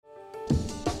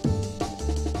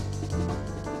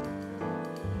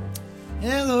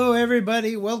Hello,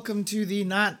 everybody. Welcome to the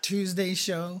Not Tuesday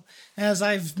show. As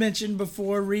I've mentioned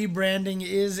before, rebranding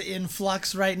is in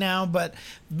flux right now, but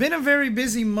been a very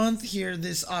busy month here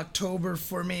this October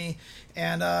for me,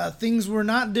 and things were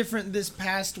not different this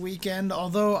past weekend,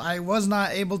 although I was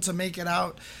not able to make it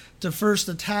out to First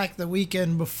Attack the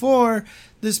weekend before.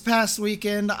 This past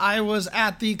weekend, I was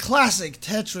at the Classic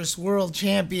Tetris World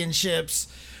Championships,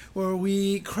 where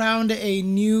we crowned a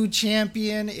new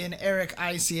champion in Eric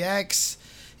ICX.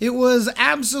 It was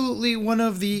absolutely one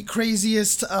of the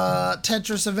craziest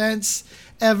Tetris events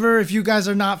ever. If you guys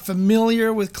are not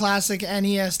familiar with classic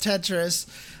NES Tetris,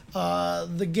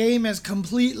 the game has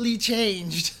completely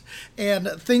changed, and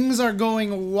things are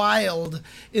going wild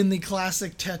in the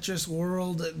classic Tetris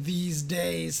world these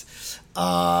days.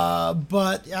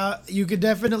 But you could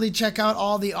definitely check out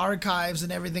all the archives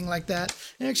and everything like that.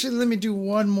 Actually, let me do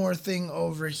one more thing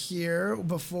over here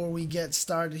before we get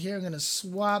started here. I'm going to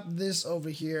swap this over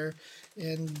here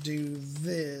and do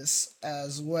this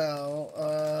as well.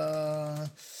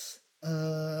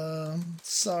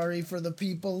 Sorry for the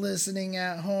people listening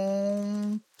at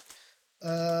home.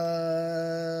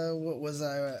 What was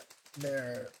I at?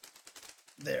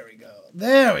 There we go.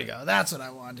 There we go. That's what I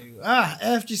want to do.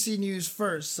 FGC news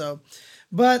first.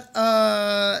 But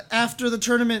after the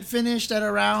tournament finished at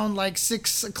around like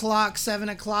 6 o'clock, 7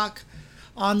 o'clock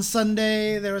on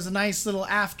Sunday, there was a nice little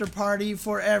after party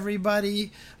for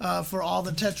everybody, for all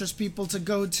the Tetris people to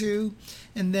go to.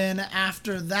 And then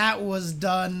after that was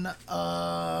done,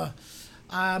 my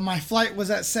flight was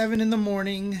at 7 in the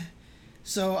morning.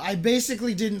 So I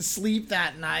basically didn't sleep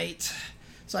that night.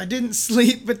 So I didn't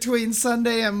sleep between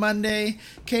Sunday and Monday,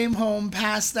 came home,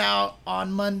 passed out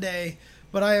on Monday,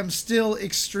 but I am still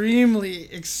extremely,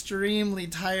 extremely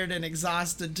tired and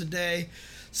exhausted today.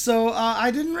 So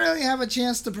I didn't really have a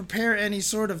chance to prepare any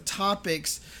sort of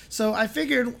topics. So I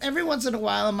figured every once in a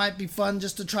while it might be fun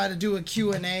just to try to do a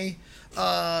Q&A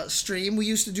stream. We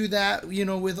used to do that,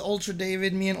 with Ultra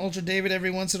David. Me and Ultra David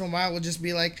every once in a while would just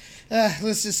be like,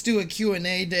 let's just do a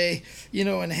Q&A day,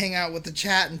 and hang out with the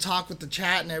chat and talk with the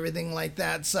chat and everything like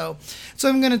that. So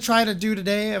I'm going to try to do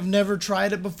today. I've never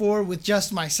tried it before with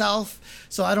just myself,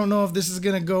 so I don't know if this is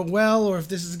going to go well or if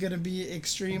this is going to be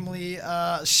extremely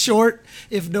short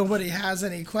if nobody has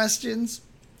any questions.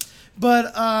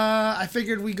 But I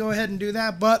figured we'd go ahead and do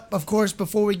that. But, of course,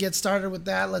 before we get started with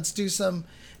that, let's do some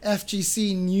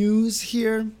FGC news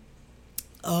here.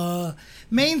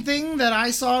 Main thing that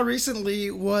I saw recently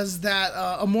was that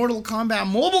a Mortal Kombat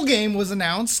mobile game was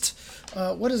announced.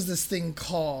 What is this thing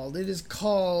called? It is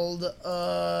called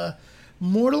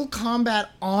Mortal Kombat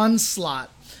Onslaught,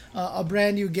 a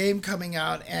brand new game coming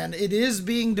out, and it is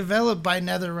being developed by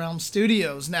NetherRealm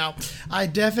Studios. Now, I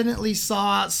definitely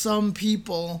saw some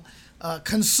people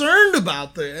concerned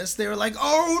about this. They were like,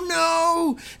 oh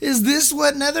no, is this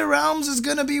what NetherRealms is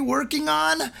going to be working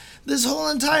on this whole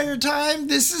entire time?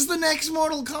 This is the next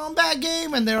Mortal Kombat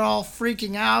game? And they're all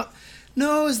freaking out.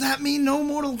 No, does that mean no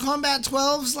Mortal Kombat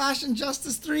 12 /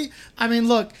 Injustice 3? I mean,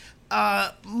 look,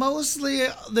 mostly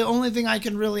the only thing I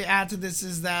can really add to this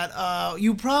is that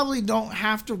you probably don't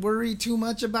have to worry too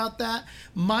much about that.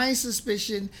 My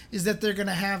suspicion is that they're going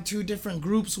to have two different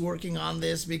groups working on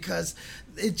this, because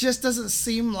it just doesn't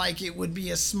seem like it would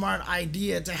be a smart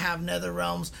idea to have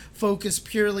NetherRealms focus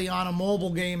purely on a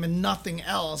mobile game and nothing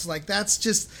else. Like,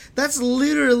 that's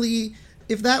literally,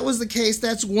 if that was the case,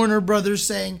 that's Warner Brothers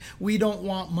saying, we don't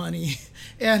want money.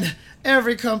 And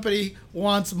every company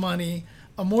wants money.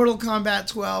 A Mortal Kombat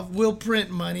 12 will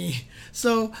print money.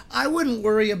 So I wouldn't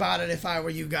worry about it if I were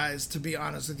you guys, to be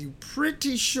honest with you.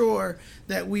 Pretty sure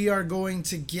that we are going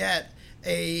to get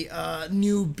a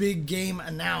new big game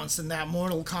announced, in that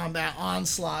Mortal Kombat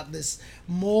Onslaught, this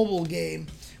mobile game,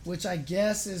 which I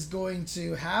guess is going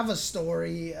to have a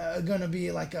story, going to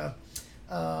be like a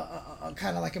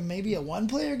kind of like maybe a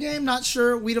one-player game. Not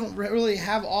sure. We don't really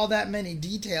have all that many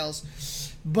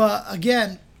details. But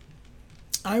again,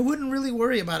 I wouldn't really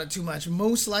worry about it too much.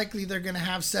 Most likely they're going to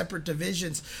have separate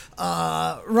divisions.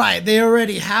 Right, they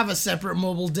already have a separate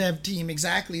mobile dev team.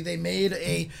 Exactly, they made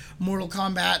a Mortal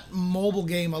Kombat mobile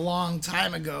game a long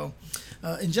time ago.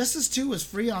 Injustice 2 was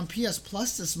free on PS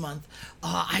Plus this month.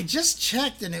 I just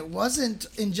checked and it wasn't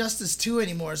Injustice 2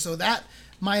 anymore, so that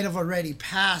might have already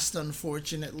passed,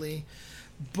 unfortunately.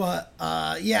 But,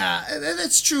 yeah,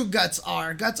 that's true, Guts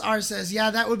R. Guts R says,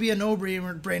 yeah, that would be a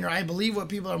no-brainer. I believe what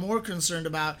people are more concerned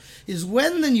about is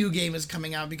when the new game is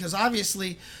coming out, because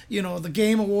obviously, the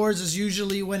Game Awards is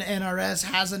usually when NRS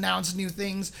has announced new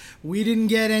things. We didn't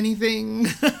get anything.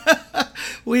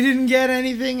 We didn't get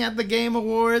anything at the Game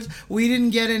Awards. We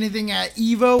didn't get anything at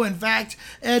EVO. In fact,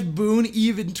 Ed Boon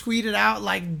even tweeted out,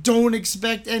 like, don't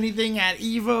expect anything at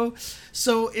EVO.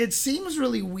 So it seems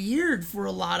really weird for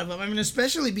a lot of them. I mean,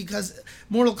 especially because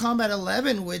Mortal Kombat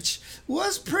 11, which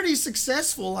was pretty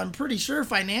successful, I'm pretty sure,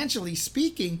 financially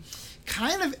speaking,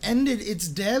 kind of ended its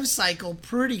dev cycle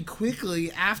pretty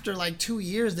quickly after like 2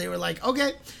 years. They were like,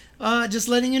 okay, just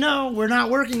letting you know, we're not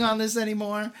working on this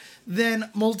anymore. Then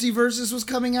Multiversus was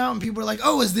coming out, and people were like,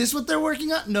 oh, is this what they're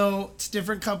working on? No, it's a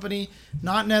different company,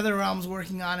 not NetherRealms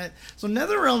working on it. So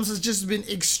NetherRealms has just been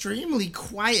extremely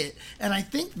quiet. And I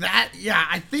think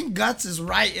I think Guts is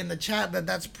right in the chat that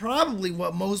that's probably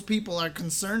what most people are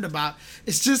concerned about.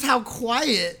 It's just how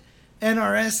quiet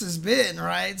NRS has been,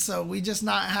 right? So we just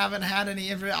haven't had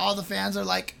any, all the fans are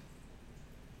like,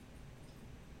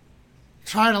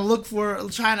 trying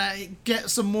to get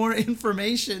some more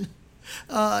information,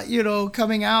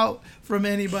 coming out from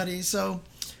anybody. So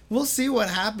we'll see what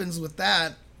happens with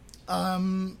that.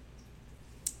 The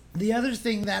other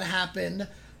thing that happened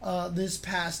this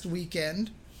past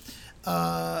weekend,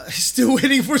 still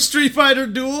waiting for Street Fighter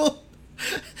Duel.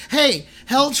 Hey,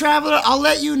 Hell Traveler, I'll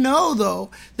let you know,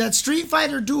 though, that Street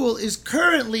Fighter Duel is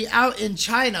currently out in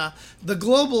China. The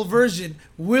global version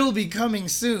will be coming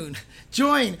soon.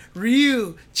 Join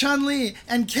Ryu, Chun-Li,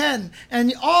 and Ken,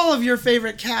 and all of your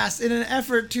favorite cast in an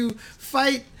effort to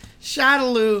fight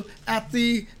Shadaloo at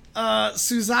the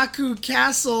Suzaku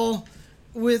Castle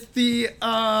with the,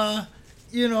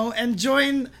 and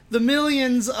join the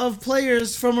millions of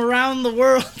players from around the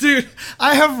world. Dude,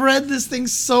 I have read this thing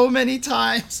so many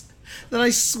times that I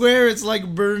swear it's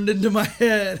like burned into my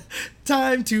head.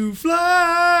 Time to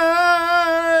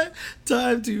fly,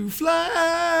 time to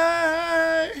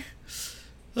fly.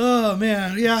 Oh,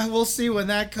 man. Yeah, we'll see when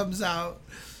that comes out.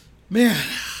 Man,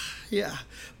 yeah.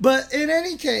 But in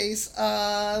any case,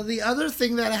 the other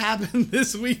thing that happened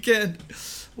this weekend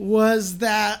was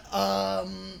that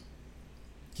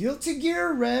Guilty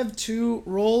Gear Rev 2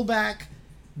 rollback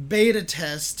beta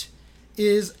test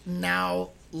is now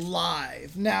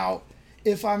live. Now,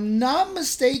 if I'm not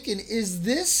mistaken, is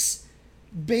this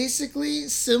basically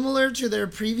similar to their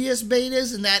previous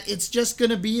betas in that it's just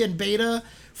going to be in beta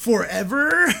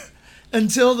forever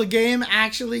until the game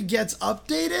actually gets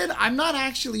updated? I'm not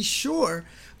actually sure.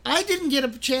 I didn't get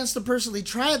a chance to personally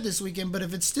try it this weekend, but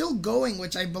if it's still going,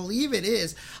 which I believe it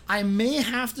is, I may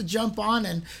have to jump on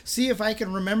and see if I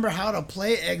can remember how to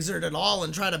play Exert at all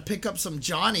and try to pick up some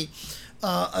Johnny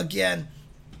again.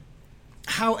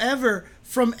 However,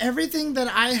 from everything that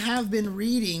I have been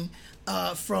reading,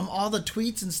 from all the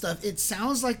tweets and stuff, it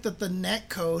sounds like that the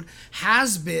netcode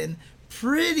has been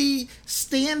pretty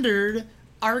standard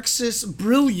ArcSys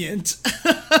brilliant.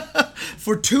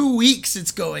 For 2 weeks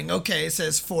it's going. Okay, it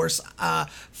says Force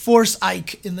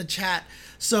Ike in the chat.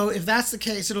 So if that's the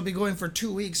case, it'll be going for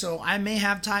 2 weeks. So I may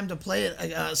have time to play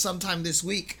it sometime this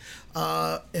week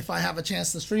if I have a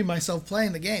chance to stream myself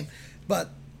playing the game. But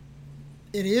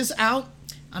it is out,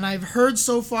 and I've heard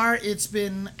so far it's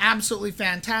been absolutely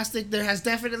fantastic. There has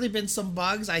definitely been some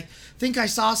bugs. I think I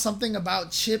saw something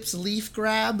about Chip's leaf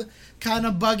grab kind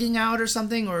of bugging out or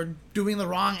something, or doing the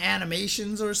wrong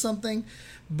animations or something.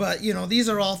 But, these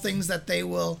are all things that they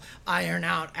will iron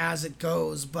out as it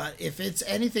goes. But if it's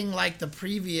anything like the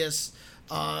previous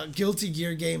Guilty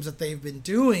Gear games that they've been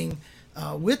doing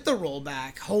with the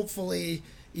rollback, hopefully,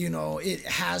 it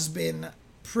has been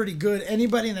pretty good.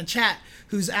 Anybody in the chat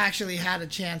who's actually had a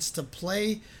chance to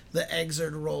play the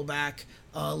Exert rollback,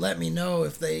 let me know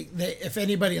if if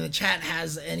anybody in the chat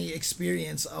has any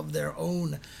experience of their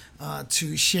own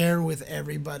to share with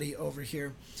everybody over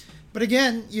here. But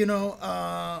again,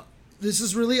 this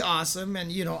is really awesome. And,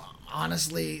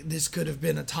 honestly, this could have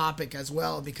been a topic as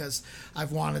well, because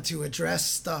I've wanted to address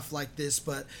stuff like this.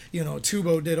 But,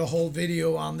 Tubo did a whole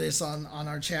video on this on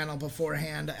our channel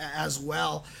beforehand as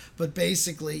well. But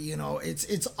basically,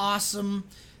 it's awesome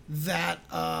that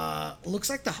looks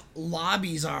like the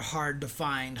lobbies are hard to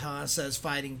find, huh? Says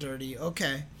Fighting Dirty.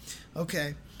 Okay.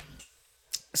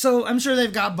 So I'm sure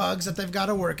they've got bugs that they've got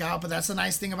to work out, but that's the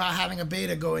nice thing about having a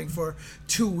beta going for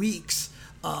 2 weeks,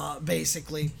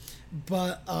 basically.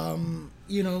 But,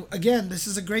 again, this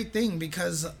is a great thing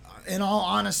because, in all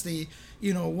honesty,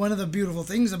 one of the beautiful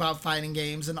things about fighting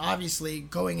games, and obviously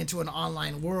going into an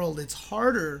online world, it's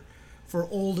harder for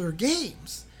older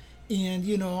games. And,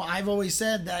 I've always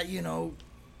said that,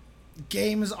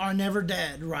 games are never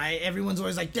dead, right? Everyone's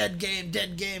always like dead game,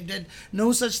 dead.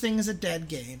 No such thing as a dead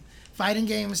game. Fighting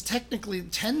games technically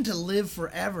tend to live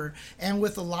forever, and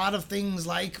with a lot of things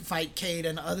like Fightcade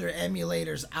and other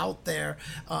emulators out there,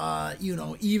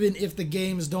 even if the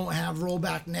games don't have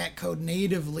rollback netcode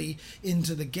natively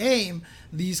into the game,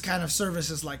 these kind of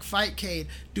services like Fightcade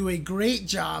do a great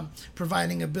job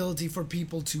providing ability for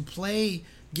people to play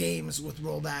games with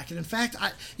rollback. And in fact,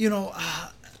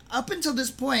 up until this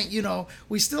point,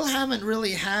 we still haven't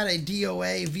really had a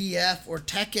DOA, VF, or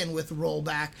Tekken with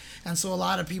rollback. And so a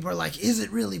lot of people are like, is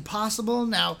it really possible?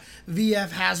 Now,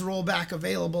 VF has rollback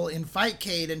available in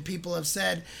Fightcade, and people have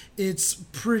said it's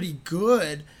pretty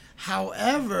good.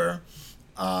 However,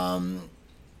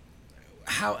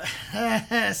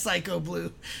 Psycho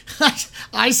Blue,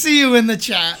 I see you in the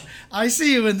chat.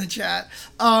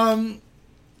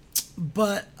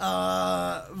 But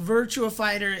Virtua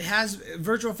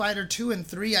Fighter 2 and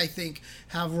 3, I think,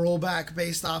 have rollback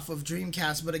based off of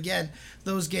Dreamcast. But again,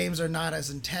 those games are not as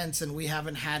intense, and we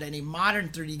haven't had any modern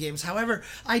 3D games. However,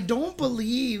 I don't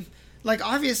believe,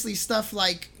 obviously stuff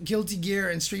like Guilty Gear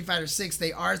and Street Fighter 6,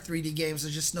 they are 3D games.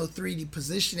 There's just no 3D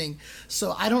positioning.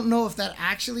 So I don't know if that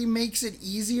actually makes it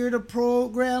easier to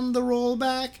program the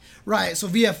rollback. Right, so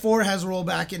VF4 has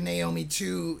rollback and Naomi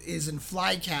 2 is in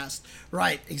Flycast.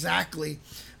 Right, exactly.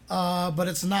 But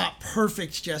it's not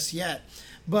perfect just yet.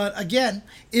 But again,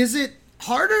 is it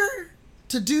harder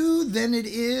to do than it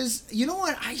is? You know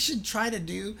what I should try to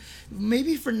do?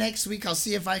 Maybe for next week, I'll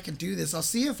see if I can do this. I'll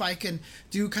see if I can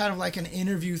do kind of like an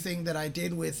interview thing that I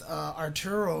did with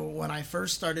Arturo when I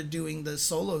first started doing the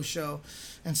solo show,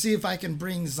 and see if I can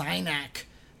bring Zynak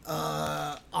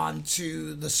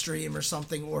onto the stream or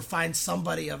something, or find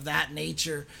somebody of that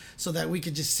nature so that we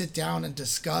could just sit down and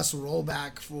discuss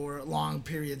rollback for long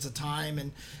periods of time,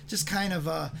 and just kind of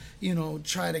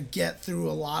try to get through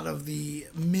a lot of the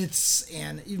myths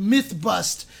and myth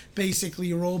bust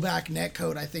basically rollback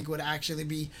netcode. I think would actually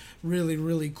be really,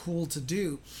 really cool to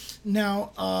do.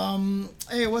 Now,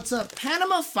 hey, what's up?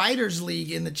 Panama Fighters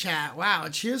League in the chat. Wow,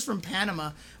 cheers from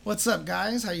Panama. What's up,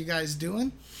 guys? How you guys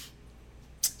doing?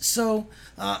 So,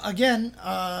 again,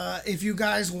 if you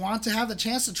guys want to have the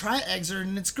chance to try Exert,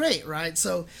 and it's great, right?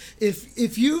 So,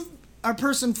 if you are a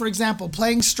person, for example,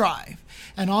 playing Strive,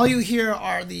 and all you hear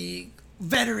are the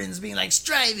veterans being like,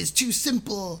 Strive is too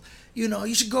simple,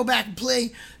 you should go back and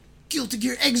play Guilty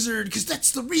Gear Exert, because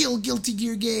that's the real Guilty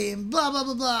Gear game, blah, blah,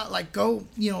 blah, blah. Go,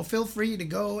 feel free to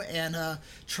go and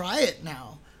try it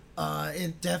now.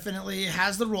 It definitely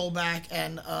has the rollback,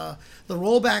 and the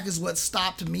rollback is what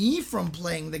stopped me from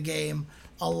playing the game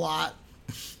a lot.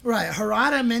 Right,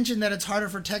 Harada mentioned that it's harder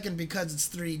for Tekken because it's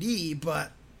 3D,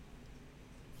 but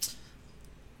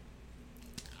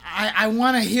I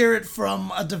want to hear it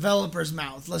from a developer's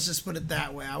mouth. Let's just put it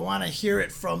that way. I want to hear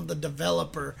it from the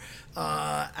developer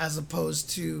as opposed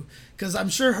to, because I'm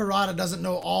sure Harada doesn't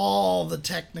know all the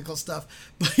technical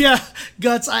stuff. But yeah,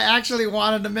 Guts, I actually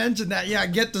wanted to mention that. Yeah,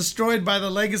 get destroyed by the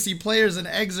legacy players in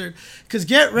Exert, because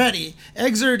get ready.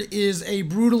 Exert is a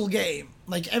brutal game.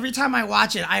 Every time I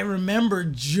watch it, I remember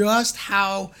just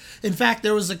how, in fact,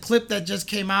 there was a clip that just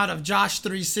came out of Josh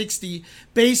 360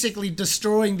 basically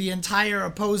destroying the entire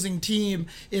opposing team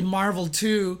in Marvel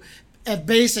 2 and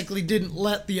basically didn't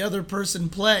let the other person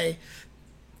play.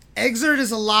 Exert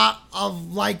is a lot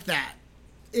of like that.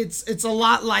 It's a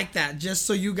lot like that, just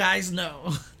so you guys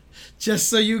know. Just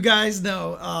so you guys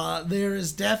know. There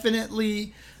is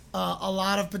definitely a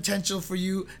lot of potential for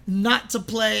you not to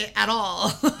play at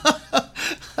all.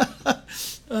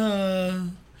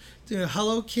 Dude,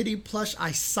 Hello Kitty plush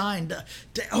I signed.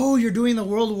 Oh, you're doing the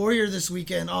World Warrior this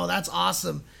weekend. Oh, that's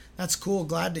awesome. That's cool.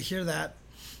 Glad to hear that.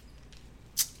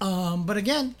 But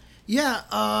again,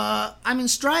 yeah,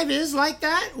 Strive is like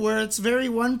that, where it's very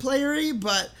one-playery,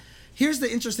 but here's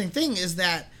the interesting thing is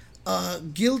that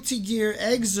Guilty Gear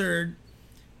Exert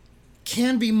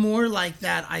can be more like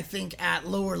that, I think, at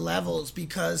lower levels,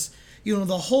 because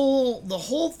the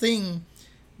whole thing,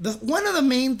 one of the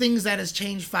main things that has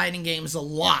changed fighting games a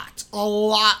lot.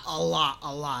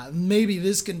 Maybe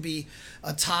this can be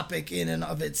a topic in and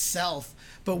of itself,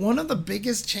 but one of the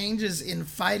biggest changes in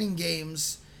fighting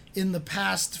games in the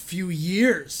past few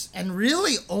years, and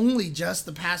really only just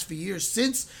the past few years,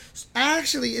 since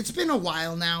actually it's been a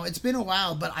while now,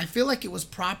 but I feel like it was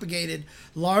propagated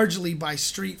largely by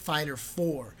Street Fighter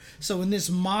 4. So in this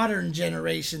modern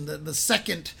generation, the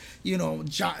second,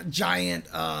 giant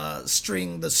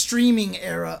the streaming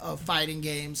era of fighting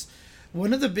games,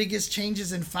 one of the biggest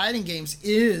changes in fighting games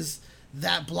is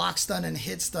that block stun and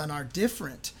hit stun are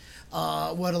different.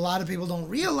 What a lot of people don't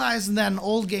realize is that in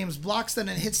old games, block stun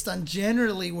and hit stun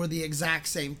generally were the exact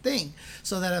same thing.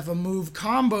 So that if a move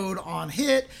comboed on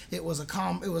hit, it was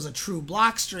a true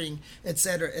block string,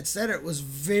 etc., etc. It was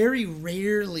very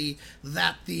rarely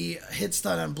that the hit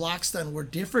stun and block stun were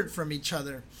different from each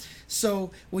other.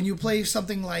 So when you play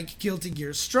something like Guilty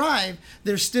Gear Strive,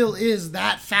 there still is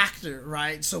that factor,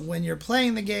 right? So when you're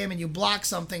playing the game and you block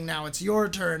something, now it's your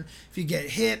turn. If you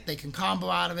get hit, they can combo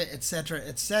out of it, etc.,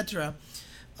 etc.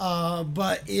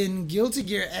 But in Guilty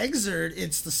Gear Xrd,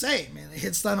 it's the same.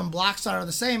 Hit stun and block stun are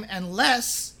the same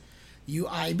unless you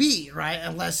IB, right?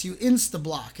 Unless you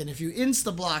insta-block. And if you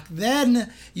insta-block,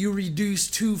 then you reduce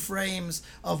 2 frames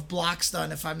of block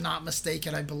stun. If I'm not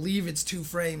mistaken, I believe it's 2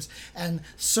 frames. And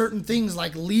certain things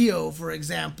like Leo, for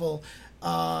example,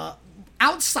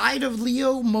 outside of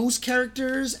Leo, most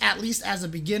characters, at least as a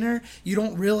beginner, you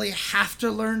don't really have to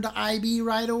learn to IB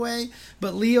right away.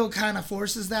 But Leo kind of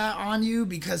forces that on you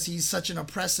because he's such an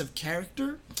oppressive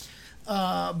character.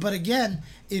 But again,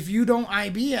 if you don't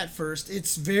IB at first,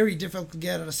 it's very difficult to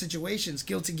get out of situations.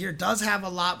 Guilty Gear does have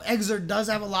Xrd does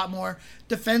have a lot more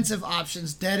defensive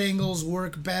options. Dead angles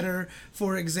work better,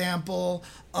 for example.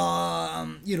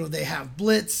 They have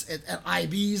blitz and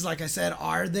IBs, like I said,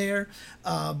 are there.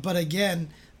 But again,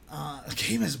 the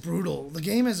game is brutal. The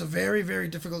game is very, very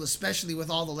difficult, especially with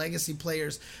all the legacy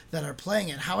players that are playing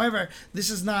it. However, this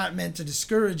is not meant to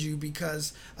discourage you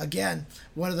because, again,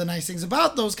 one of the nice things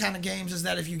about those kind of games is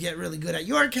that if you get really good at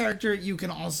your character, you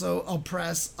can also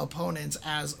oppress opponents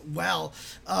as well.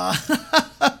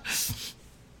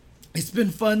 It's been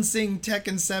fun seeing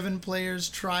Tekken 7 players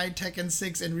try Tekken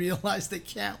 6 and realize they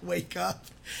can't wake up.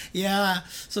 Yeah,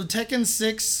 so Tekken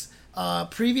 6,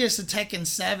 previous to Tekken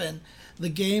 7, the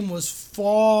game was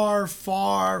far,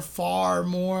 far, far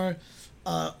more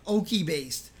Oki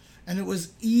based. And it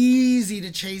was easy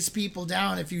to chase people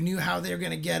down if you knew how they were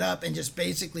going to get up and just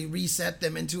basically reset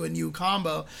them into a new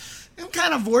combo and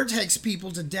kind of vortex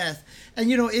people to death.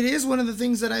 And, it is one of the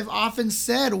things that I've often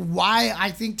said why I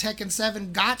think Tekken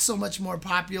 7 got so much more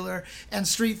popular and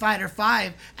Street Fighter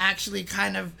V actually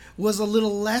kind of was a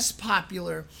little less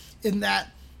popular in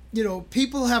that,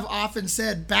 people have often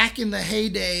said back in the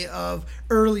heyday of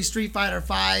early Street Fighter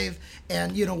V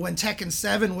and, when Tekken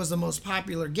 7 was the most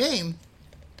popular game,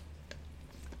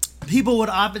 people would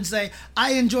often say,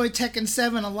 I enjoy Tekken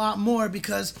 7 a lot more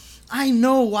because I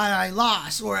know why I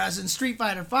lost. Whereas in Street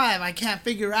Fighter V, I can't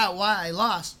figure out why I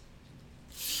lost.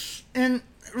 And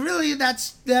really,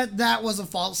 that was a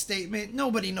false statement.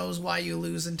 Nobody knows why you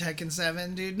lose in Tekken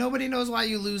 7, dude. Nobody knows why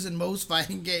you lose in most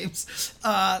fighting games.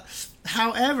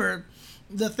 However,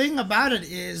 the thing about it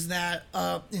is that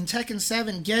in Tekken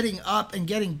 7, getting up and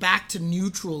getting back to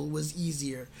neutral was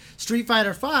easier. Street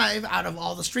Fighter V, out of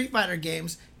all the Street Fighter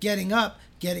games, getting up,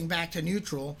 getting back to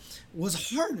neutral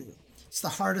was harder. It's the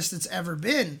hardest it's ever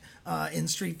been in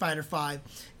Street Fighter V,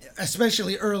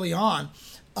 especially early on.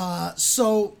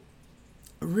 So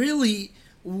really,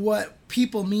 what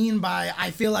people mean by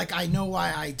I feel like I know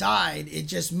why I died, it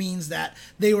just means that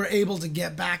they were able to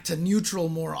get back to neutral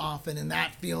more often, and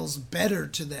that feels better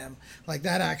to them. Like,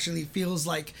 that actually feels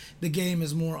like the game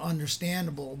is more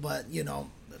understandable. But,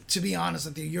 to be honest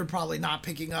with you, you're probably not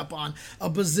picking up on a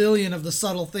bazillion of the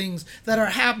subtle things that are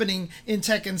happening in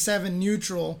Tekken 7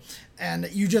 neutral,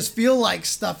 and you just feel like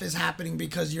stuff is happening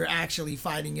because you're actually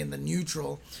fighting in the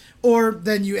neutral. Or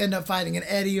then you end up fighting an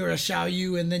Eddie or a Xiao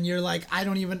Yu, and then you're like,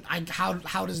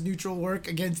 how does neutral work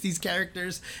against these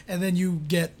characters? And then you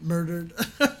get murdered.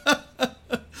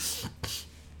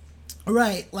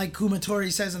 Right, like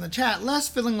Kumatori says in the chat, less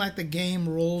feeling like the game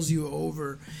rolls you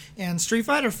over. And Street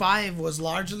Fighter V was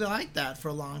largely like that for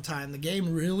a long time. The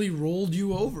game really rolled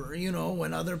you over,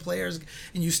 when other players,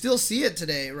 and you still see it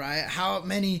today, right? How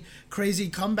many crazy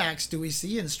comebacks do we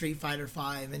see in Street Fighter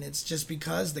V? And it's just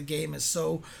because the game is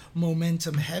so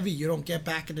momentum heavy, you don't get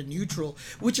back into neutral,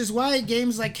 which is why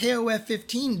games like KOF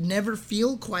 15 never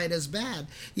feel quite as bad.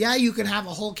 Yeah, you can have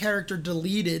a whole character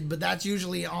deleted, but that's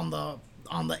usually on the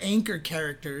anchor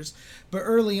characters, but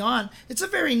early on it's a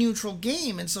very neutral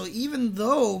game. And so even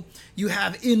though you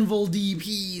have invul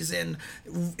DPs and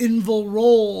invul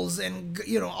rolls and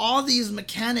all these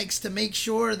mechanics to make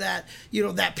sure that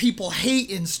that people hate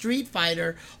in Street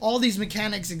Fighter, all these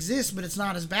mechanics exist, but it's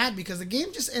not as bad because the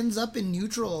game just ends up in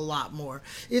neutral a lot more.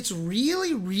 It's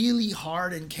really, really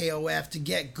hard in KOF to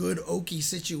get good Oki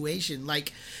situation.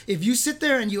 Like, if you sit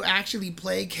there and you actually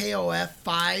play KOF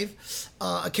 5,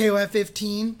 KOF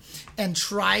 15, and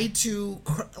try to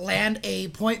land a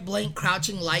point-blank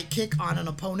crouching light kick on an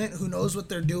opponent who knows what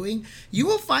they're doing, you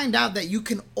will find out that you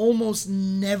can almost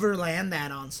never land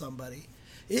that on somebody.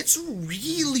 it's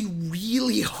really,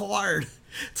 really hard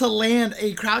to land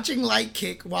a crouching light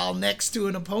kick while next to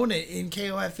an opponent in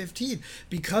KOF 15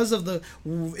 because of the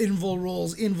invul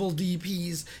rolls, invul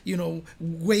DPs,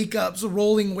 wake ups,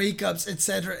 rolling wake ups,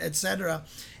 etc., etc.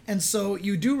 And so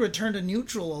you do return to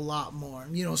neutral a lot more.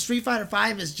 Street Fighter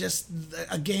V is just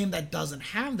a game that doesn't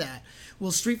have that.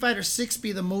 Will Street Fighter 6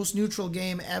 be the most neutral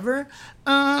game ever?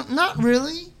 Not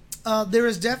really. There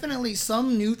is definitely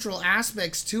some neutral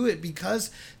aspects to it because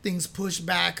things push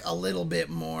back a little bit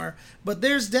more. But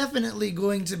there's definitely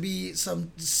going to be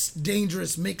some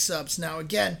dangerous mix-ups. Now,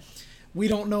 again, we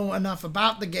don't know enough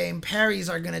about the game. Parries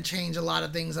are going to change a lot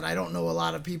of things, and I don't know a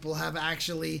lot of people have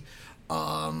actually,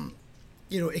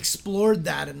 explored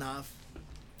that enough.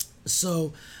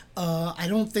 So, I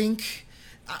don't think...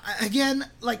 Again,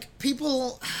 like,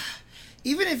 people...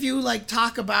 Even if you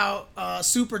talk about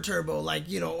Super Turbo,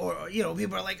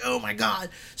 people are like, oh my god,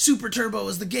 Super Turbo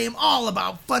is the game all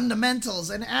about fundamentals.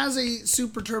 And as a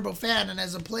Super Turbo fan and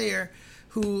as a player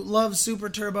who loves Super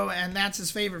Turbo and that's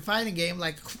his favorite fighting game,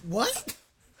 what?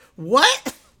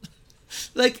 What?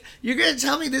 You're gonna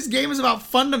tell me this game is about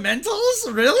fundamentals?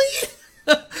 Really?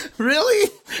 Really?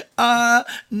 Not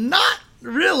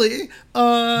really.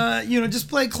 Just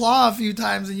play Claw a few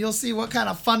times and you'll see what kind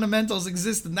of fundamentals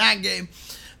exist in that game.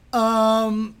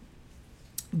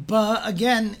 But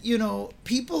again,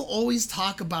 people always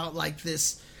talk about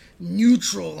this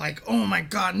neutral, oh my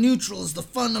god, neutral is the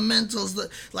fundamentals,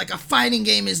 a fighting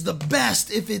game is the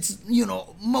best if it's,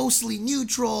 mostly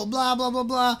neutral, blah, blah, blah,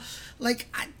 blah.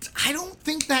 I don't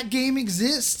think that game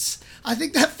exists. I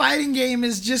think that fighting game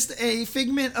is just a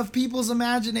figment of people's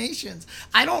imaginations.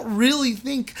 I don't really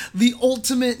think the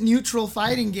ultimate neutral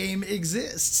fighting game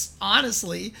exists,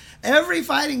 honestly. Every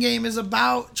fighting game is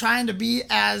about trying to be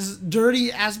as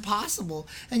dirty as possible.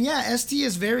 And yeah, ST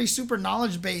is very super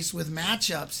knowledge-based with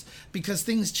matchups because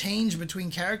things change between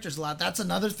characters a lot. That's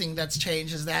another thing that's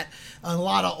changed is that a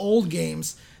lot of old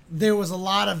games, there was a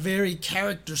lot of very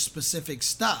character-specific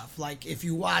stuff. If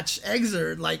you watch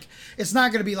Xrd, it's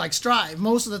not going to be like Strive.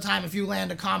 Most of the time, if you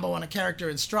land a combo on a character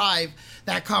in Strive,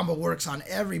 that combo works on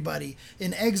everybody.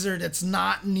 In Xrd, it's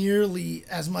not nearly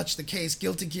as much the case.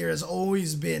 Guilty Gear has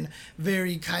always been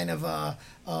very kind of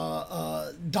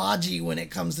dodgy when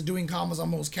it comes to doing combos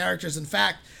on most characters. In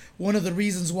fact, one of the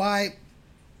reasons why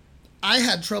I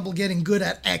had trouble getting good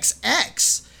at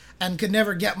XX and could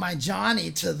never get my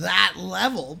Johnny to that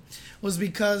level was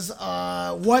because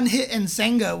one hit in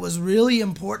Senga was really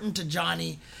important to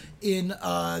Johnny in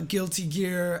Guilty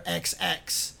Gear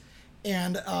XX.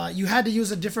 And you had to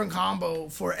use a different combo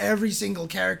for every single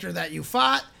character that you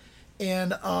fought.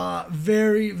 And you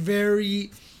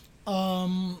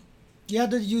had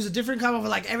to use a different combo for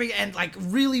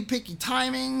really picky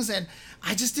timings, and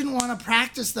I just didn't want to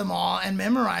practice them all and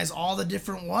memorize all the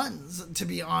different ones, to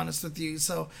be honest with you.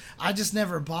 So I just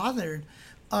never bothered.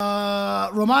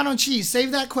 Romano Cheese,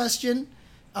 save that question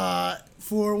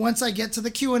for once I get to the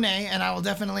Q&A, and I will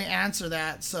definitely answer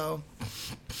that. So,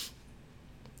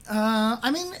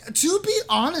 to be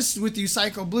honest with you,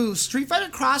 Psycho Blue, Street Fighter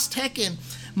Cross Tekken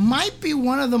might be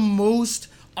one of the most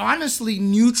honestly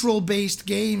neutral based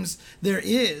games there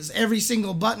is. Every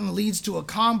single button leads to a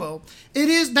combo.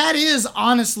 That is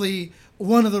honestly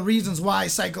one of the reasons why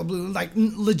Psycho Blue,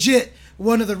 legit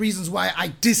one of the reasons why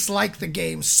I dislike the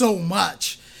game so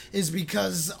much, is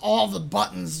because all the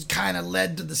buttons kind of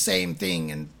led to the same thing,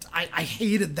 and I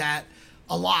hated that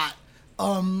a lot.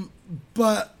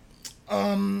 But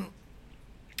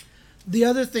the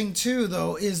other thing too,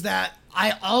 though, is that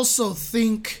I also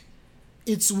think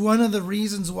it's one of the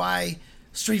reasons why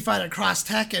Street Fighter Cross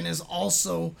Tekken is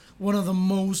also one of the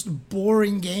most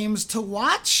boring games to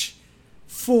watch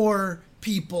for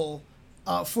people,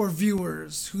 for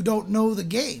viewers who don't know the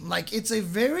game. It's a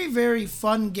very, very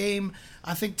fun game,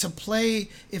 I think, to play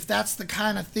if that's the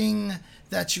kind of thing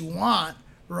that you want,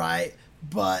 right?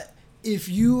 But if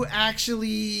you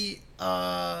actually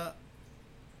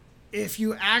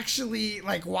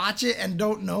watch it and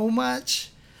don't know much,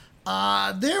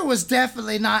 there was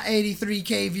definitely not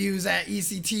 83k views at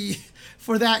ECT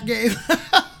for that game.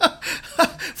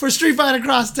 For Street Fighter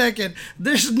Cross Tekken,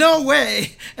 there's no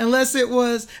way, unless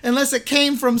it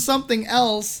came from something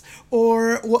else,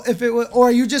 or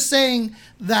are you just saying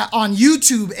that on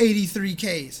YouTube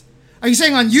 83Ks? Are you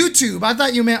saying on YouTube? I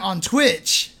thought you meant on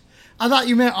Twitch. Okay. I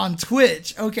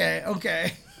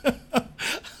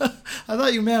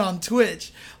thought you meant on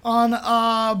Twitch.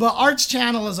 But Art's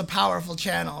channel is a powerful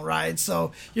channel, right?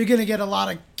 So you're gonna get a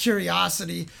lot of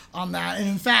curiosity on that. And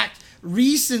in fact,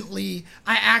 recently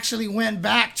I actually went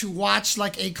back to watch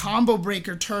like a combo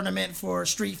breaker tournament for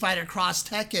Street Fighter Cross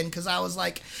Tekken because I was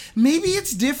like, maybe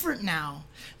it's different now.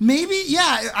 Maybe,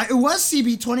 yeah, it was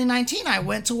CB 2019. I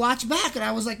went to watch back and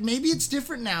I was like, maybe it's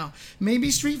different now. Maybe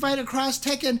Street Fighter Cross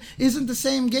Tekken isn't the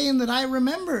same game that I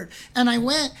remembered. And I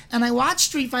went and I watched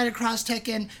Street Fighter Cross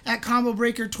Tekken at Combo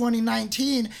Breaker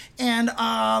 2019 and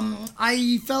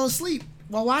I fell asleep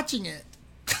while watching it.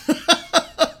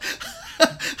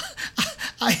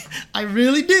 I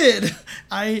really did.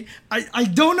 I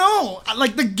don't know.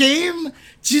 Like the game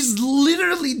just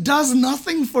literally does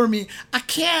nothing for me. I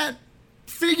can't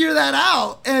figure that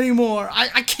out anymore.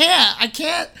 I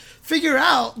can't figure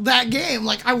out that game.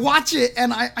 Like I watch it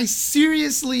and I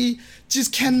seriously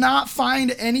just cannot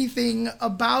find anything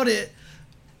about it,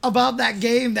 about that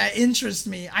game that interests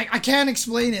me. I can't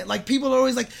explain it. Like people are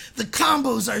always like, the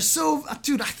combos are so,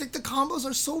 dude, I think the combos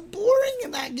are so boring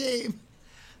in that game.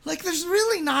 Like there's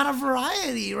really not a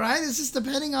variety, right? It's just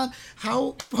depending on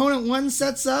how opponent 1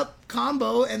 sets up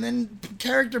combo and then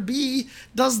character B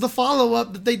does the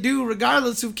follow-up that they do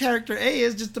regardless of character A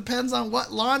is. Just depends on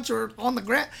what launch or on the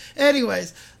ground.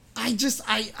 Anyways,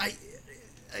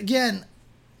 again,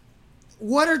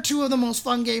 what are two of the most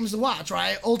fun games to watch,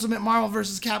 right? Ultimate Marvel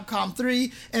vs. Capcom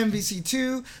 3, MVC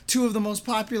 2, two of the most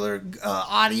popular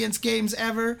audience games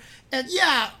ever. And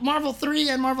yeah, Marvel 3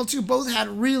 and Marvel 2 both had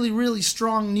really, really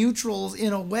strong neutrals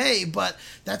in a way, but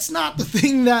that's not the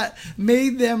thing that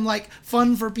made them like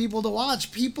fun for people to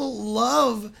watch. People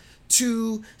love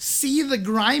to see the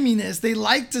griminess. They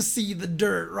like to see the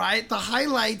dirt, right? The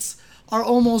highlights are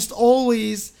almost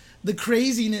always the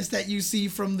craziness that you see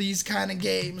from these kind of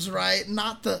games, right?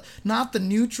 Not the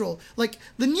neutral. Like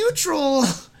the neutral,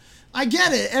 I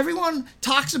get it. Everyone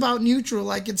talks about neutral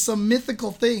like it's some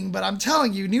mythical thing, but I'm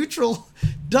telling you, neutral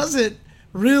doesn't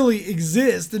really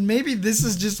exist. And maybe this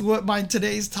is just what my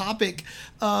today's topic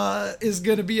is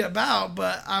going to be about.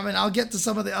 But I mean, I'll get to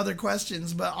some of the other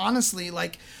questions. But honestly,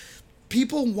 like,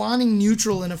 people wanting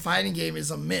neutral in a fighting game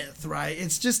is a myth, right?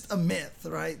 It's just a myth,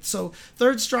 right? So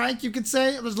Third Strike, you could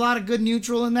say, there's a lot of good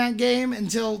neutral in that game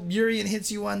until Urien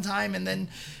hits you one time and then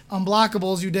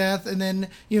unblockables you death. And then,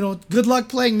 you know, good luck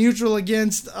playing neutral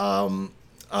against Ganagin.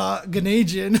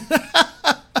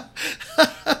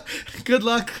 Good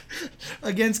luck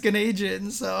against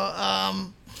Ganagin.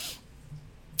 So,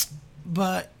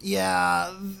 but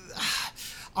yeah,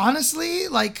 honestly,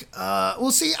 like,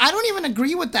 well, see, I don't even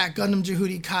agree with that Gundam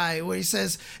Jehudi Kai, where he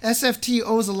says SFT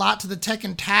owes a lot to the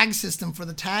Tekken tag system for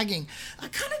the tagging. I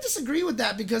kind of disagree with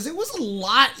that because it was a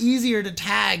lot easier to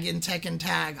tag in Tekken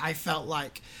Tag, I felt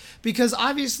like. Because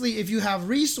obviously, if you have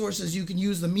resources, you can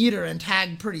use the meter and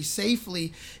tag pretty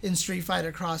safely in Street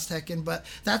Fighter Cross Tekken. But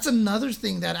that's another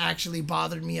thing that actually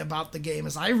bothered me about the game,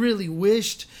 is I really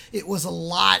wished it was a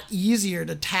lot easier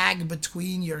to tag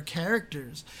between your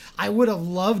characters. I would have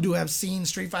loved to have seen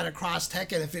Street Fighter Cross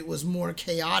Tekken if it was more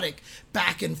chaotic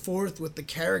back and forth with the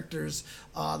characters.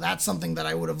 That's something that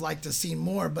I would have liked to see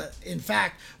more. But in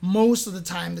fact, most of the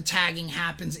time the tagging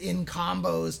happens in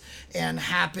combos and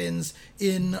happens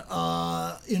in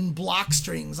block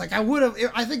strings. Like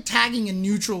I think tagging in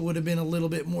neutral would have been a little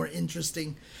bit more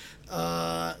interesting.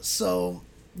 So,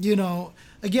 you know,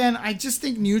 again, I just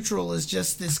think neutral is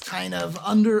just this kind of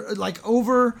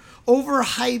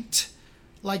overhyped,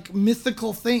 like,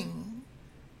 mythical thing.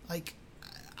 Like,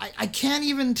 I can't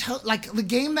even tell, like, the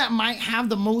game that might have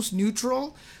the most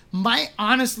neutral might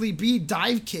honestly be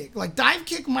Dive Kick. Like, Dive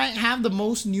Kick might have the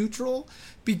most neutral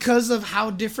because of how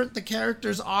different the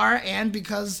characters are, and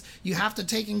because you have to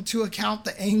take into account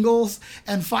the angles,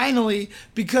 and finally,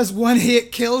 because one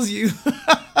hit kills you.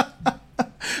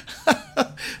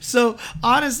 So,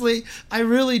 honestly, I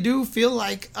really do feel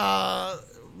like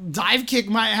Dive Kick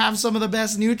might have some of the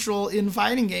best neutral in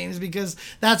fighting games, because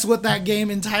that's what that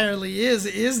game entirely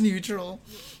is neutral.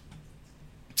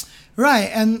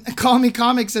 Right, and Call Me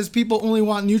Comic says people only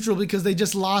want neutral because they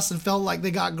just lost and felt like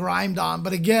they got grimed on.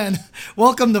 But again,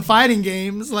 welcome to fighting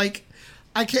games. Like,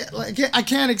 I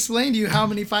can't explain to you how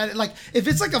many fighting, like, if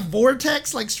it's like a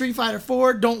Vortex like Street Fighter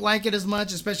 4, don't like it as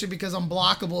much, especially because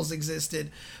unblockables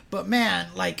existed. But man,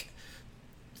 like,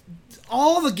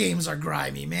 all the games are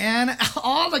grimy, man.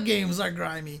 All the games are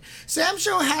grimy.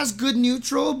 Samsho has good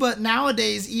neutral, but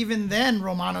nowadays, even then,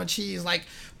 Romano Cheese, like,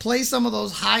 play some of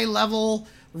those high-level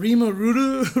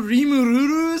Rimururus,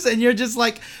 and you're just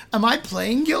like, am I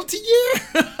playing Guilty Gear?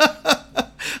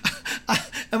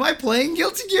 Am I playing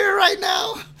Guilty Gear right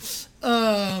now?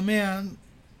 Oh, man.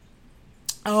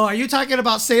 Oh, are you talking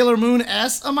about Sailor Moon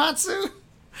S, Amatsu?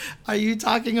 Are you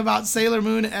talking about Sailor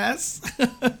Moon S?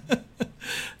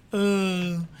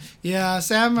 Yeah,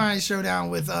 Samurai Showdown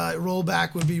with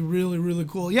rollback would be really, really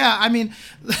cool. Yeah, I mean,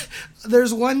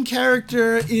 there's one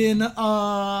character in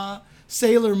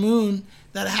Sailor Moon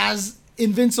that has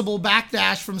invincible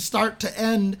backdash from start to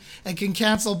end and can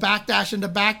cancel backdash into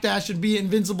backdash and be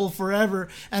invincible forever.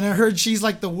 And I heard she's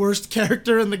like the worst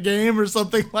character in the game or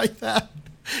something like that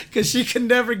because she can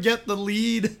never get the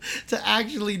lead to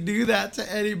actually do that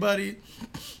to anybody.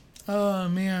 Oh,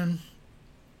 man.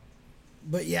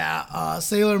 But yeah,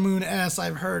 Sailor Moon S,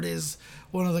 I've heard, is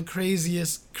one of the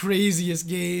craziest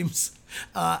games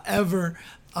ever.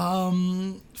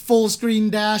 Full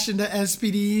screen dash into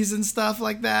SPDs and stuff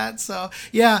like that. So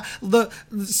yeah, the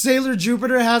Sailor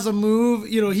Jupiter has a move.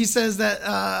 You know, he says that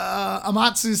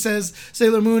Amatsu says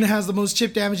Sailor Moon has the most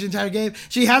chip damage in the entire game.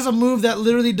 She has a move that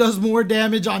literally does more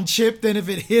damage on chip than if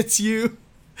it hits you.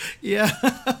 Yeah.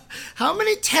 How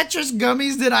many Tetris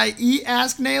gummies did I eat?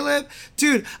 Asked Naleb.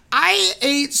 Dude, I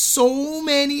ate so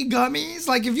many gummies.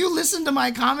 Like, if you listen to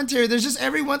my commentary, there's just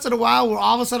every once in a while where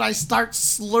all of a sudden I start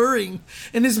slurring.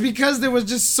 And it's because there was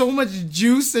just so much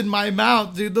juice in my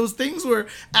mouth, dude. Those things were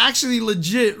actually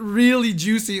legit really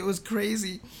juicy. It was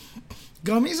crazy.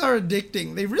 Gummies are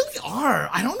addicting. They really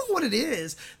are. I don't know what it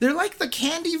is. They're like the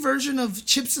candy version of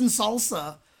chips and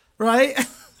salsa, right?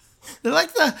 They're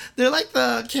like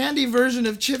the candy version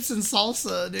of chips and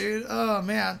salsa, dude. Oh,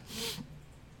 man.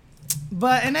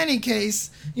 But in any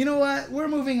case, you know what? We're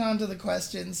moving on to the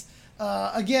questions.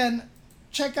 Again,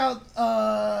 check out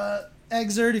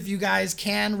Xrd if you guys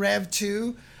can, Rev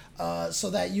 2, so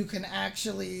that you can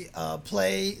actually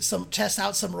test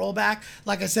out some rollback.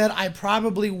 Like I said, I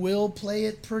probably will play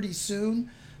it pretty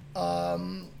soon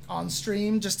on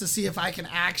stream just to see if I can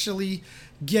actually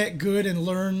get good and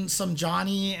learn some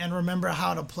Johnny and remember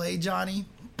how to play Johnny.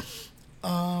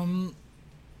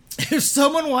 If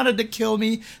someone wanted to kill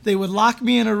me, they would lock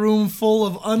me in a room full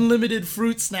of unlimited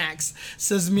fruit snacks,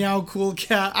 says Meow Cool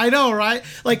Cat. I know, right?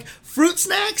 Like, fruit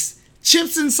snacks,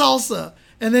 chips and salsa,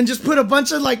 and then just put a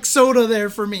bunch of, like, soda there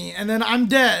for me, and then I'm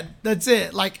dead. That's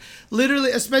it. Like,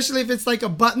 literally, especially if it's like a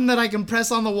button that I can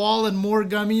press on the wall and more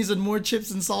gummies and more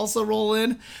chips and salsa roll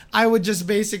in, I would just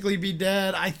basically be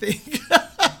dead, I think.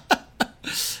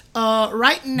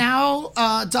 Right now,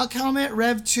 Duck Helmet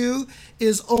Rev 2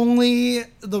 is only,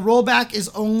 the rollback is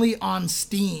only on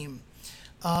Steam.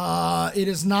 It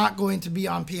is not going to be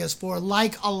on PS4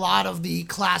 like a lot of the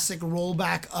classic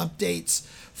rollback updates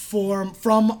from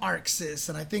ArcSys.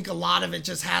 And I think a lot of it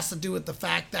just has to do with the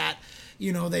fact that,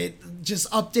 you know, they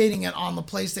just updating it on the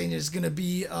PlayStation is going to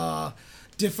be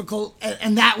difficult.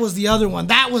 And that was the other one.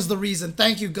 That was the reason.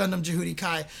 Thank you, Gundam Jehudi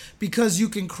Kai. Because you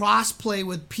can cross-play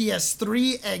with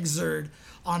PS3 Xrd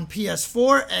on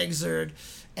PS4 Xrd.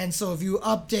 And so if you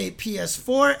update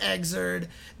PS4 Xrd,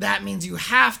 that means you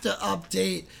have to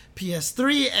update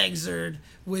PS3 Xrd,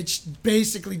 which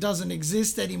basically doesn't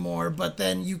exist anymore, but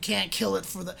then you can't kill it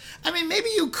for the... I mean, maybe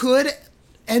you could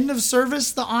end of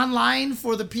service the online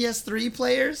for the PS3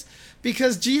 players,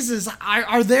 because, Jesus,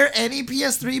 are there any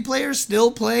PS3 players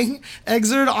still playing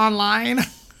Xrd online?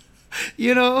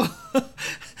 You know,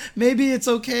 maybe it's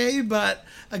okay, but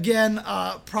again,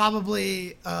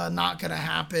 probably not going to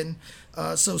happen.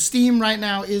 So Steam right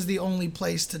now is the only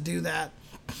place to do that.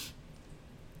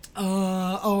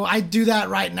 I do that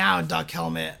right now, Duck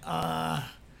Helmet. I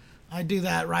do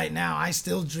that right now. I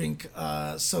still drink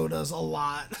sodas a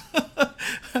lot.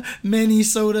 Many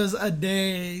sodas a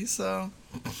day, so...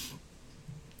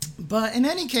 But in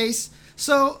any case,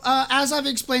 so as I've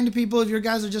explained to people, if you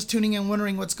guys are just tuning in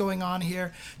wondering what's going on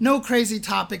here, no crazy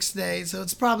topics today, so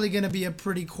it's probably going to be a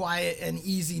pretty quiet and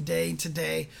easy day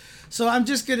today. So I'm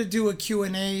just going to do a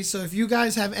Q&A. So if you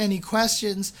guys have any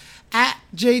questions, at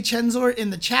JChenzor in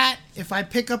the chat. If I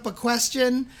pick up a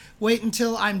question, wait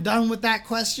until I'm done with that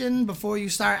question before you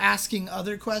start asking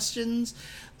other questions.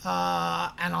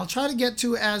 And I'll try to get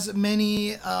to as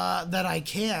many that I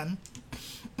can.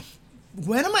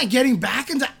 When am I getting back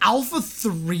into Alpha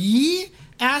 3?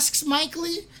 Asks Mike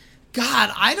Lee.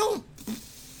 God, I don't...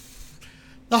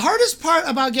 The hardest part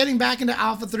about getting back into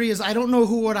Alpha 3 is I don't know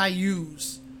who would I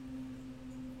use.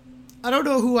 I don't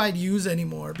know who I'd use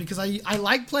anymore because I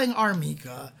like playing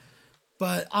Armika,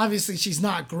 but obviously she's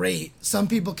not great. Some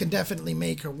people can definitely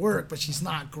make her work, but she's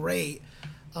not great.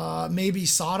 Maybe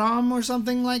Sodom or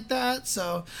something like that.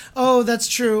 So, oh, that's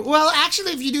true. Well,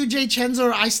 actually, if you do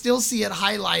JChenzor, I still see it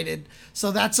highlighted.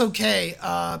 So that's okay,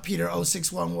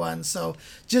 Peter0611. So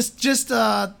just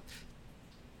how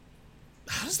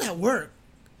does that work?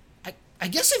 I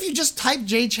guess if you just type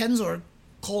JChenzor :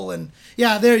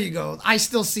 yeah, there you go. I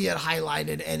still see it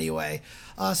highlighted anyway.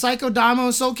 Psycho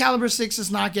Damo, Soul Calibur 6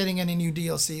 is not getting any new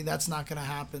DLC. That's not going to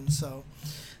happen. So,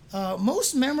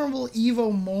 Most memorable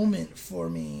Evo moment for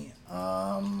me.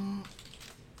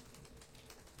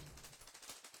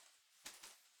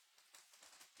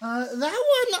 That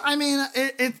one, I mean,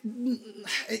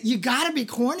 you gotta be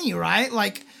corny, right?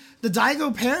 Like, the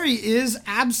Daigo parry is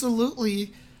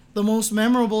absolutely the most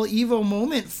memorable Evo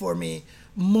moment for me.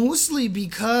 Mostly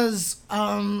because,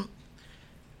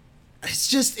 it's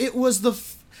just, it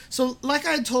was so like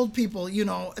I told people,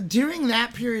 during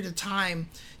that period of time,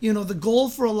 the goal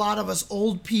for a lot of us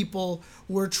old people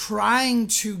were trying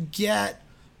to get,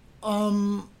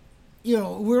 we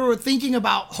were thinking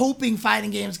about hoping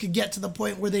fighting games could get to the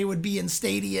point where they would be in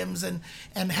stadiums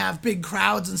and have big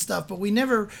crowds and stuff, but we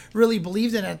never really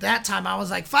believed in it at that time. I was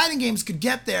like, fighting games could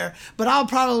get there, but I'll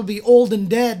probably be old and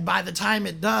dead by the time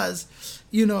it does,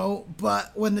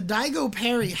 but when the Daigo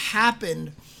parry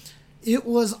happened, it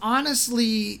was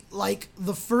honestly like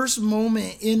the first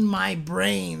moment in my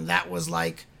brain that was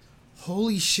like,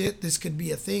 holy shit, this could be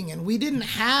a thing. And we didn't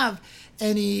have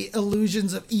any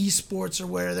illusions of esports or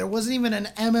where there wasn't even an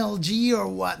MLG or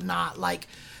whatnot. Like,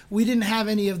 we didn't have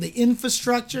any of the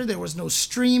infrastructure. There was no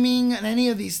streaming and any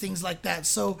of these things like that.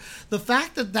 So the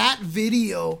fact that that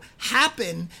video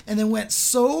happened and then went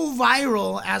so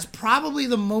viral as probably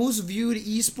the most viewed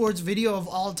esports video of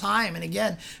all time. And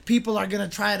again, people are going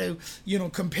to try to,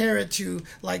 compare it to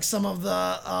like some of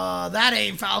the, that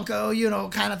ain't Falco,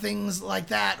 kind of things like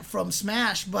that from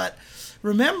Smash. But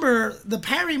remember, the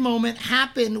parry moment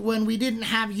happened when we didn't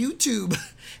have YouTube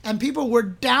and people were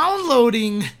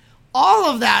downloading all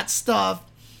of that stuff.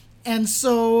 And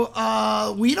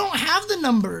so we don't have the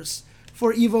numbers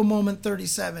for Evo Moment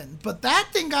 37, but that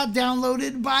thing got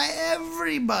downloaded by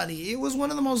everybody. It was one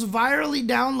of the most virally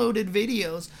downloaded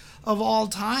videos of all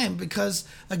time because,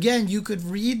 again, you could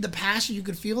read the passion, you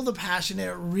could feel the passion, and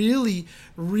it really,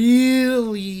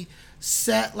 really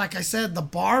set, like I said, the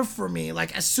bar for me.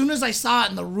 Like, as soon as I saw it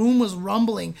and the room was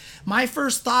rumbling, my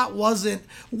first thought wasn't,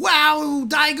 wow,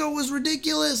 Daigo was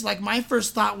ridiculous. Like, my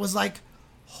first thought was like,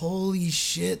 holy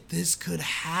shit, this could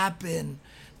happen.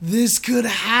 This could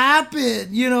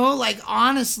happen, like,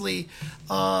 honestly,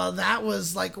 that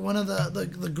was like one of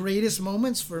the greatest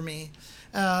moments for me.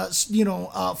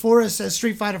 Forrest says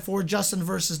Street Fighter 4 Justin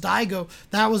versus Daigo.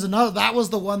 That was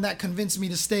the one that convinced me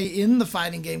to stay in the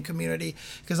fighting game community,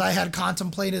 because I had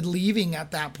contemplated leaving at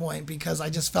that point because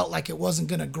I just felt like it wasn't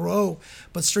going to grow.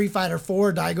 But Street Fighter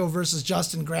 4 Daigo versus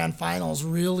Justin Grand Finals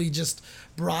really just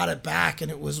brought it back, and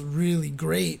it was really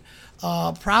great.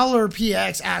 Prowler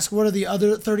PX asks, what are the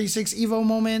other 36 Evo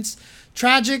moments?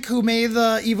 Tragic, who made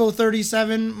the Evo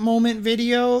 37 moment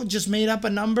video, just made up a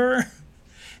number.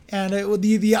 And it would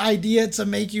be the idea to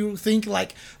make you think,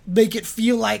 like, make it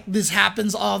feel like this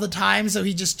happens all the time. So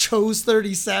he just chose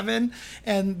 37.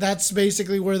 And that's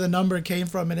basically where the number came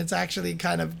from. And it's actually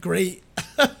kind of great.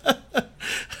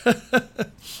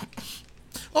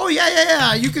 Oh,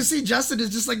 yeah. You can see Justin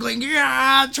is just like going,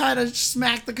 yeah, trying to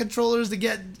smack the controllers to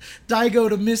get Daigo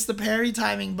to miss the parry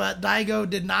timing. But Daigo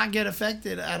did not get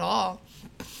affected at all.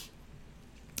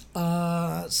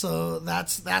 So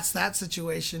that's that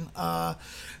situation.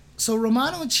 So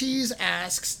Romano Cheese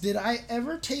asks, did I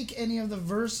ever take any of the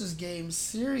Versus games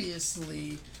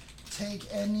seriously?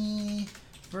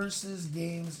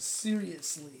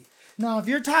 Now, if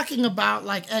you're talking about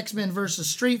like X-Men versus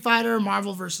Street Fighter,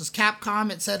 Marvel versus Capcom,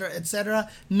 etc.,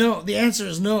 no. The answer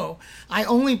is no. I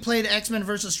only played X-Men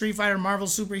versus Street Fighter, Marvel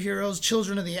Superheroes,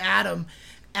 Children of the Atom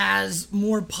as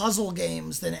more puzzle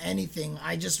games than anything.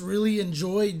 I just really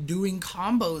enjoyed doing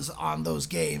combos on those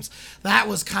games. That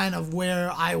was kind of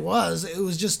where I was. It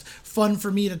was just fun for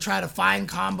me to try to find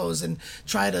combos and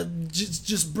try to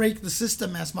just break the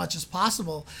system as much as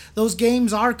possible. Those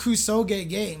games are kusoge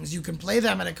games. You can play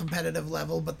them at a competitive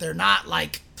level, but they're not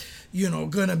like,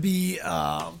 gonna be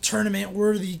tournament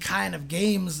worthy kind of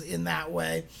games in that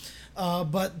way.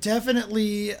 But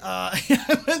definitely,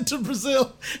 I went to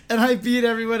Brazil and I beat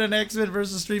everyone in X-Men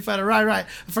versus Street Fighter. Right.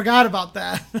 I forgot about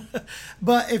that.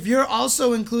 But if you're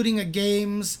also including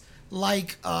games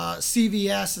like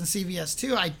CVS and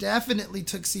CVS2, I definitely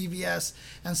took CVS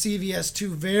and CVS2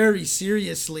 very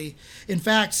seriously. In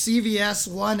fact,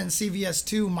 CVS1 and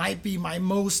CVS2 might be my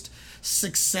most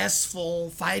successful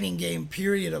fighting game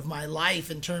period of my life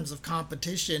in terms of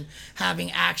competition, having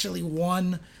actually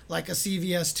won like a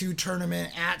CVS2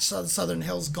 tournament at Southern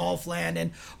Hills Golfland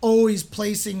and always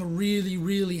placing really,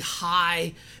 really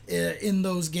high in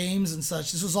those games and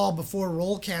such. This was all before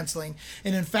roll canceling.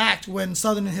 And in fact, when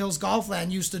Southern Hills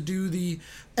Golfland used to do the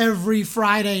every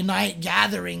Friday night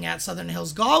gathering at Southern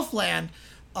Hills Golfland,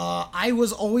 I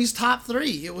was always top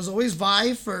three. It was always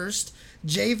Vi first,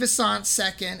 Jay Visant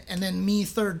second, and then me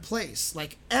third place.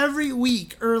 Like every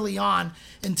week early on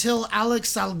until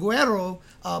Alex Salguero,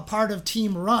 part of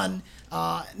Team Run,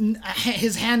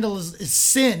 his handle is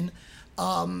Sin,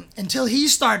 until he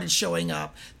started showing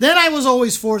up. Then I was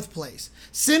always fourth place.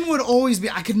 Sin would always be,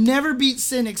 I could never beat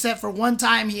Sin except for one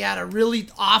time he had a really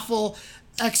awful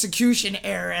execution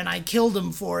error and I killed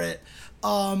him for it.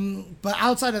 But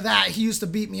outside of that, he used to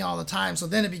beat me all the time. So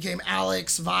then it became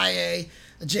Alex, Valle,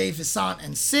 Jay Visant,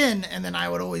 and Sin, and then I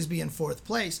would always be in fourth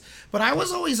place. But I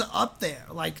was always up there.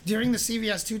 Like during the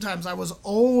CVS 2 times, I was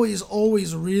always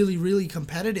really, really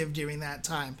competitive during that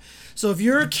time. So if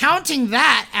you're counting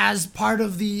that as part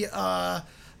of the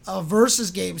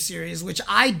versus game series, which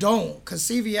I don't, because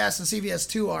CVS and CVS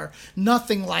 2 are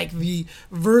nothing like the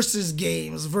versus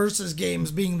games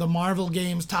being the Marvel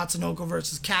games, Tatsunoko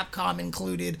versus Capcom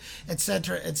included,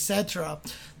 etc., etc.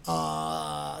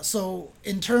 So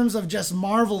in terms of just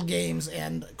Marvel games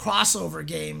and crossover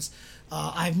games,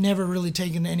 I've never really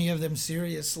taken any of them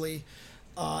seriously,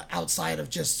 outside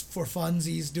of just for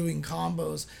funsies doing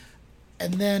combos.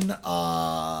 And then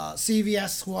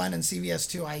CVS 1 and CVS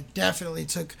 2, I definitely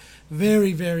took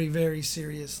very, very, very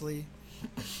seriously.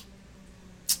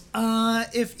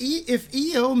 If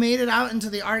EO made it out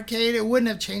into the arcade, it wouldn't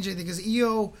have changed anything because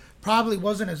EO probably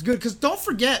wasn't as good. Because don't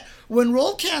forget, when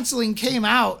roll canceling came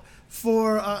out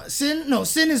for Sin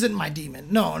isn't my demon.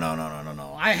 No.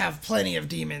 I have plenty of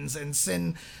demons, and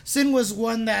Sin was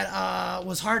one that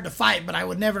was hard to fight, but I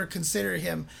would never consider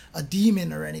him a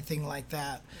demon or anything like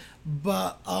that.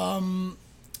 But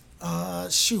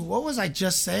shoot, what was I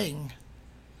just saying?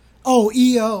 Oh,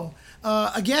 EO.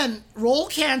 Again, roll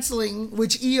canceling,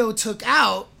 which EO took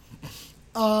out,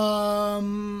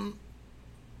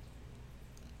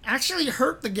 actually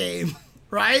hurt the game,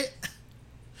 right?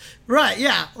 Right,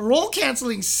 yeah. Roll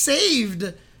canceling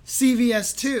saved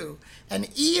CVS 2, and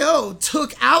EO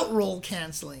took out roll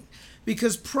canceling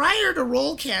because prior to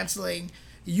roll canceling,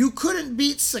 you couldn't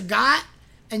beat Sagat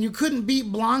and you couldn't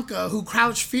beat Blanca, who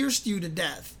crouch fierced you to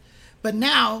death. But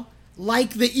now,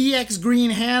 like the EX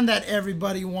green hand that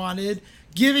everybody wanted,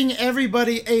 giving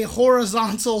everybody a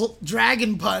horizontal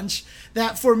dragon punch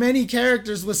that for many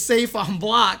characters was safe on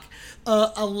block,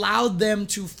 allowed them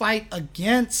to fight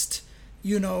against,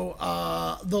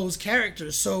 those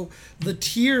characters. So the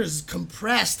tiers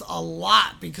compressed a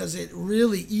lot because it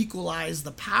really equalized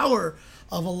the power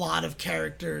of a lot of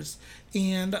characters,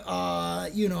 and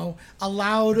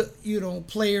allowed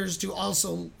players to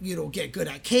also get good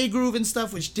at K Groove and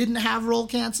stuff, which didn't have roll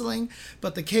canceling.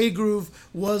 But the K Groove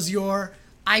was your,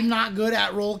 I'm not good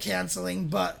at roll canceling,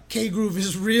 but K Groove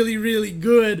is really, really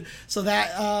good, so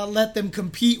that let them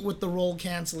compete with the roll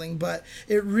canceling. But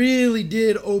it really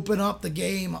did open up the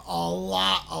game a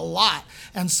lot.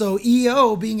 And so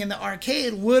EO being in the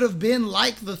arcade would have been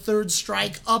like the Third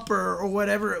Strike Upper or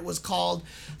whatever it was called.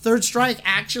 Third Strike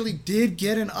actually did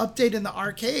get an update in the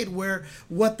arcade where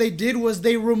what they did was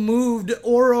they removed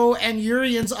Oro and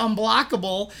Urian's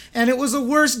unblockable, and it was a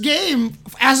worse game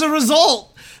as a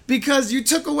result, because you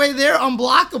took away their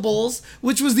unblockables,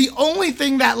 which was the only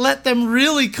thing that let them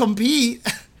really compete,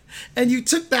 and you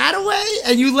took that away,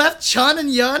 and you left Chun and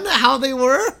Yun how they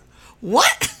were?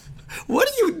 What? What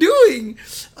are you doing?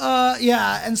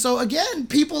 Yeah, and so again,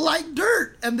 people like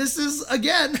dirt, and this is,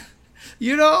 again,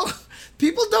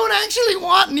 people don't actually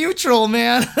want neutral,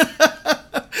 man.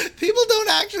 People don't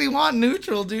actually want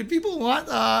neutral, dude. People want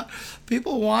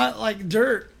like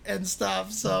dirt and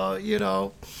stuff, so,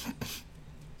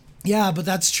 Yeah, but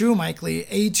that's true, Mike Lee.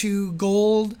 A2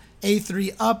 Gold,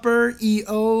 A3 Upper,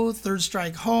 EO, Third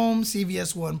Strike Home,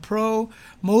 CVS 1 Pro.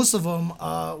 Most of them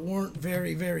weren't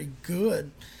very, very good.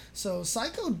 So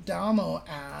Psycho Damo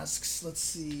asks, let's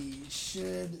see,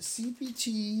 should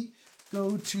CPT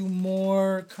go to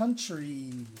more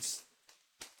countries?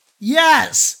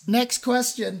 Yes! Next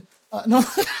question. No.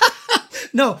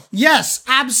 No, yes,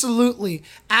 absolutely.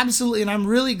 And I'm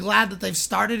really glad that they've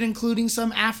started including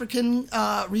some African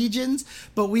regions,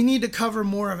 but we need to cover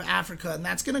more of Africa, and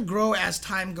that's going to grow as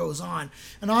time goes on.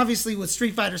 And obviously with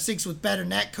Street Fighter 6 with better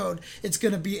netcode, it's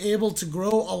going to be able to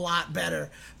grow a lot better.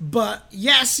 But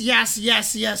yes,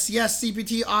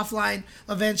 CPT offline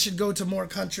events should go to more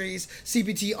countries.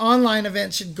 CPT online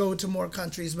events should go to more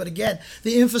countries. But again,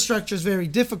 the infrastructure is very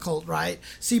difficult, right?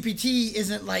 CPT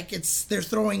isn't like they're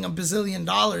throwing $1 billion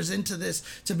into this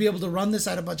to be able to run this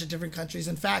at a bunch of different countries.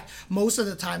 In fact, most of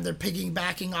the time they're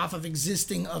piggybacking off of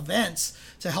existing events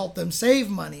to help them save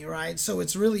money, right? So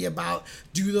it's really about,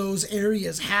 do those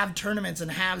areas have tournaments and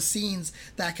have scenes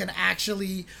that can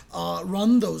actually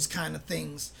run those kind of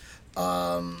things?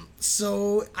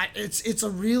 So it's a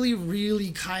really,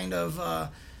 really kind of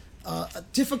a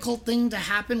difficult thing to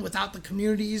happen without the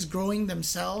communities growing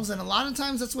themselves. And a lot of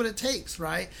times that's what it takes,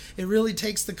 right? It really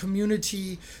takes the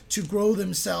community to grow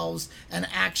themselves and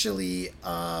actually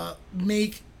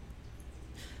make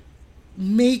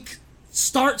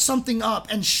start something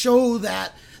up and show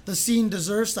that the scene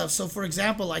deserves stuff. So for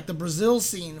example, like the Brazil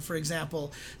scene, for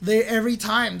example, they every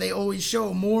time they always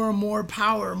show more and more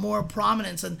power, more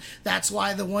prominence, and that's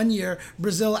why the one year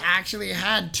Brazil actually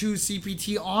had 2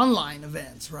 CPT online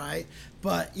events, right?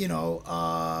 But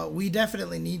we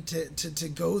definitely need to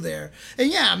go there. And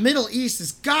yeah, Middle East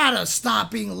has gotta stop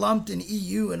being lumped in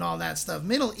EU and all that stuff.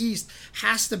 Middle East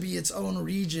has to be its own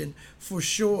region for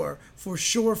sure, for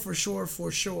sure, for sure,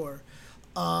 for sure.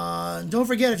 Don't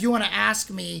forget, if you want to ask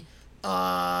me,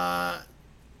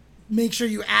 make sure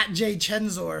you at Jay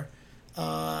Chenzor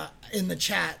in the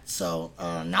chat. So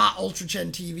not Ultra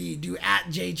Chen TV. Do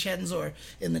at Jay Chenzor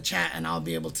in the chat, and I'll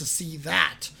be able to see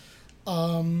that.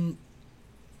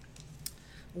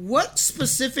 What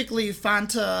specifically,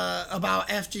 Fanta, about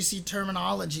FGC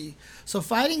terminology? So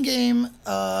fighting game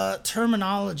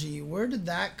terminology, where did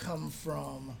that come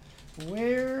from?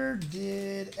 Where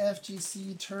did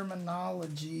FGC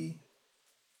terminology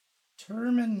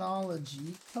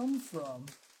come from?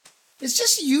 It's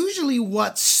just usually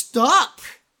what stuck,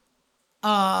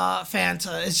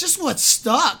 Fanta. It's just what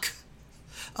stuck,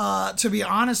 to be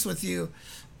honest with you.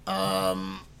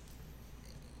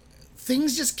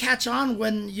 Things just catch on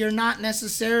when you're not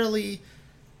necessarily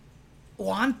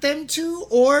want them to,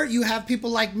 or you have people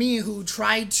like me who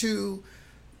try to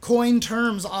coin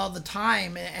terms all the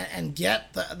time and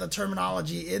get the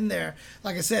terminology in there.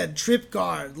 Like I said, trip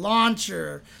guard,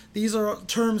 launcher, these are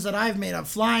terms that I've made up.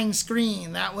 Flying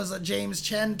screen, that was a James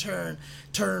Chen term.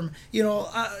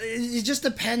 It just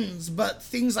depends. But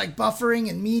things like buffering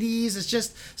and meaties, it's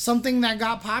just something that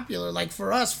got popular. Like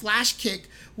for us, flash kick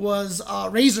was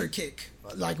razor kick.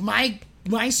 Like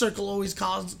my circle always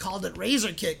called it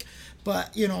razor kick.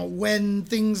 But, when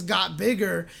things got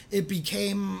bigger, it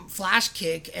became flash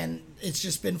kick, and it's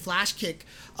just been flash kick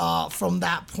from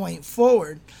that point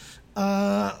forward.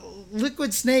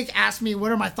 Liquid Snake asked me,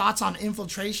 what are my thoughts on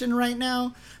infiltration right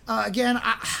now? Again,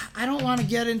 I don't want to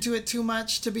get into it too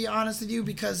much, to be honest with you,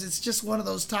 because it's just one of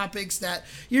those topics that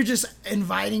you're just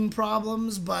inviting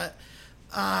problems, but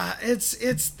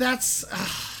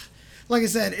like I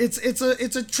said, it's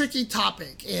a tricky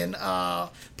topic, and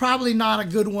probably not a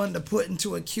good one to put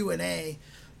into a Q&A.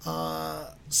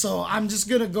 So I'm just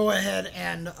gonna go ahead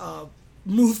and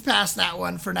move past that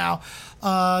one for now.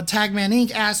 Tagman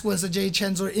Inc. asked, was a Jay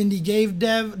Chenzor indie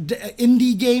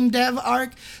game dev arc?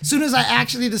 As soon as I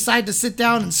actually decide to sit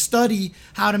down and study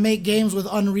how to make games with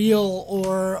Unreal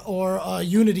or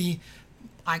Unity,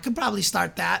 I could probably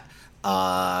start that.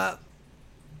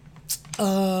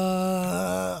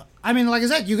 Like I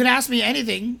said, you can ask me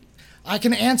anything. I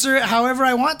can answer it however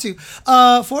I want to.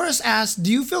 Forrest asked,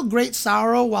 do you feel great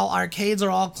sorrow while arcades are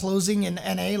all closing in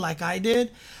NA like I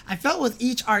did? I felt with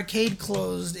each arcade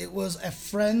closed, it was a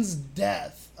friend's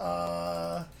death.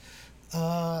 Am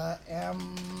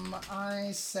I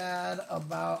sad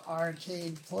about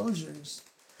arcade closures?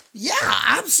 Yeah,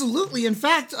 absolutely. In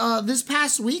fact, this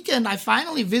past weekend, I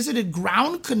finally visited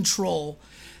Ground Control,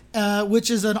 which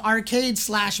is an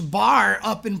arcade/bar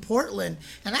up in Portland,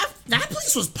 and that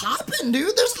place was popping,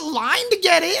 dude. There's a line to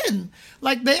get in.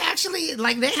 Like they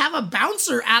have a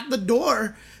bouncer at the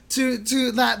door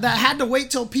to that had to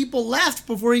wait till people left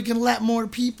before he can let more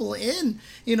people in.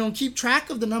 Keep track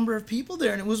of the number of people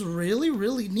there, and it was really,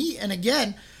 really neat. And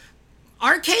again,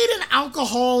 arcade and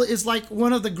alcohol is like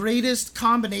one of the greatest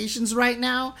combinations right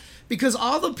now, because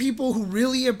all the people who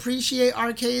really appreciate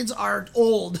arcades are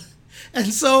old.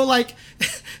 And so,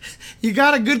 you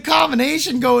got a good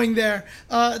combination going there,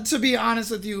 to be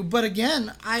honest with you. But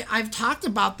again, I've talked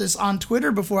about this on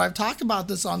Twitter before. I've talked about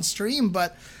this on stream.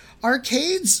 But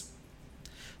arcades,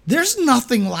 there's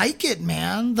nothing like it,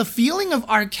 man. The feeling of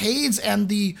arcades and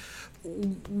the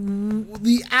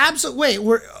absolute... Wait,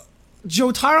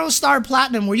 Jotaro Star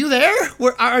Platinum, were you there?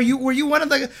 Were you one of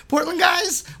the Portland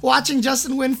guys watching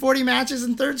Justin win 40 matches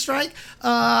in Third Strike?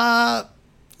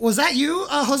 Was that you,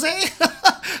 Jose?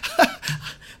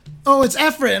 Oh, it's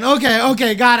Efren.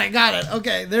 Okay, got it.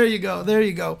 Okay, there you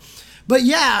go. But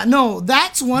yeah, no,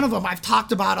 that's one of them I've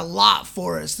talked about a lot,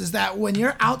 Forrest, is that when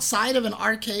you're outside of an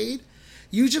arcade,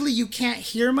 usually you can't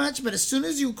hear much, but as soon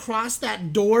as you cross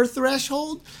that door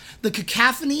threshold, the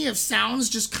cacophony of sounds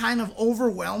just kind of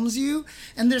overwhelms you,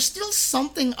 and there's still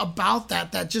something about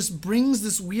that just brings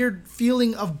this weird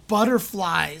feeling of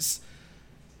butterflies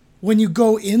when you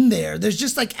go in there. There's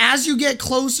just like, as you get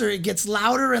closer, it gets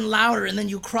louder and louder, and then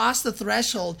you cross the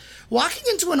threshold. Walking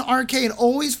into an arcade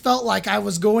always felt like I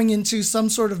was going into some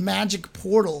sort of magic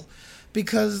portal,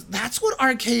 because that's what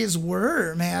arcades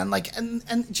were, man. Like, and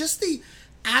just the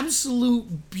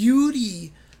absolute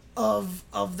beauty of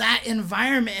that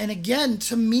environment. And again,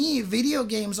 to me, video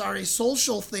games are a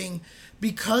social thing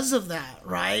because of that,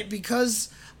 right?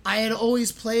 Because I had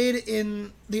always played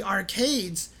in the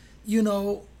arcades, you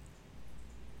know,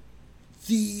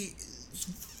 the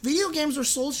video games were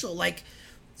social. Like,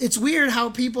 it's weird how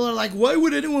people are like, why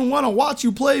would anyone want to watch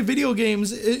you play video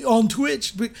games on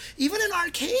Twitch? But even in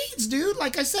arcades, dude,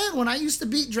 like I said, when I used to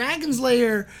beat Dragon's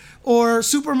Lair or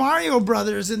Super Mario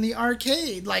Brothers in the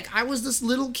arcade, like, I was this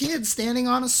little kid standing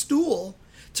on a stool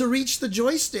to reach the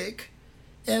joystick.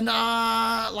 And,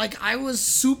 like, I was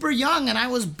super young, and I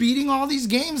was beating all these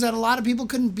games that a lot of people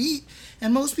couldn't beat.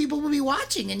 And most people would be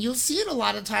watching. And you'll see it a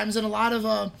lot of times in a lot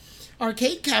of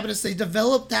arcade cabinets. They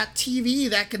developed that TV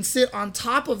that can sit on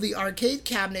top of the arcade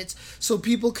cabinets so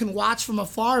people can watch from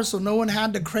afar, so no one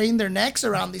had to crane their necks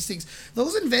around these things.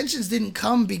 Those inventions didn't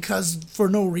come because for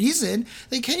no reason.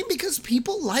 They came because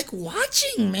people like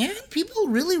watching, man. People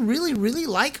really, really, really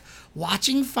like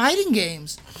watching fighting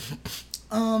games.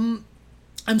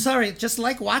 I'm sorry, just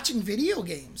like watching video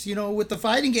games. You know, with the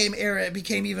fighting game era, it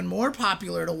became even more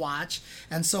popular to watch.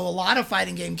 And so a lot of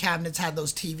fighting game cabinets had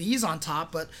those TVs on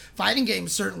top, but fighting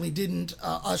games certainly didn't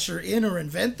usher in or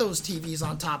invent those TVs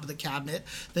on top of the cabinet.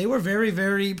 They were very,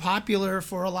 very popular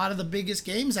for a lot of the biggest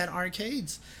games at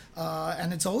arcades.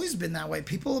 And it's always been that way.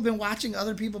 People have been watching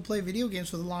other people play video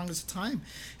games for the longest time.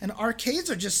 And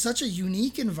arcades are just such a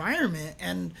unique environment.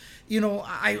 And, you know,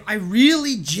 I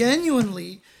really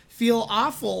genuinely feel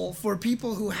awful for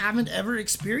people who haven't ever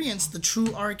experienced the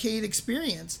true arcade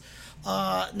experience.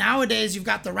 Nowadays, you've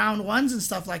got the round ones and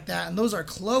stuff like that, and those are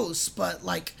close, but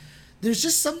like, there's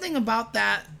just something about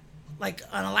that, like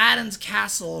an Aladdin's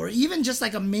Castle, or even just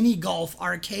like a mini golf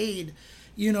arcade.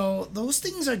 You know, those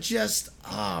things are just,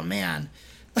 oh man.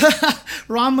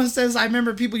 Rama says, I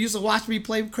remember people used to watch me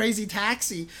play Crazy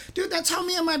Taxi. Dude, that's how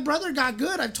me and my brother got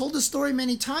good. I've told this story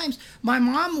many times. My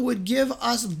mom would give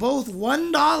us both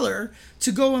 $1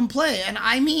 to go and play. And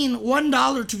I mean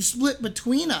 $1 to split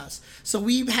between us. So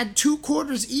we had 2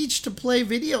 quarters each to play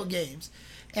video games.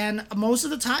 And most of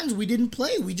the times we didn't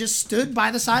play. We just stood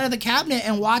by the side of the cabinet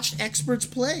and watched experts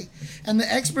play. And the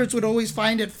experts would always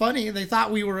find it funny. They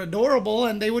thought we were adorable,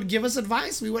 and they would give us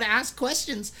advice. We would ask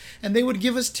questions, and they would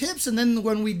give us tips. And then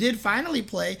when we did finally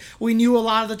play, we knew a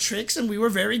lot of the tricks, and we were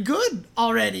very good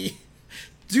already.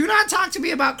 Do not talk to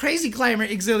me about Crazy Climber,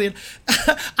 Exilian.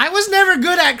 I was never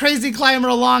good at Crazy Climber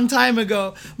a long time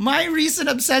ago. My recent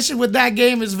obsession with that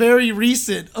game is very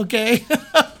recent, okay?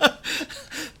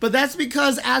 But that's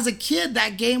because as a kid,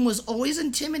 that game was always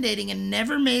intimidating and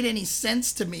never made any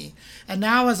sense to me. And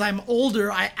now as I'm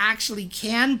older, I actually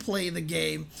can play the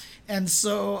game. And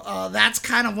so that's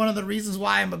kind of one of the reasons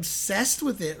why I'm obsessed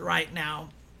with it right now.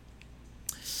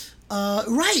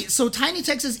 Right, so Tiny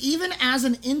Tech says, even as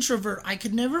an introvert, I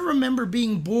could never remember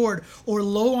being bored or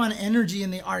low on energy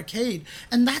in the arcade.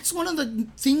 And that's one of the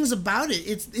things about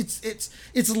it.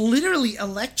 It's literally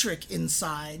electric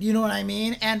inside, you know what I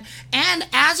mean? And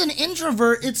as an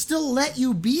introvert, it still let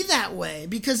you be that way.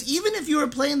 Because even if you were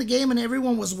playing the game and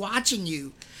everyone was watching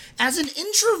you, as an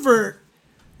introvert,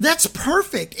 that's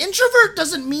perfect. Introvert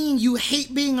doesn't mean you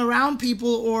hate being around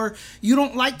people or you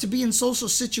don't like to be in social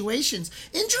situations.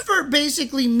 Introvert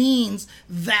basically means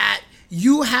that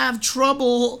you have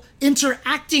trouble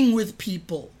interacting with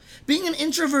people. Being an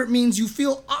introvert means you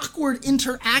feel awkward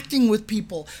interacting with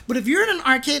people. But if you're in an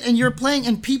arcade and you're playing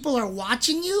and people are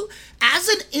watching you, as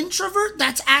an introvert,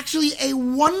 that's actually a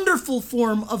wonderful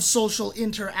form of social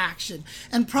interaction,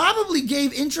 and probably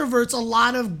gave introverts a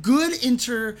lot of good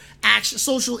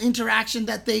social interaction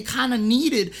that they kind of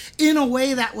needed in a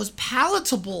way that was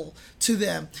palatable to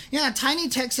them. Yeah, Tiny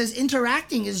Tech says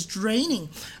interacting is draining.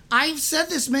 I've said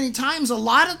this many times. A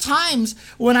lot of times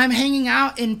when I'm hanging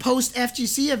out in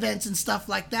post-FGC events and stuff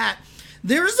like that,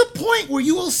 there is a point where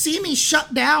you will see me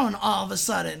shut down all of a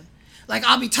sudden. Like,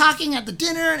 I'll be talking at the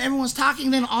dinner and everyone's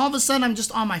talking, then all of a sudden I'm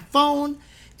just on my phone,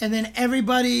 and then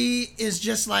everybody is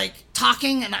just like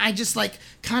talking, and I just like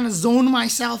kind of zone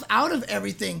myself out of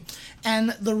everything. And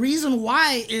the reason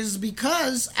why is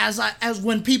because as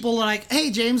when people are like,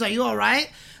 hey James, are you all right?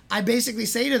 I basically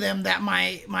say to them that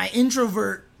my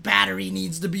introvert battery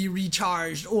needs to be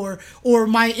recharged, or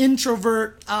my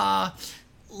introvert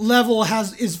level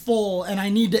is full and I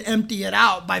need to empty it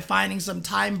out by finding some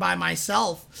time by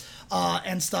myself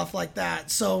and stuff like that.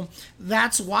 So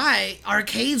that's why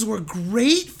arcades were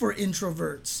great for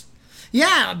introverts.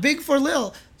 Yeah, big for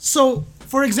Lil. So,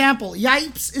 for example,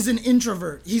 Yipes is an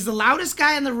introvert. He's the loudest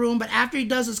guy in the room, but after he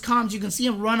does his comms, you can see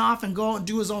him run off and go and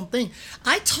do his own thing.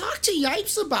 I talked to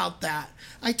Yipes about that.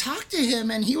 I talked to him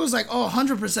and he was like, oh,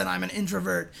 100% I'm an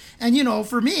introvert. And,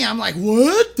 for me, I'm like,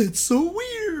 what? That's so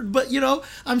weird. But,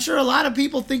 I'm sure a lot of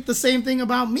people think the same thing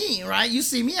about me, right? You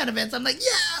see me at events, I'm like,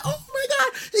 yeah, oh my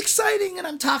God, exciting. And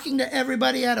I'm talking to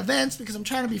everybody at events because I'm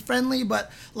trying to be friendly.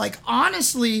 But,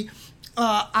 honestly,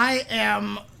 I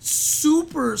am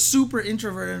super, super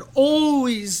introverted.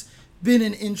 Always been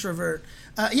an introvert.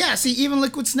 See, even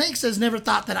Liquid Snake says never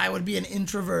thought that I would be an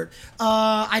introvert.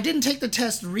 I didn't take the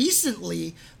test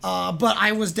recently, but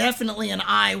I was definitely an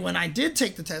I when I did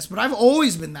take the test. But I've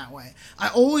always been that way. I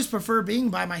always prefer being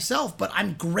by myself, but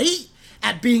I'm great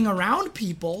at being around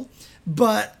people.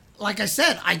 But like I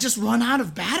said, I just run out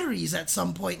of batteries at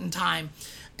some point in time,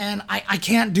 and I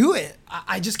can't do it.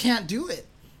 I just can't do it.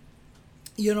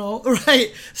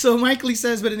 Right? So Mike Lee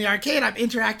says, but in the arcade, I'm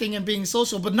interacting and being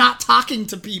social, but not talking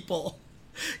to people.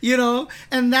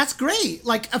 And that's great.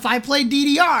 Like if I play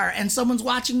DDR and someone's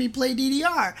watching me play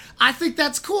DDR, I think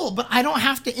that's cool, but I don't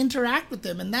have to interact with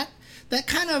them. And that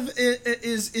kind of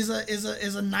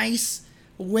is a nice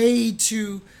way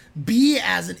to be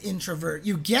as an introvert.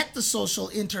 You get the social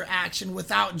interaction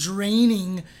without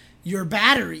draining your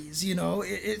batteries.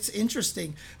 It's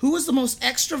interesting. Who was the most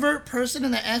extrovert person in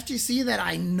the FGC that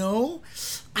I know?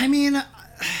 I mean,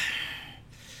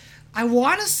 I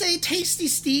want to say Tasty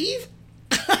Steve,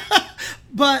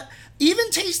 but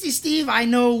even Tasty Steve, I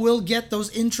know will get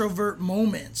those introvert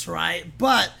moments, right?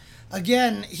 But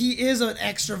again, he is an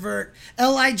extrovert.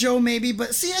 L.I. Joe maybe,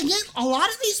 but see, again, a lot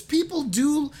of these people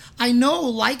do, I know,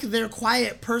 like their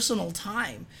quiet personal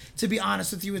time, to be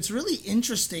honest with you. It's really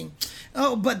interesting.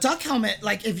 Oh, but Duck Helmet,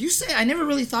 like if you say, I never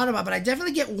really thought about it, but I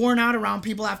definitely get worn out around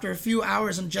people after a few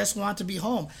hours and just want to be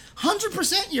home.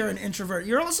 100% you're an introvert.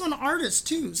 You're also an artist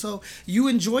too. So you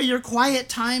enjoy your quiet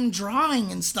time drawing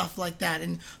and stuff like that.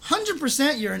 And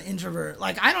 100% you're an introvert.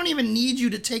 Like I don't even need you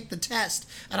to take the test.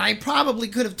 And I probably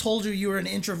could have told you were an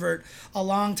introvert a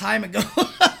long time ago.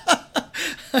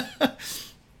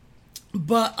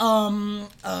 But,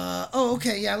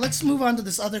 okay, yeah, let's move on to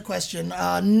this other question.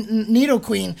 Nido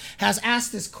Queen has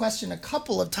asked this question a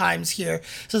couple of times here.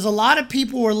 It says, a lot of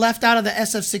people were left out of the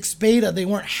SF6 beta. They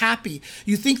weren't happy.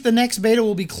 You think the next beta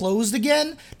will be closed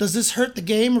again? Does this hurt the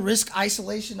game, risk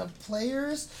isolation of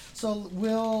players? So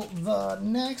will the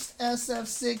next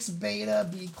SF6 beta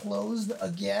be closed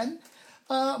again?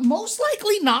 Most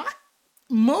likely not.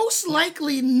 Most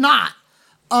likely not.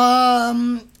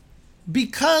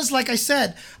 Because, like I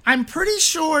said, I'm pretty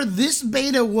sure this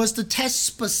beta was to test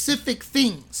specific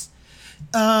things.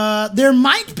 There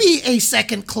might be a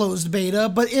second closed beta,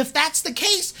 but if that's the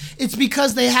case, it's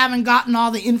because they haven't gotten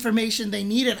all the information they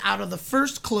needed out of the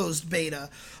first closed beta.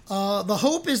 The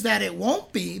hope is that it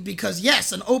won't be, because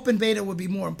yes, an open beta would be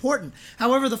more important.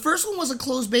 However, the first one was a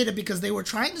closed beta because they were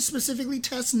trying to specifically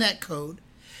test netcode.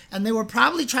 And they were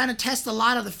probably trying to test a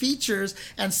lot of the features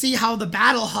and see how the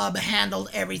Battle Hub handled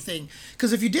everything.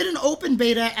 Because if you did an open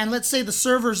beta and let's say the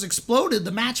servers exploded,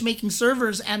 the matchmaking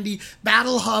servers and the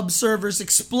Battle Hub servers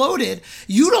exploded,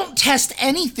 you don't test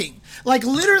anything. Like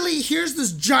literally, here's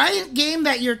this giant game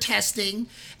that you're testing,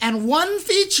 and one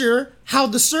feature, how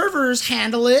the servers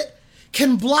handle it,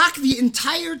 can block the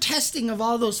entire testing of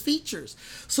all those features.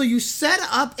 So you set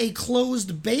up a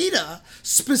closed beta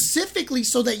specifically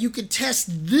so that you could test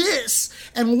this,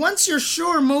 and once you're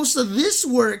sure most of this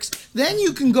works, then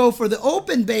you can go for the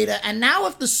open beta, and now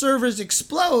if the servers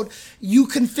explode, you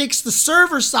can fix the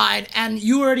server side, and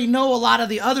you already know a lot of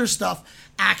the other stuff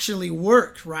actually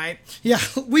worked, right? Yeah,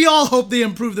 we all hope they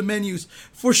improve the menus,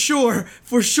 for sure.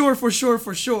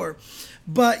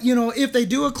 But, if they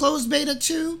do a closed beta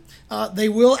too, they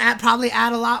will probably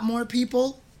add a lot more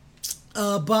people.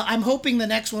 But I'm hoping the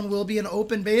next one will be an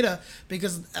open beta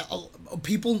because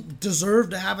people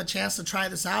deserve to have a chance to try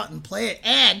this out and play it.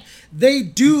 And they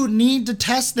do need to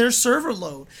test their server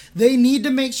load. They need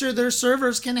to make sure their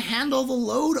servers can handle the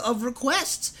load of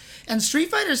requests. And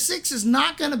Street Fighter 6 is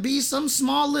not going to be some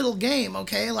small little game,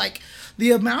 okay? Like,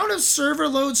 the amount of server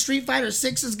load Street Fighter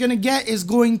 6 is going to get is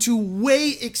going to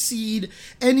way exceed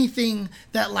anything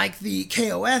that like the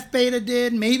KOF beta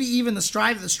did, maybe even the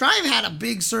Strive. The Strive had a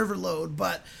big server load,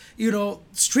 but,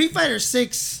 Street Fighter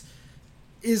 6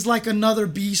 is like another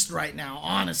beast right now,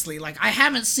 honestly. Like, I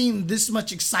haven't seen this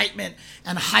much excitement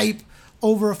and hype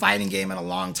over a fighting game in a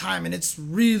long time, and it's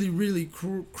really, really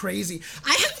crazy.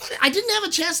 I didn't have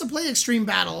a chance to play Extreme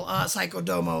Battle, Psycho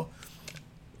Domo.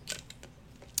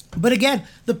 But again,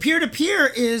 the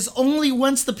peer-to-peer is only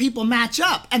once the people match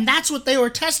up, and that's what they were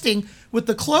testing with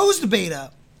the closed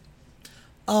beta.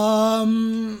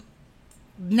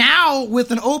 Now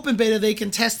with an open beta, they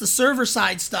can test the server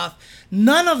side stuff.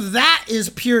 None of that is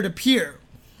peer-to-peer.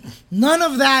 None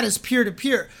of that is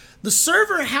peer-to-peer. The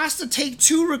server has to take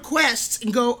two requests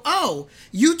and go, oh,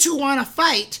 you two want to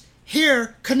fight,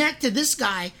 here, connect to this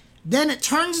guy. Then it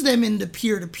turns them into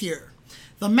peer-to-peer.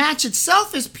 The match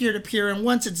itself is peer-to-peer, and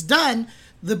once it's done,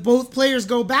 both players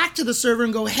go back to the server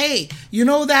and go, hey, you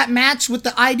know that match with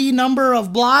the ID number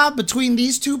of blah between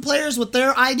these two players with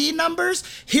their ID numbers?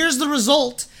 Here's the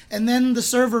result. And then the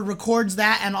server records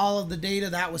that and all of the data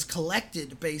that was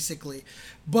collected, basically.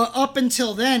 But up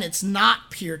until then, it's not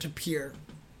peer-to-peer.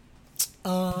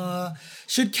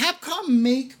 Should Capcom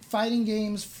make fighting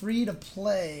games free to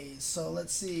play? So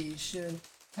let's see. Should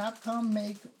Capcom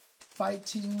make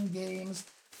fighting games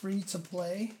free to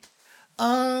play?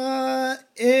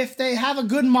 If they have a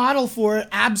good model for it,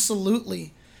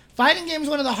 absolutely. Fighting games,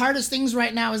 one of the hardest things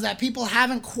right now is that people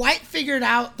haven't quite figured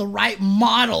out the right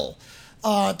model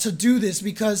to do this,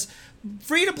 because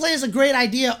free to play is a great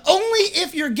idea only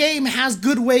if your game has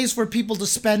good ways for people to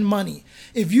spend money.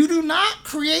 If you do not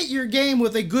create your game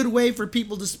with a good way for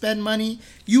people to spend money,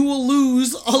 you will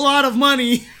lose a lot of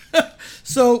money.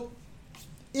 So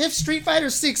if Street Fighter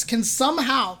 6 can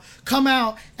somehow come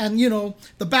out and,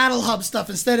 the Battle Hub stuff,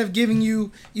 instead of giving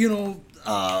you,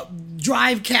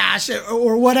 drive cash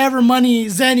or whatever money,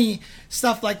 Zenny,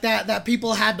 stuff like that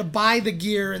people had to buy the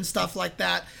gear and stuff like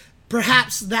that,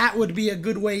 perhaps that would be a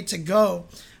good way to go.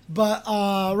 But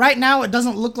right now it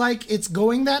doesn't look like it's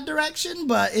going that direction,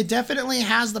 but it definitely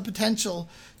has the potential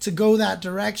to go that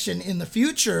direction in the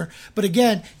future. But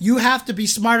again, you have to be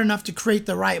smart enough to create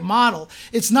the right model.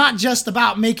 It's not just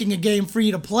about making a game free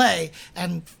to play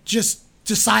and just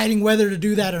deciding whether to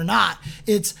do that or not.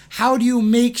 It's how do you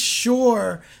make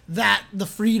sure that the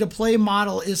free to play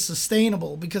model is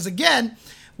sustainable? Because again,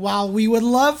 while we would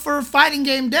love for fighting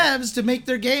game devs to make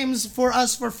their games for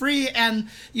us for free and,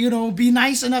 be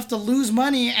nice enough to lose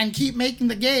money and keep making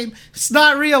the game, it's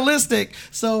not realistic.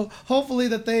 So hopefully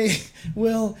that they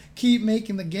will keep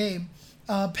making the game.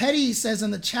 Petty says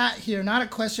in the chat here, not a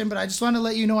question, but I just want to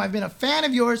let you know I've been a fan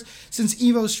of yours since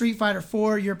Evo Street Fighter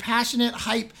 4. Your passionate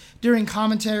hype during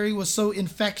commentary was so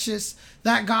infectious.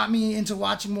 That got me into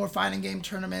watching more fighting game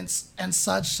tournaments and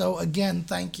such. So again,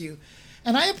 thank you.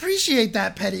 And I appreciate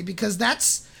that, Petty, because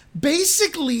that's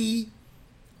basically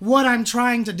what I'm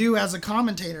trying to do as a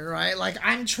commentator, right? Like,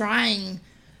 I'm trying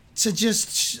to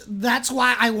that's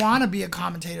why I want to be a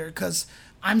commentator, because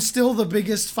I'm still the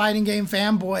biggest fighting game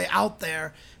fanboy out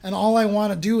there, and all I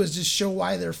want to do is just show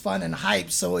why they're fun and hype.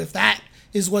 So if that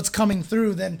is what's coming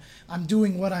through, then I'm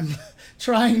doing what I'm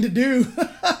trying to do.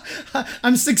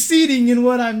 I'm succeeding in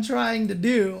what I'm trying to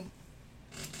do.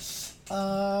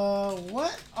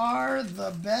 What are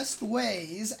the best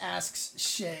ways, asks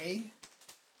Shay,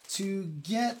 to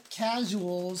get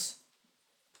casuals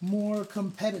more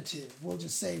competitive? We'll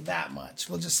just say that much.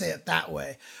 We'll just say it that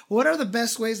way. What are the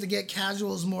best ways to get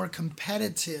casuals more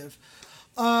competitive?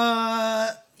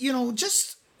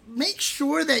 Just make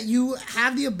sure that you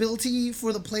have the ability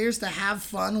for the players to have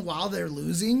fun while they're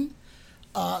losing.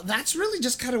 That's really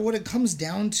just kind of what it comes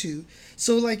down to.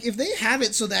 So, like, if they have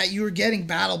it so that you're getting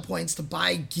battle points to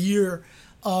buy gear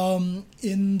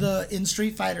in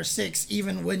Street Fighter 6,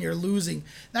 even when you're losing,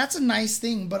 that's a nice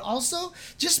thing. But also,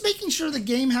 just making sure the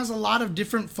game has a lot of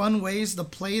different fun ways to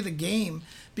play the game,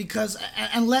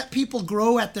 and let people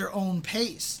grow at their own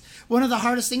pace. One of the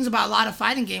hardest things about a lot of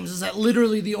fighting games is that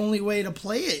literally the only way to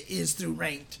play it is through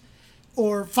ranked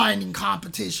or finding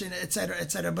competition, etc.,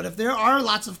 etc. But if there are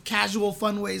lots of casual,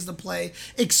 fun ways to play,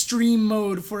 extreme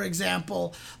mode, for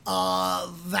example,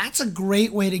 that's a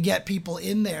great way to get people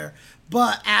in there.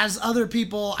 But as other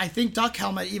people, I think Duck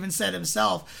Helmet even said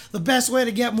himself, the best way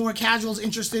to get more casuals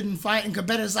interested in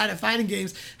competitive side of fighting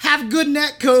games, have good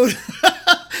netcode.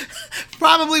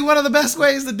 Probably one of the best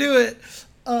ways to do it,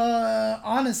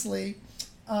 honestly.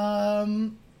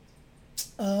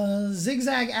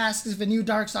 Zigzag asks, if a new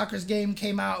Darkstalkers game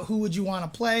came out, who would you want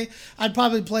to play? I'd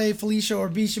probably play Felicia or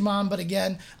Bishamon, but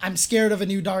again, I'm scared of a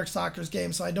new Darkstalkers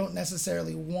game, so I don't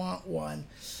necessarily want one.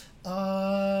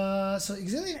 So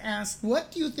Exilian asks,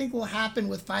 what do you think will happen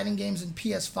with fighting games in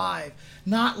PS5?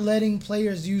 Not letting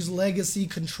players use legacy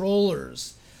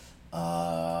controllers.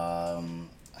 Let's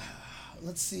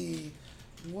see.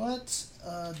 What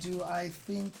do I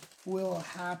think will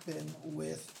happen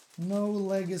with no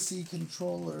legacy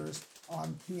controllers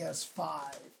on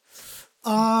PS5?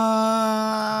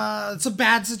 It's a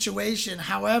bad situation.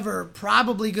 However,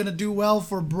 probably going to do well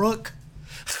for Brooke.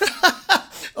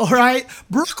 All right?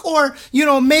 Brooke, or,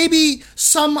 maybe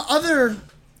some other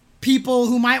people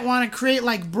who might want to create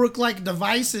like Brook-like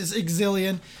devices,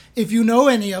 Exilian, if you know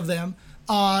any of them.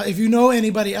 If you know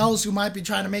anybody else who might be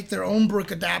trying to make their own Brook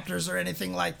adapters or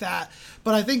anything like that.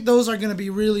 But I think those are going to be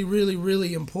really, really,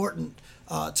 really important,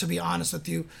 to be honest with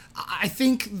you. I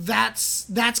think that's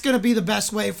going to be the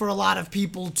best way for a lot of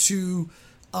people to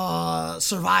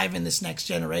survive in this next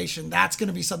generation. That's going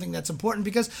to be something that's important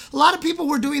because a lot of people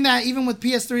were doing that even with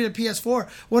PS3 to PS4.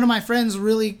 One of my friends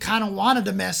really kind of wanted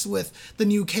to mess with the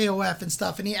new KOF and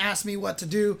stuff, and he asked me what to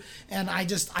do, and I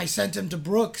sent him to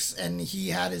Brooks, and he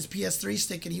had his PS3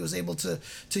 stick, and he was able to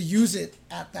use it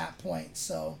at that point.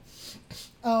 So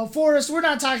Forrest, we're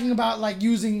not talking about like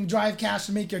using drive cache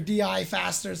to make your DI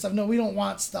faster and stuff. No, we don't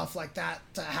want stuff like that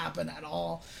to happen at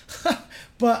all.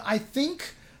 But I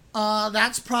think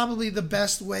that's probably the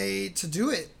best way to do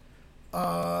it.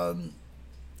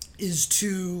 Is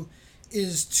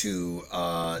to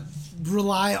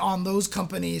rely on those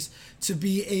companies to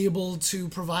be able to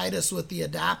provide us with the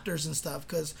adapters and stuff.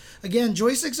 Because again,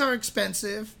 joysticks are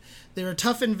expensive. They're a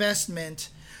tough investment.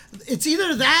 It's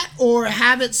either that or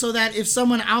have it so that if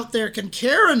someone out there can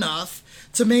care enough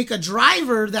to make a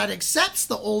driver that accepts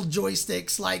the old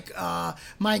joysticks, like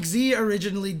Mike Z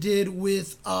originally did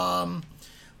with Skullgirls,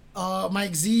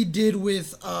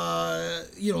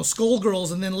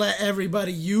 and then let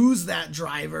everybody use that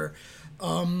driver.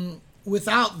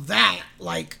 Without that,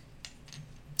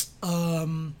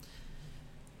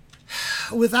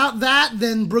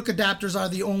 then Brook adapters are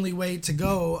the only way to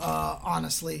go,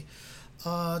 honestly.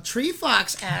 Tree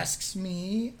Fox asks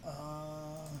me,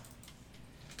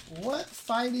 what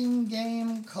fighting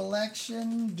game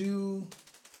collection do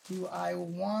I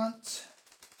want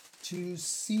to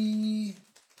see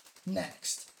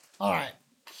next? All right.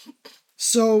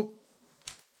 So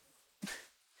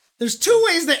there's two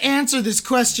ways to answer this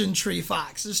question, Tree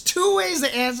Fox. There's two ways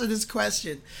to answer this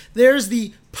question. There's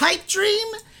the pipe dream,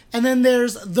 and then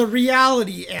there's the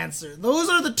reality answer. Those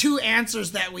are the two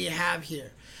answers that we have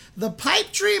here. The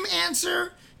pipe dream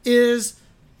answer is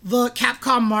the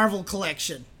Capcom Marvel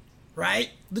collection, right?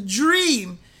 The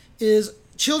dream is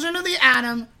Children of the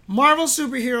Atom, Marvel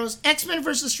Superheroes, X-Men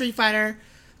vs. Street Fighter,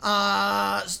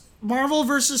 Marvel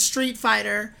vs. Street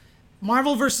Fighter,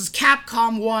 Marvel vs.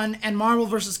 Capcom 1, and Marvel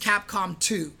vs. Capcom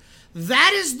 2.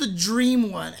 That is the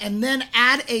dream one. And then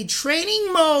add a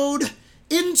training mode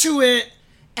into it,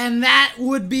 and that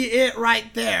would be it right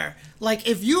there. Like,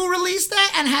 if you released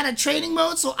that and had a training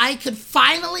mode so I could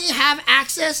finally have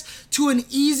access to an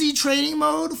easy training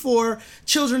mode for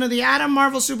Children of the Atom,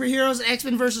 Marvel Superheroes,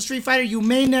 X-Men vs. Street Fighter, you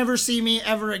may never see me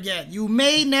ever again. You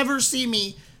may never see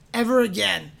me ever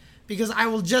again, because I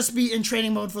will just be in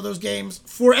training mode for those games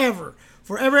forever.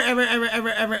 Forever, ever, ever, ever,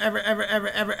 ever, ever, ever, ever,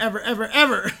 ever, ever, ever,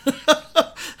 ever.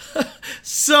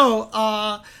 So,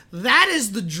 that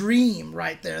is the dream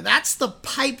right there. That's the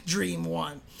pipe dream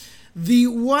one. The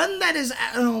one that is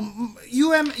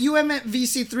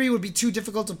UMVC3 would be too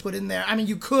difficult to put in there. I mean,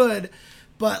 you could,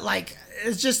 but like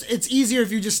it's easier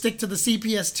if you just stick to the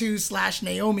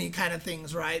CPS2/Naomi kind of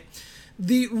things, right?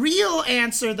 The real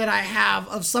answer that I have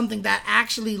of something that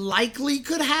actually likely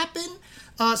could happen,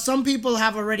 some people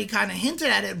have already kind of hinted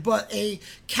at it, but a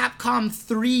Capcom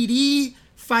 3D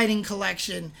fighting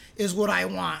collection is what I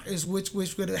want, is which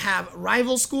would have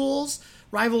Rival Schools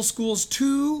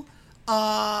 2,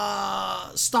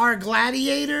 Star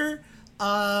Gladiator,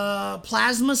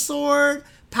 Plasma Sword,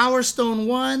 Power Stone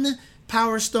 1,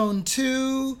 Power Stone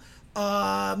 2,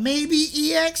 maybe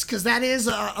EX, because that is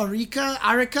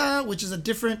Arica, which is a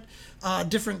different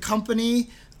company.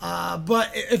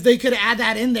 But if they could add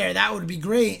that in there, that would be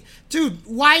great. Dude,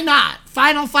 why not?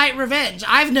 Final Fight Revenge.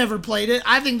 I've never played it.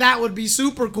 I think that would be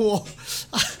super cool.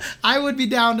 I would be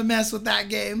down to mess with that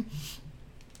game.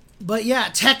 But yeah,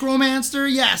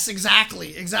 Techromancer, yes,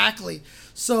 exactly.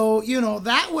 So,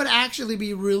 that would actually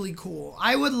be really cool.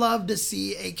 I would love to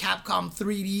see a Capcom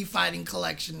 3D fighting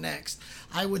collection next.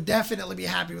 I would definitely be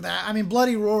happy with that. I mean,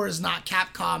 Bloody Roar is not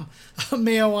Capcom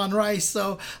Mayo on Rice,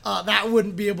 so that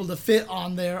wouldn't be able to fit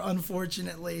on there,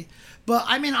 unfortunately. But,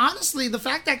 I mean, honestly, the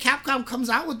fact that Capcom comes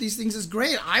out with these things is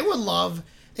great. I would love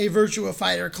a Virtua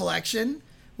Fighter collection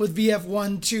with VF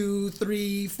 1, 2,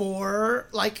 3, 4.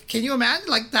 Like, can you imagine?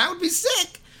 Like, that would be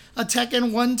sick. A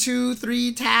Tekken 1, 2,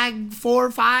 3, Tag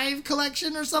 4, 5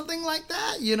 collection or something like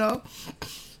that,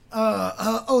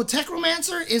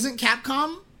 Techromancer isn't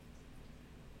Capcom?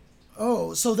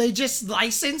 Oh, so they just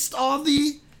licensed all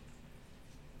the...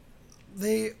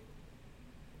 Wait,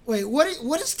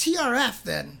 what is TRF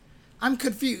then? I'm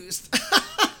confused.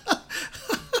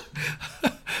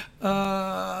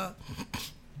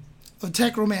 A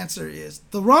Techromancer is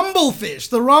the Rumblefish.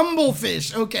 The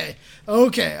Rumblefish. Okay.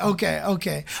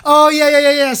 Okay. Oh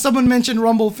yeah. Someone mentioned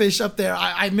Rumblefish up there.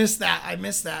 I missed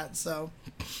that. So,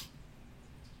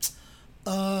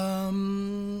 I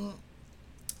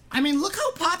mean, look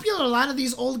how popular a lot of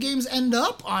these old games end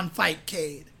up on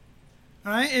Fightcade.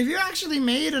 All right, if you actually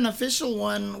made an official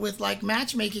one with like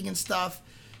matchmaking and stuff,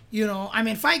 I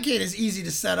mean, Fightcade is easy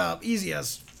to set up, easy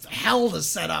as hell to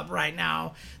set up right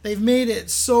now. They've made it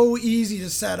so easy to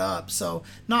set up, so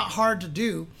not hard to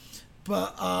do,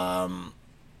 but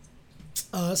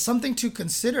something to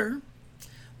consider.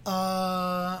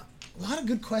 A lot of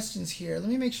good questions here. Let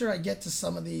me make sure I get to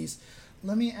some of these.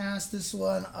 Let me ask this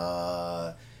one.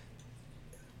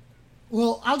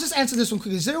 Well, I'll just answer this one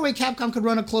quickly. Is there a way Capcom could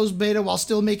run a closed beta while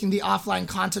still making the offline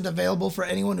content available for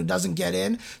anyone who doesn't get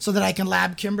in so that I can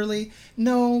lab Kimberly?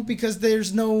 No, because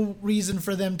there's no reason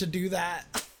for them to do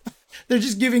that. They're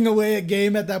just giving away a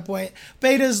game at that point.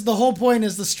 Betas, the whole point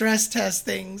is the stress test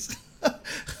things.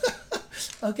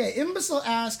 Okay, Imbecile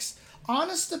asks,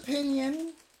 honest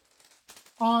opinion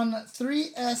on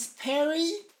 3S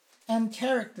parry and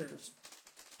characters.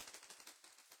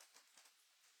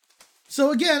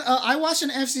 So again, I watched an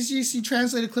FCCC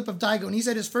translated clip of Daigo, and he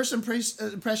said his first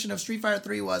impression of Street Fighter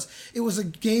 3 was it was a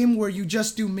game where you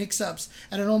just do mix-ups,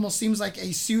 and it almost seems like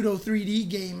a pseudo 3D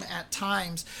game at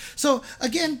times. So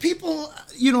again, people,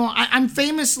 I'm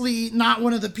famously not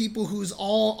one of the people who's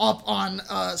all up on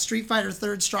Street Fighter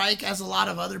Third Strike, as a lot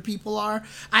of other people are.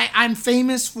 I'm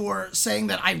famous for saying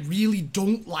that I really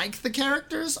don't like the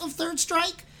characters of Third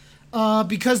Strike.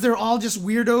 Because they're all just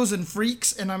weirdos and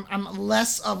freaks, and I'm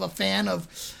less of a fan of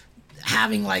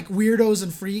having like weirdos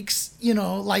and freaks,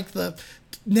 like the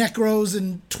Necros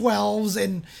and 12s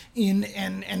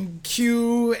and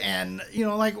Q and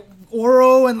like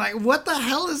Oro and like what the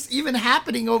hell is even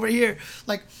happening over here?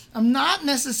 Like, I'm not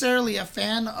necessarily a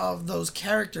fan of those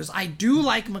characters. I do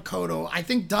like Makoto. I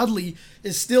think Dudley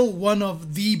is still one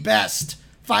of the best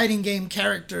fighting game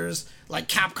characters like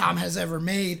Capcom has ever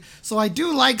made. So I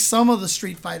do like some of the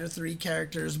Street Fighter 3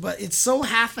 characters, but it's so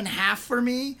half and half for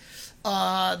me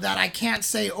that I can't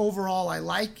say overall I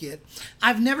like it.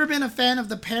 I've never been a fan of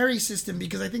the parry system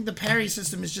because I think the parry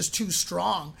system is just too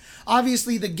strong.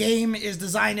 Obviously, the game is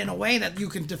designed in a way that you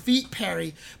can defeat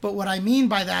parry, but what I mean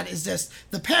by that is just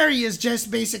the parry is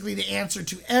just basically the answer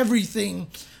to everything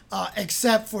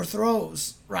except for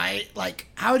throws, right? Like,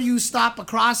 how do you stop a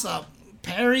cross-up?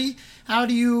 Parry? How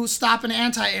do you stop an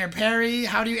anti-air? Parry?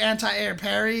 How do you anti-air?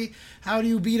 Parry? How do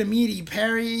you beat a meaty?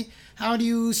 Parry? How do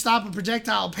you stop a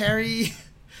projectile? Parry?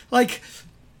 Like,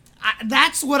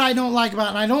 that's what I don't like about it.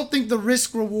 And I don't think the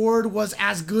risk reward was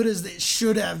as good as it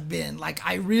should have been. Like,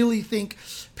 I really think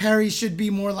parry should be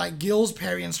more like Gil's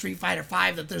parry in Street Fighter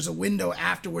V, that there's a window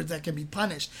afterwards that can be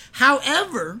punished.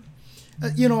 However,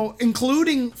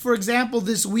 including, for example,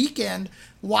 this weekend,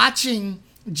 watching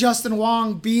Justin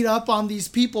Wong beat up on these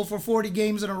people for 40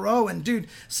 games in a row, and dude,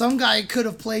 some guy could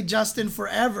have played Justin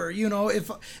forever.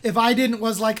 If I didn't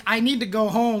was like, I need to go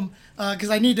home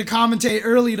because I need to commentate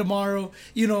early tomorrow,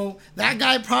 that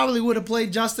guy probably would have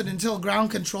played Justin until ground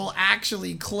control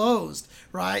actually closed,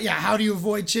 right? Yeah, how do you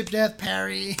avoid chip death?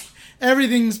 Parry.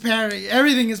 Everything is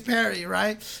parry,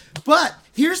 right? But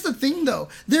here's the thing though,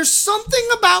 there's something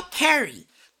about parry,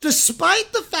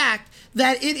 despite the fact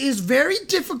that it is very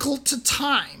difficult to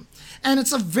time, and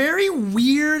it's a very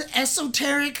weird,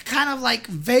 esoteric, kind of like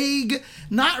vague,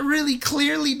 not really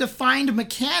clearly defined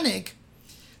mechanic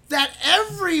that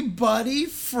everybody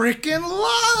freaking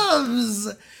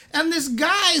loves. And this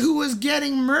guy who was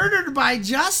getting murdered by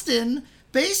Justin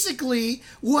basically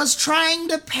was trying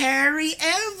to parry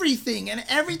everything, and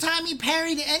every time he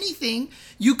parried anything,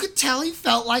 you could tell he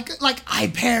felt like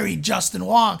I parried Justin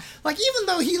Wong. Like, even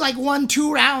though he like won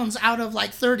 2 rounds out of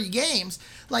like 30 games,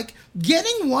 like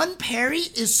getting one parry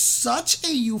is such a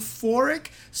euphoric,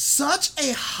 such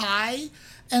a high,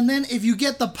 and then if you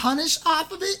get the punish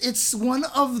off of it, it's one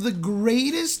of the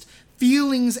greatest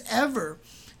feelings ever.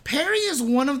 Parry is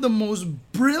one of the most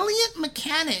brilliant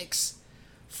mechanics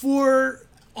for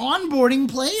onboarding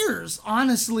players,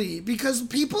 honestly, because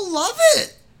people love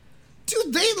it.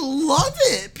 Dude, they love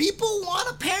it. People want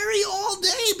to parry all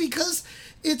day because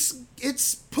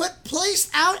it's placed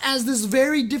out as this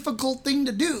very difficult thing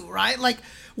to do, right? Like,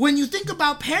 when you think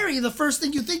about parry, the first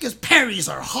thing you think is parries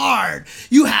are hard.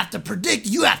 You have to predict,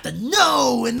 you have to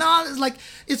know, and all. Like,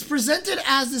 it's presented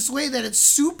as this way that it's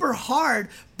super hard,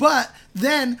 but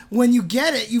then when you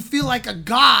get it, you feel like a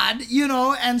god,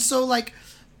 and so like,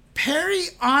 parry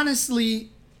honestly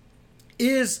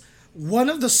is one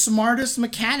of the smartest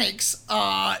mechanics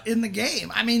in the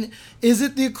game. I mean, is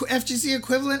it the FGC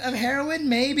equivalent of heroin?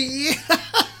 Maybe.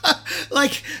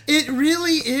 Like, it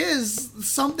really is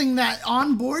something that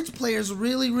onboards players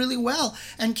really, really well.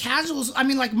 And casuals, I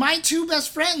mean, like, my two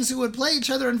best friends who would play each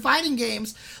other in fighting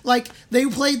games, like, they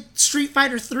played Street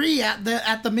Fighter 3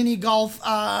 at the mini golf,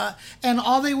 and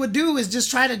all they would do is just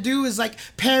try to do is, like,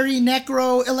 parry,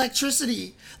 necro,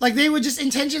 electricity. Like, they would just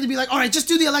intentionally be like, all right, just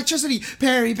do the electricity.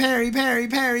 Parry, parry, parry,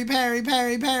 parry, parry,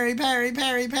 parry, parry, parry,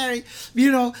 parry, parry.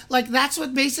 You know, like, that's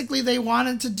what basically they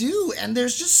wanted to do. And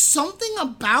there's just something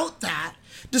about that,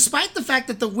 despite the fact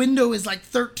that the window is like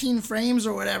 13 frames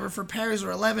or whatever for parries, or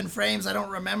 11 frames, I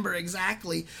don't remember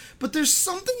exactly. But there's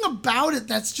something about it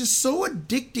that's just so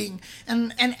addicting.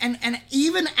 And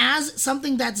even as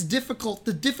something that's difficult,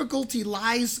 the difficulty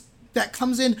lies that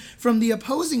comes in from the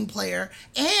opposing player.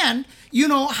 And you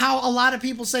know how a lot of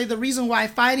people say the reason why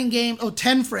fighting games,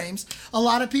 10 frames, a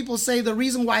lot of people say the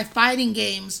reason why fighting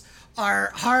games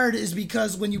are hard is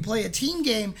because when you play a team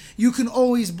game, you can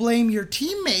always blame your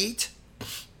teammate.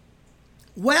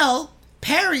 Well,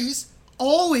 parries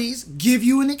always give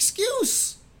you an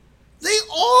excuse. They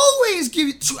always give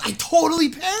you, I totally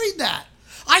parried that.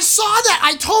 I saw that.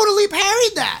 I totally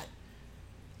parried that.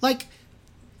 Like,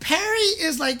 parry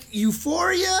is like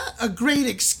euphoria, a great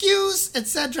excuse,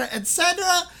 etc., etc.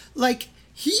 Like,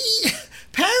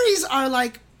 parries are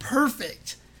like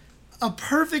perfect. A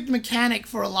perfect mechanic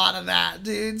for a lot of that,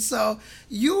 dude. So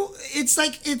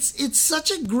it's such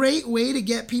a great way to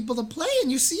get people to play,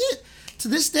 and you see it to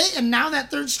this day. And now that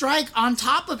Third Strike, on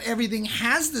top of everything,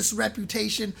 has this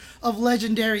reputation of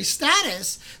legendary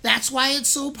status. That's why it's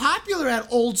so popular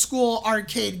at old school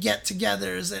arcade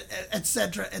get-togethers,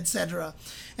 etc., etc.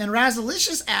 And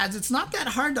Razalicious adds, it's not that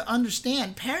hard to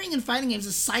understand. Parrying in fighting games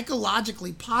is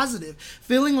psychologically positive.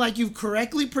 Feeling like you've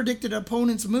correctly predicted an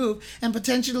opponent's move and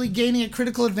potentially gaining a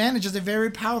critical advantage is a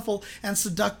very powerful and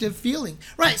seductive feeling.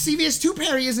 Right, CVS2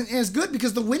 parry isn't as good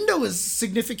because the window is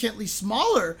significantly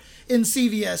smaller in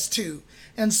CVS2.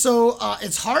 And so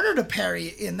it's harder to parry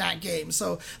in that game.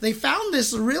 So they found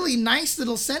this really nice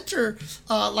little center,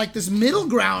 like this middle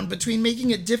ground between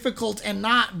making it difficult and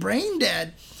not brain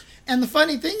dead. And the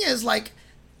funny thing is, like,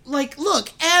 look,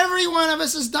 every one of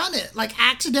us has done it. Like,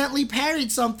 accidentally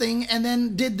parried something and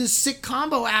then did this sick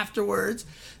combo afterwards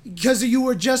because you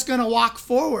were just going to walk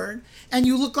forward, and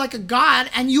you look like a god,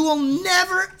 and you will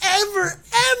never, ever,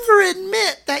 ever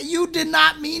admit that you did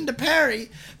not mean to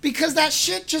parry because that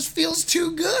shit just feels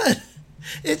too good.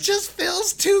 It just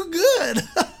feels too good.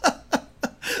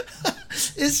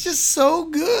 It's just so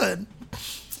good.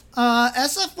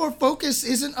 SF4 Focus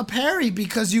isn't a parry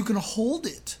because you can hold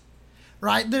it,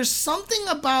 right? There's something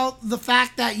about the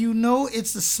fact that you know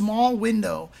it's a small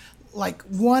window, like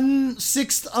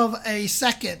 1/6 of a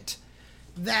second,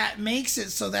 that makes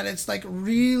it so that it's like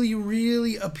really,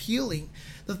 really appealing.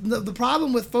 The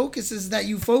problem with Focus is that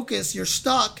you focus, you're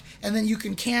stuck, and then you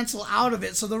can cancel out of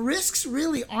it. So the risks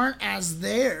really aren't as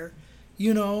there,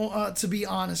 you know, to be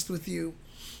honest with you.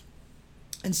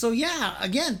 And so, yeah,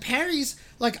 again, parries,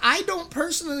 like, I don't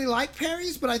personally like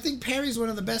parries, but I think parries one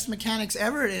of the best mechanics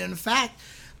ever. And in fact,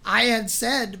 I had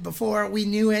said before we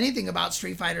knew anything about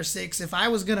Street Fighter 6, if I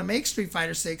was going to make Street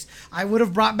Fighter 6, I would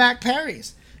have brought back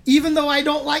parries. Even though I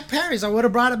don't like parries, I would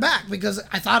have brought it back because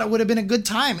I thought it would have been a good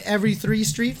time. Every 3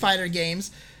 Street Fighter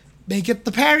games, make it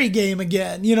the parry game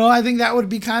again. You know, I think that would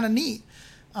be kind of neat.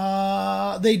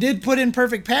 They did put in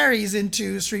perfect parries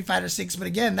into Street Fighter 6, but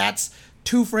again, that's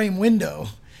 2-frame window,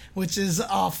 which is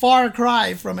a far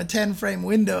cry from a 10-frame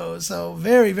window. So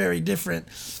very, very different.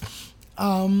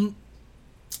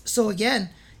 So again,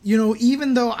 you know,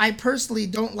 even though I personally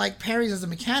don't like parries as a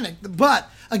mechanic, but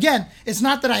again, it's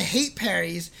not that I hate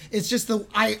parries. It's just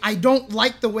I don't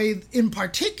like the way, in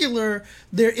particular,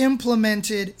 they're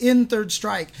implemented in Third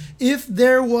Strike. If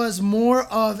there was more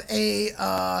of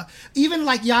a, even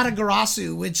like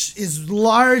Yatagarasu, which is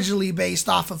largely based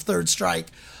off of Third Strike,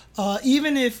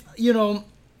 even if, you know,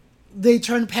 they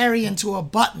turn parry into a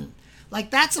button,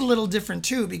 like, that's a little different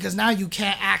too, because now you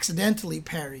can't accidentally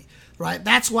parry. Right?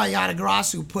 That's why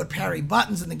Yatagarasu put parry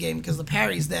buttons in the game, because the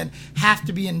parries then have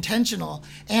to be intentional.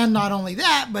 And not only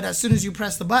that, but as soon as you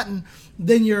press the button,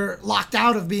 then you're locked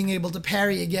out of being able to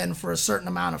parry again for a certain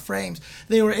amount of frames.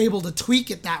 They were able to tweak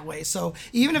it that way. So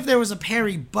even if there was a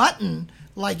parry button,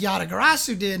 like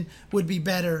Yatagarasu did, would be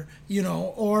better, you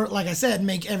know, or like I said,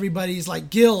 make everybody's like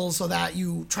gills so that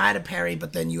you try to parry,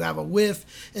 but then you have a whiff,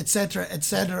 etc.,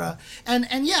 etc. And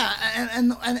yeah,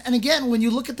 and again, when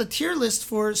you look at the tier list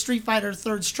for Street Fighter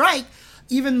Third Strike,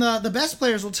 even the best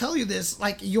players will tell you this.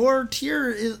 Like your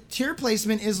tier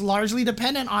placement is largely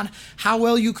dependent on how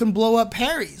well you can blow up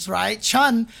parries, right?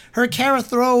 Chun, her Kara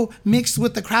throw mixed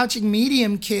with the crouching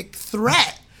medium kick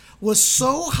threat was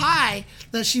so high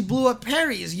that she blew up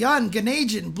parries. Yun,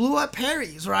 Ganejin blew up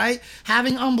parries, right?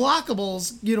 Having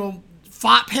unblockables,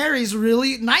 fought parries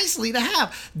really nicely to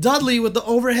have. Dudley with the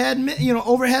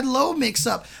overhead low mix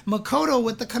up. Makoto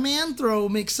with the command throw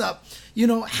mix up.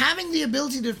 Having the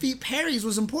ability to defeat parries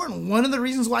was important. One of the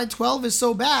reasons why 12 is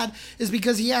so bad is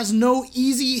because he has no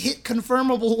easy hit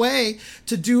confirmable way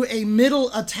to do a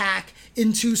middle attack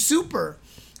into super.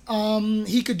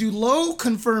 He could do low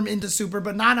confirm into super,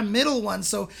 but not a middle one,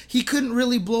 so he couldn't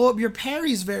really blow up your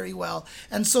parries very well.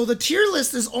 And so the tier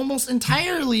list is almost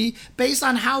entirely based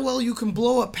on how well you can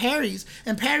blow up parries,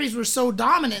 and parries were so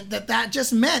dominant that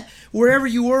just meant wherever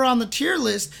you were on the tier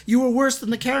list, you were worse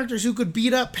than the characters who could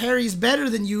beat up parries better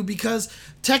than you, because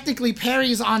technically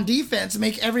parries on defense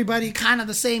make everybody kind of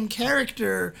the same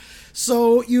character.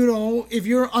 So, if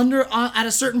you're at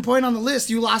a certain point on the list,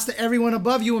 you lost to everyone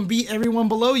above you and beat everyone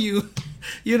below you.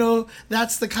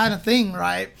 That's the kind of thing,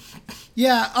 right?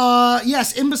 Yeah,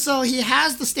 yes, Imbecile, he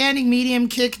has the standing medium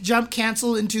kick jump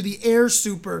cancel into the air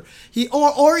super.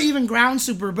 Or even ground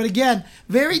super, but again,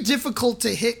 very difficult to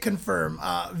hit confirm.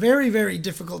 Very, very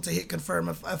difficult to hit confirm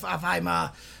if I'm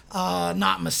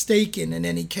not mistaken in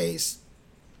any case.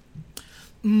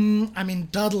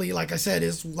 Dudley, like I said,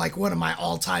 is like one of my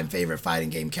all-time favorite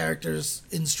fighting game characters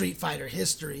in Street Fighter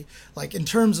history. Like, in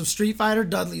terms of Street Fighter,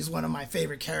 Dudley is one of my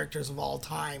favorite characters of all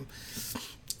time.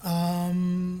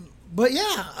 But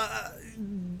yeah,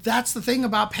 that's the thing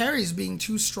about parries being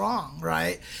too strong,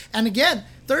 right? And again,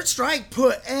 Third Strike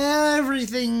put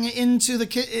everything into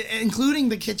including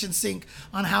the kitchen sink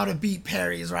on how to beat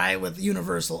parries, right? With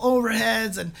universal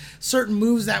overheads and certain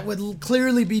moves that would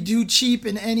clearly be too cheap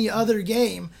in any other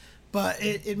game, but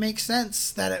it makes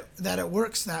sense that it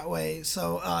works that way.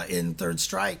 So in Third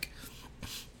Strike,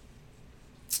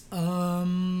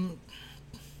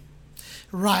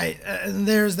 right, and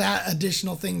there's that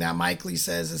additional thing that Mike Lee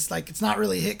says. It's like, it's not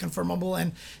really hit confirmable,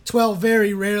 and 12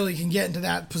 very rarely can get into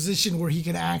that position where he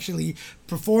can actually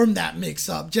perform that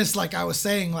mix-up. Just like I was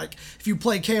saying, like, if you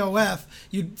play KOF,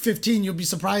 15, you'll be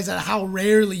surprised at how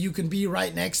rarely you can be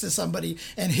right next to somebody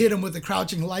and hit them with a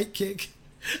crouching light kick.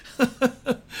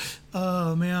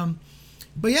 Oh, man.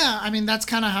 But yeah, that's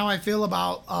kind of how I feel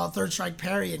about Third Strike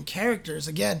parry and characters.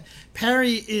 Again,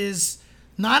 parry is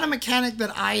not a mechanic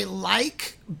that I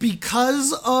like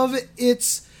because of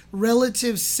its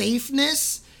relative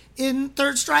safeness in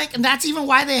Third Strike, and that's even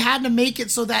why they had to make it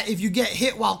so that if you get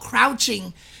hit while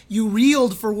crouching, you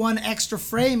reeled for one extra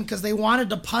frame, because they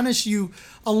wanted to punish you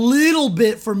a little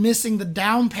bit for missing the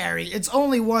down parry. It's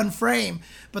only one frame,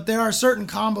 but there are certain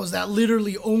combos that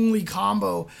literally only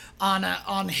combo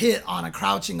on hit on a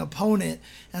crouching opponent,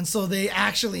 and so they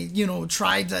actually,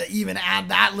 tried to even add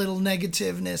that little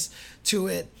negativeness to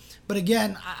it. But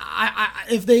again,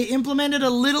 if they implement it a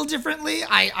little differently,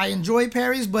 I enjoy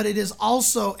parries, but it is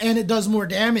also, and it does more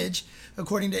damage,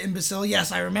 according to Imbecile.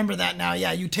 Yes, I remember that now.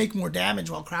 Yeah, you take more damage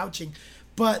while crouching.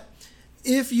 But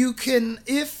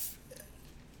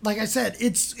like I said,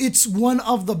 it's one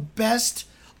of the best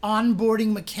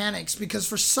onboarding mechanics, because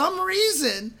for some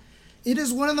reason, it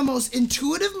is one of the most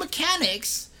intuitive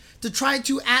mechanics to try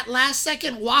to, at last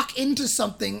second, walk into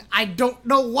something. I don't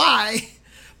know why,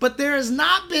 but there has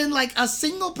not been like a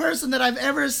single person that I've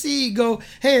ever seen go,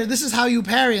 hey, this is how you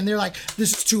parry, and they're like,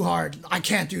 this is too hard, I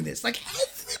can't do this. Like,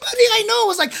 everybody I know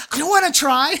was like, I want to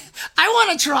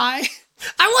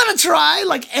try.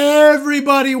 Like,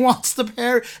 everybody wants to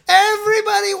parry.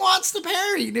 Everybody wants to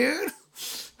parry, dude.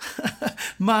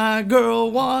 My girl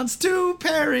wants to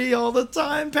parry all the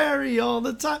time, parry all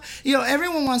the time.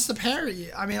 Everyone wants to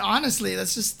parry. Honestly,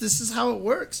 this is how it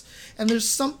works. And there's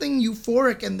something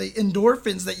euphoric, and the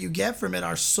endorphins that you get from it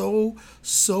are so,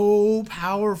 so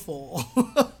powerful.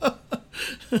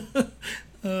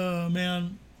 Oh,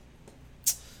 man.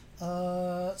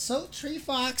 So Tree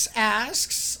Fox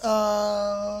asks,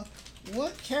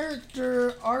 what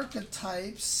character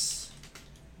archetypes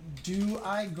do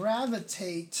I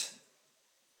gravitate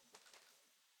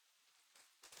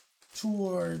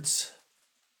towards?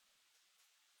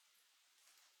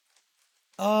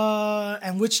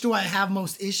 And which do I have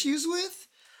most issues with?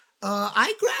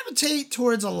 I gravitate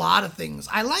towards a lot of things.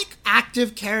 I like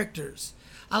active characters.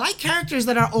 I like characters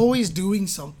that are always doing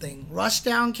something.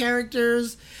 Rushdown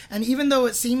characters, and even though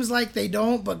it seems like they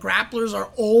don't, but grapplers are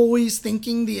always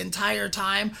thinking the entire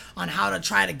time on how to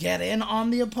try to get in on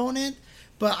the opponent.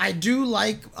 but I do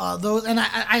like those, and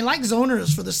I like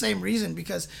zoners for the same reason,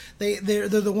 because they're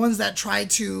the ones that try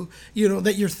to,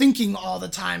 that you're thinking all the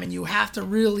time, and you have to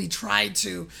really try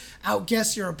to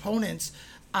outguess your opponents.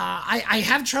 I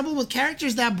have trouble with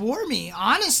characters that bore me.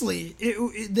 Honestly,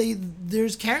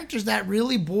 there's characters that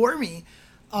really bore me.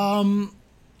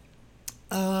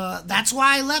 That's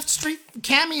why I left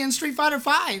Cammy in Street Fighter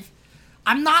V.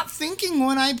 I'm not thinking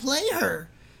when I play her.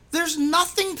 There's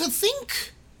nothing to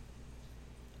think.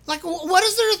 Like, what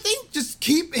is there to think? Just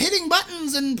keep hitting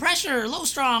buttons and pressure. Low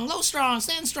strong,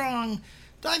 stand strong,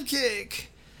 dive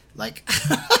kick. Like,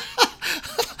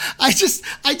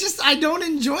 I don't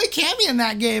enjoy Cammy in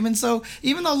that game. And so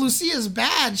even though Lucia's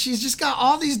bad, she's just got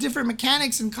all these different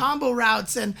mechanics and combo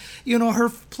routes. And, her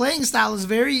playing style is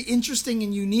very interesting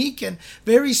and unique and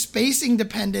very spacing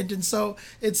dependent. And so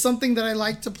it's something that I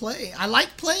like to play. I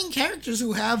like playing characters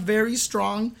who have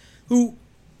who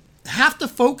have to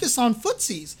focus on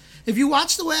footsies. If you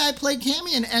watch the way I play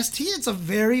Cammy in ST, it's a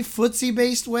very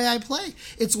footsie-based way I play.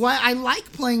 It's why I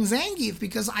like playing Zangief,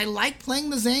 because I like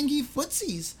playing the Zangief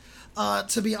footsies,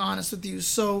 to be honest with you.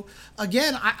 So,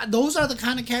 again, those are the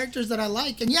kind of characters that I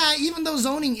like. And yeah, even though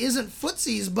zoning isn't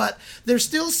footsies, but there's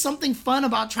still something fun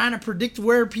about trying to predict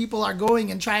where people are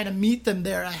going and trying to meet them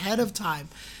there ahead of time.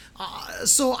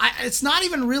 So it's not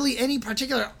even really any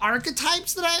particular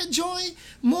archetypes that I enjoy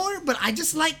more, but I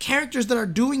just like characters that are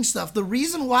doing stuff. The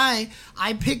reason why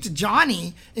I picked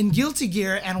Johnny in Guilty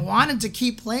Gear and wanted to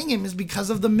keep playing him is because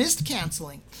of the mist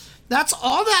canceling. That's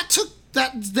all that took.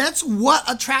 That's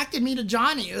what attracted me to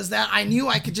Johnny, is that I knew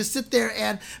I could just sit there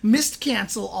and mist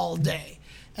cancel all day.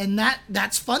 And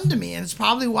that's fun to me, and it's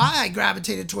probably why I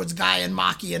gravitated towards Guy and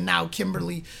Maki and now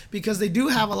Kimberly, because they do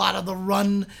have a lot of the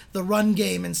run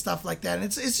game and stuff like that. And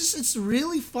it's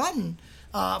really fun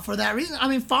for that reason. I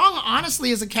mean, Fong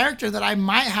honestly is a character that I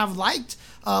might have liked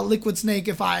Liquid Snake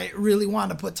if I really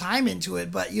wanted to put time into it,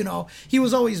 but he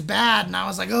was always bad, and I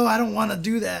was like, oh, I don't want to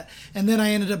do that. And then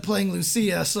I ended up playing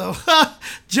Lucia, so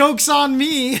joke's on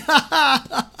me.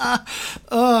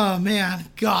 Oh man,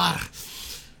 God.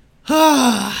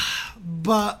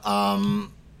 But I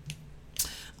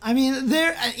mean,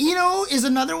 Ino is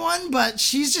another one, but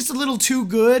she's just a little too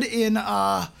good in in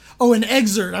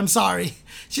Exerd. I'm sorry,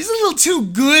 she's a little too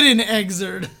good in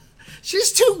Exerd.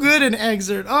 She's too good in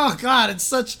Exerd. Oh God, it's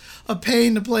such a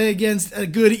pain to play against a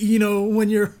good Ino when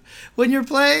you're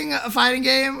playing a fighting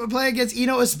game. Play against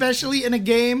Ino, especially in a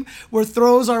game where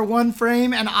throws are one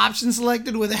frame and option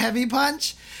selected with a heavy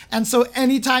punch. And so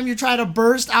anytime you try to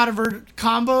burst out of her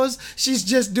combos, she's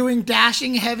just doing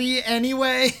dashing heavy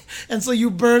anyway. And so you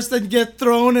burst and get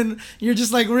thrown, and you're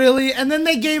just like, really? And then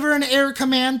they gave her an air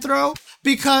command throw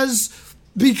because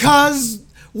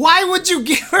why would you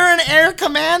give her an air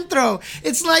command throw?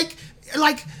 It's like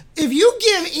if you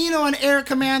give Ino an air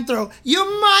command throw, you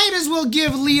might as well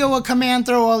give Leo a command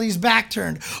throw while he's back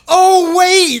turned. Oh,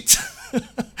 wait.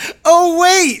 Oh,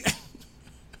 wait.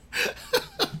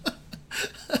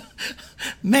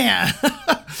 Man,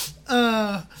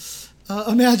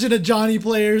 imagine a Johnny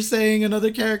player saying another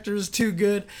character is too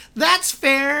good. That's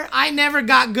fair. I never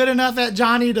got good enough at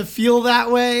Johnny to feel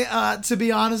that way, to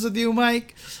be honest with you,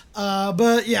 Mike.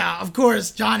 But yeah, of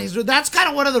course, that's kind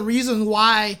of one of the reasons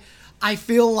why I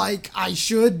feel like I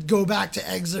should go back to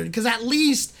Exerd, because at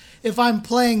least if I'm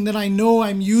playing, then I know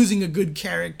I'm using a good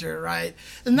character, right?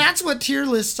 And that's what tier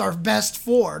lists are best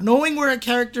for. Knowing where a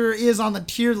character is on the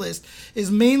tier list is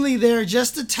mainly there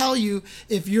just to tell you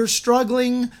if you're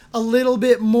struggling a little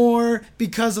bit more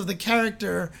because of the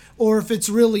character, or if it's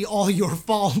really all your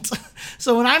fault.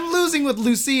 So when I'm losing with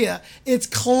Lucia, it's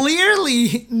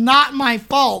clearly not my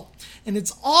fault, and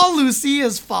it's all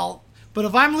Lucia's fault. But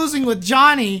if I'm losing with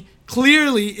Johnny,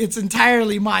 clearly it's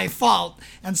entirely my fault.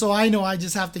 And so I know I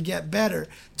just have to get better.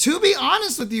 To be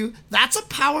honest with you, that's a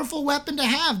powerful weapon to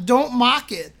have. Don't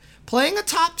mock it. Playing a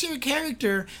top tier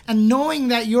character and knowing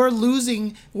that you're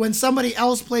losing when somebody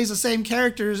else plays the same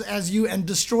characters as you and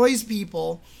destroys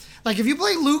people. Like if you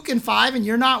play Luke in 5 and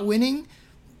you're not winning,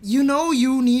 you know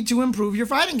you need to improve your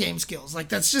fighting game skills. Like,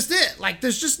 that's just it. Like,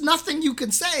 there's just nothing you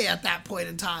can say at that point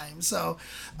in time. So,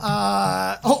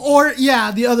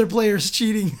 yeah, the other player's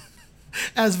cheating,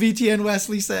 as VTN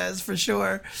Wesley says, for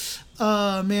sure.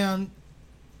 Man.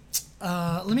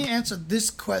 Let me answer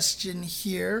this question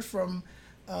here from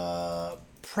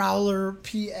Prowler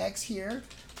PX here.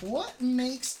 What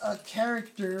makes a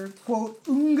character, quote,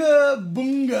 Unga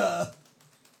Bunga?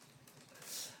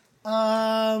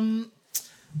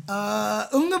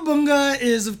 Unga Bunga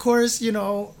is, of course, you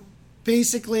know,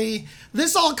 Basically,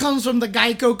 this all comes from the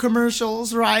Geico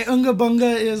commercials, right? Unga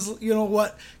bunga is,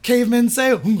 what cavemen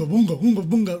say, unga bunga, unga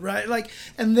bunga, right? Like,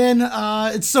 and then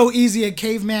it's so easy a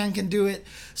caveman can do it.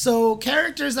 So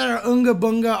characters that are unga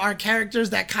bunga are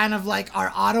characters that kind of like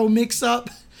are auto mix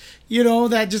up,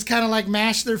 that just kind of like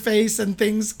mash their face and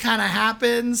things kind of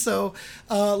happen. So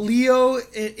Leo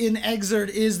in Exert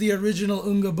is the original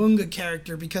unga bunga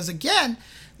character because, again,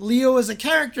 Leo is a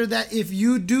character that if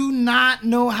you do not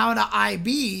know how to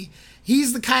IB,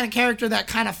 he's the kind of character that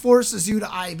kind of forces you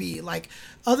to IB. Like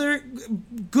other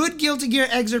good Guilty Gear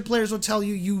Exert players will tell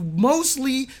you, you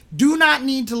mostly do not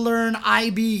need to learn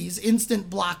IBs,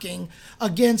 instant blocking,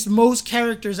 against most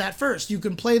characters at first. You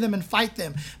can play them and fight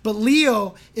them. But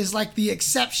Leo is like the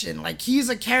exception. Like he's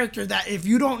a character that if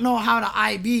you don't know how to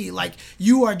IB, like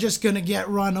you are just going to get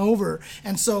run over.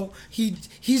 And so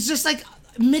he's just like,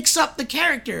 mix up the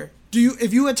character.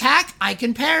 If you attack, I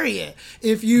can parry it.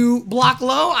 If you block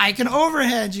low, I can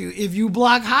overhead you. If you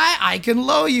block high, I can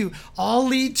low you. All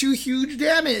lead to huge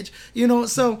damage.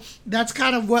 So that's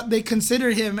kind of what they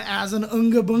consider him as, an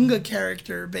Unga Bunga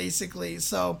character, basically.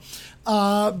 So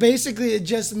basically it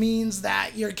just means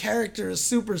that your character is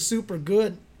super, super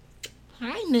good.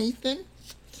 Hi, Nathan.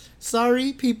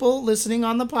 Sorry, people listening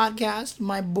on the podcast.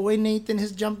 My boy Nathan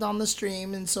has jumped on the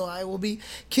stream, and so I will be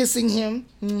kissing him.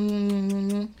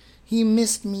 He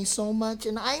missed me so much,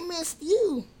 and I missed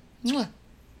you.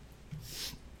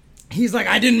 He's like,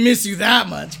 I didn't miss you that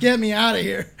much. Get me out of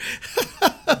here.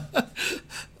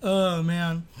 Oh,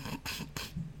 man.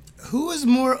 Who is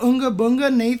more Unga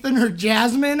Bunga, Nathan or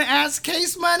Jasmine? Ask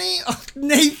Case Money. Oh,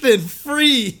 Nathan,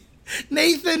 free.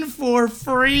 Nathan for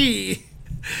free.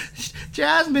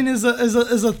 Jasmine is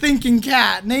a thinking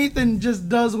cat. Nathan just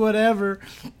does whatever.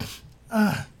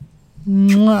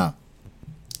 Mwah.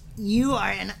 You are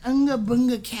an Unga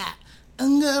Bunga cat.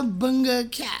 Unga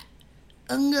Bunga cat.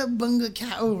 Unga Bunga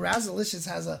cat. Oh, Razalicious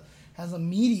has a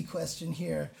meaty question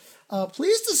here.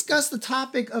 Please discuss the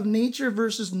topic of nature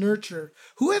versus nurture.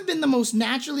 Who have been the most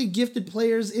naturally gifted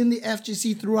players in the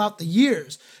FGC throughout the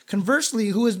years? Conversely,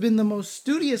 who has been the most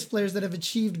studious players that have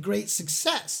achieved great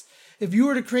success? If you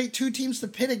were to create two teams to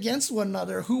pit against one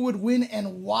another, who would win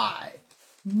and why?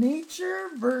 Nature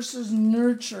versus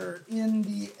nurture in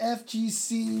the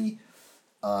FGC.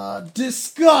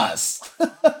 Discuss.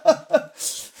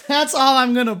 That's all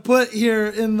I'm gonna put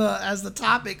here as the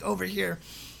topic over here.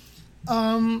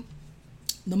 The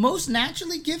most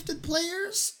naturally gifted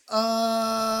players.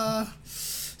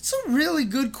 It's a really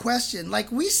good question.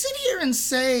 Like we sit here and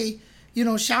say,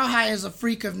 Xiaohai is a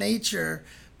freak of nature.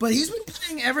 But he's been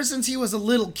playing ever since he was a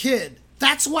little kid.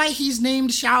 That's why he's named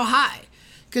Xiaohai.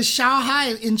 Because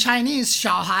Xiaohai in Chinese,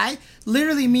 Xiaohai,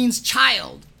 literally means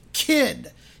child,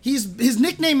 kid. His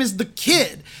nickname is the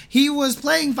Kid. He was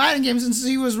playing fighting games since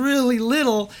he was really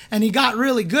little, and he got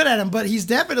really good at them, but he's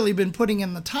definitely been putting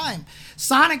in the time.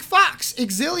 Sonic Fox,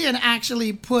 Exilian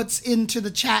actually puts into the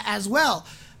chat as well.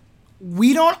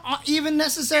 We don't even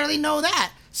necessarily know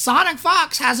that. Sonic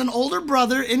Fox has an older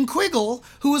brother in Quiggle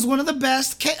who was one of the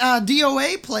best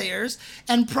DOA players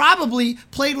and probably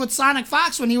played with Sonic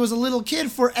Fox when he was a little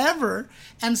kid forever.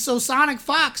 And so Sonic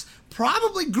Fox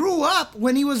probably grew up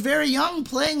when he was very young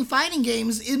playing fighting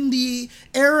games in the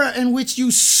era in which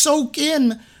you soak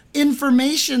in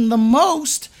information the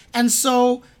most. And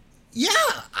so, yeah,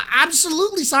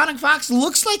 absolutely, Sonic Fox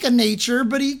looks like a nature,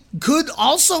 but he could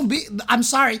also be,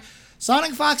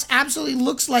 Sonic Fox absolutely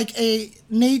looks like a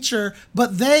nature,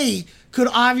 but they could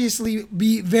obviously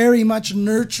be very much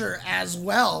nurture as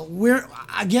well.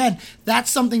 That's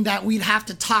something that we'd have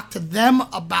to talk to them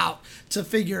about to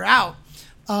figure out.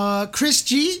 Chris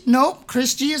G, nope,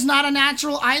 Chris G is not a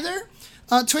natural either.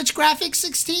 Twitch Graphics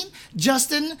 16,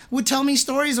 Justin would tell me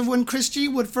stories of when Chris G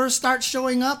would first start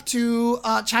showing up to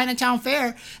Chinatown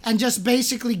Fair and just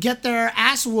basically get their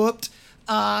ass whooped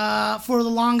for the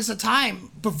longest of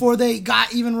time before they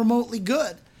got even remotely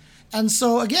good. And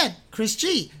so again, Chris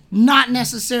G, not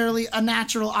necessarily a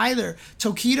natural either.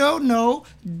 Tokido, no.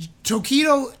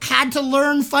 Tokido had to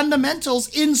learn fundamentals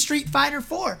in Street Fighter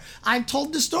 4. I've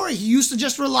told the story. He used to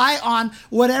just rely on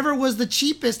whatever was the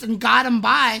cheapest and got him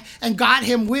by and got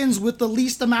him wins with the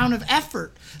least amount of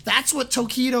effort. That's what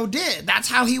Tokido did. That's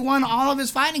how he won all of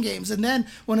his fighting games. And then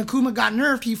when Akuma got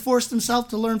nerfed, he forced himself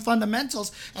to learn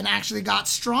fundamentals and actually got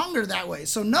stronger that way.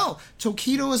 So no,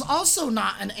 Tokido is also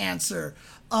not an answer.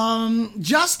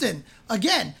 Justin,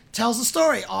 again, tells a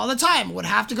story all the time. Would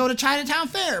have to go to Chinatown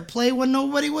Fair, play when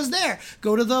nobody was there,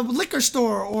 go to the liquor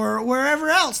store or wherever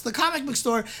else, the comic book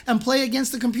store, and play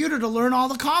against the computer to learn all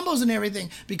the combos and everything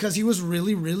because he was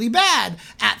really, really bad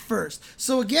at first.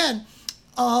 So again,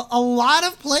 a lot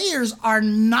of players are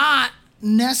not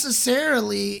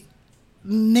necessarily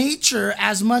nature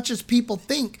as much as people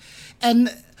think.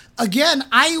 And again,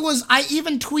 I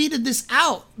even tweeted this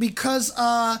out because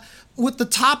with the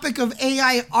topic of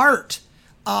AI art,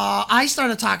 I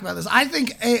started talking about this. I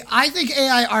think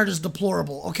AI art is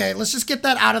deplorable. Okay, let's just get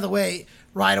that out of the way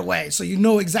right away, so you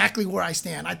know exactly where I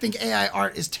stand. I think AI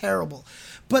art is terrible,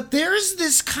 but there's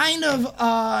this kind of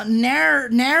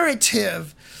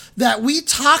narrative that we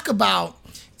talk about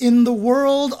in the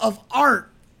world of art,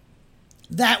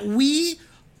 that we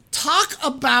talk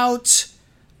about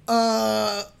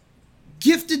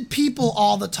gifted people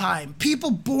all the time,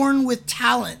 people born with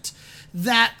talent,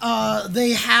 that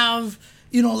they have,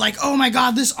 you know, like, oh my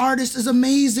God, this artist is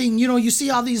amazing. You know, you see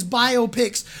all these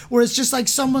biopics where it's just like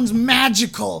someone's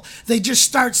magical. They just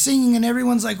start singing and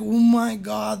everyone's like, oh my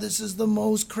God, this is the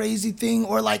most crazy thing.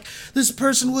 Or like, this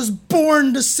person was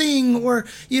born to sing, or,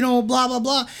 you know, blah, blah,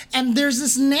 blah. And there's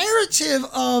this narrative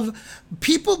of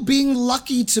people being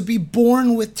lucky to be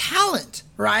born with talent,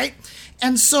 right?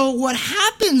 And so what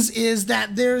happens is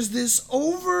that there's this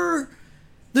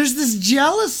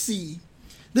jealousy.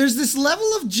 There's this level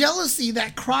of jealousy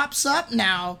that crops up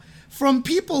now from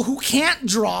people who can't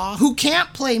draw, who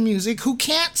can't play music, who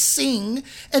can't sing,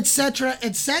 etc.,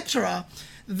 etc.,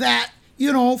 that,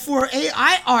 you know, for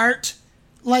AI art,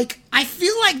 like, I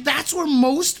feel like that's where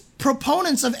most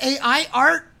proponents of AI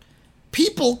art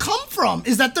people come from,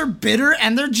 is that they're bitter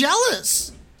and they're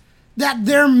jealous, that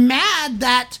they're mad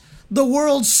that the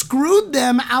world screwed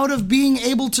them out of being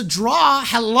able to draw.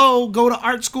 Hello, go to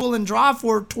art school and draw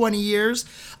for 20 years.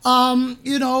 You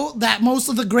know, that most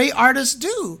of the great artists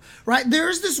do, right?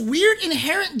 There's this weird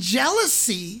inherent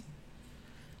jealousy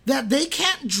that they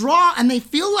can't draw, and they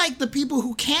feel like the people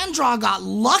who can draw got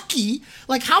lucky.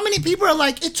 Like, how many people are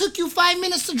like, it took you 5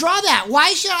 minutes to draw that.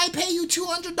 Why should I pay you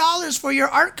 $200 for your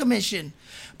art commission?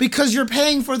 Because you're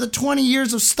paying for the 20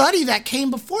 years of study that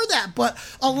came before that. But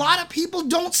a lot of people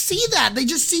don't see that. They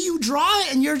just see you draw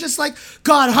it, and you're just like,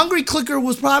 God, Hungry Clicker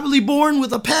was probably born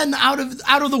with a pen out of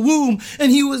the womb,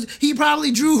 and he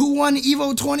probably drew who won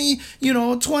Evo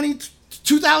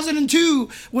 2002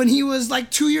 when he was like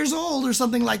 2 years old or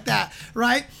something like that,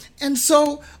 right? And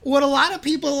so what a lot of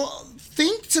people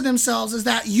think to themselves is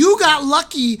that you got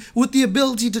lucky with the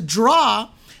ability to draw.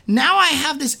 Now I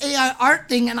have this AI art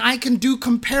thing and I can do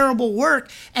comparable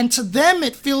work, and to them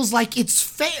it feels like it's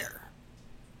fair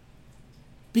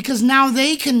because now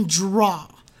they can draw.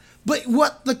 But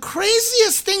what the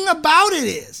craziest thing about it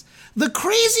is, the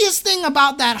craziest thing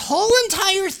about that whole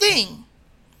entire thing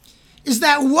is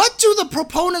that what do the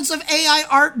proponents of AI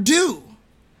art do?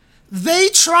 They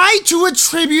try to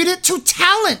attribute it to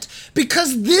talent,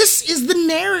 because this is the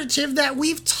narrative that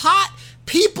we've taught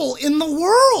people in the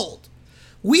world.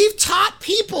 We've taught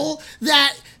people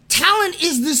that talent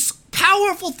is this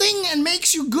powerful thing and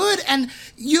makes you good. And,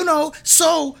 you know,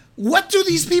 so what do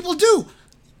these people do?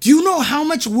 Do you know how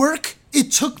much work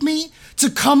it took me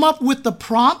to come up with the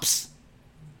prompts?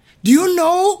 Do you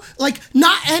know, like,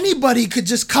 not anybody could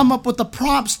just come up with the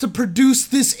prompts to produce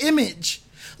this image.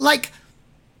 Like,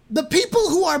 the people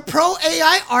who are pro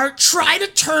AI art try to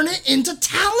turn it into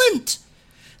talent.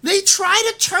 They try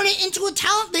to turn it into a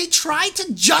talent. They try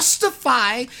to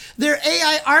justify their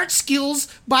AI art skills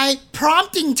by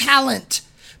prompting talent,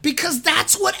 because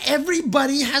that's what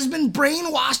everybody has been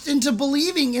brainwashed into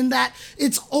believing, in that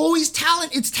it's always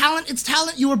talent. It's talent. It's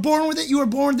talent. You were born with it. You were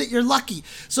born with it. You're lucky.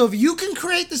 So if you can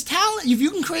create this talent, if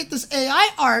you can create this AI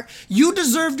art, you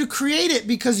deserve to create it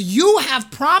because you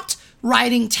have prompt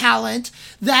writing talent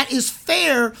that is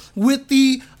fair with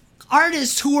the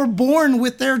artists who were born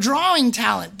with their drawing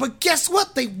talent. But guess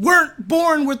what? They weren't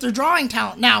born with their drawing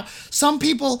talent. Now, some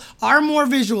people are more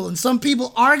visual and some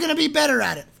people are going to be better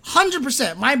at it.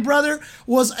 100%. My brother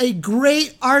was a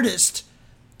great artist.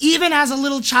 Even as a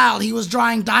little child, he was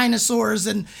drawing dinosaurs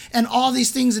and all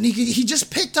these things, and he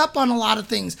just picked up on a lot of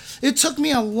things. It took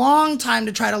me a long time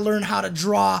to try to learn how to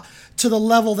draw to the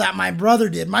level that my brother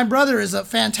did. My brother is a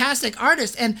fantastic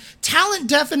artist, and talent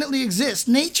definitely exists.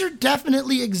 Nature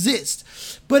definitely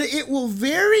exists, but it will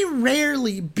very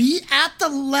rarely be at the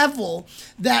level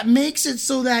that makes it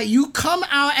so that you come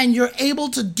out and you're able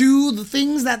to do the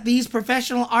things that these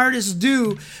professional artists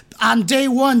do on day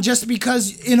one, just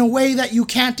because in a way that you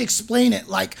can't explain it.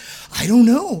 Like, I don't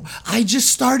know, I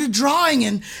just started drawing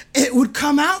and it would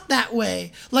come out that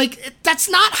way. Like, that's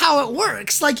not how it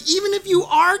works. Like, even if you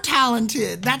are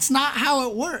talented, that's not how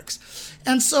it works.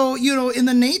 And so, you know, in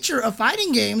the nature of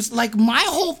fighting games, like, my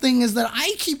whole thing is that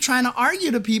I keep trying to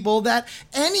argue to people that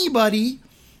anybody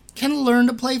can learn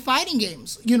to play fighting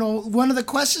games. You know, one of the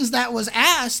questions that was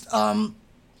asked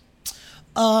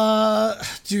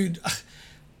Dude,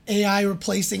 AI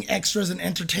replacing extras in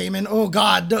entertainment. Oh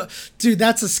God, dude,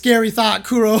 that's a scary thought,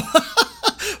 Kuro.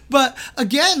 But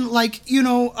again, like,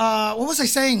 what was I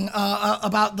saying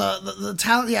about the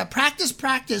talent? Yeah,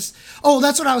 practice. Oh,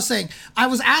 that's what I was saying. I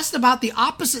was asked about the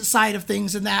opposite side of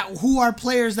things, and that who are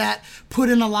players that put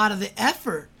in a lot of the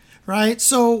effort, right?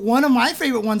 So one of my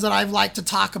favorite ones that I've liked to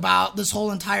talk about this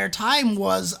whole entire time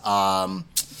was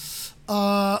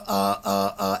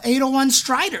 801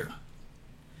 Strider.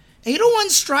 801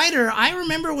 Strider, I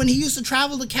remember when he used to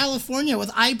travel to California with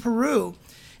iPeru,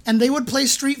 and they would play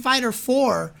Street Fighter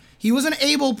 4. He was an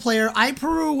able player.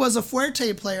 iPeru was a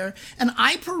Fuerte player, and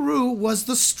iPeru was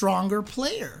the stronger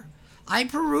player.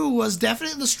 iPeru was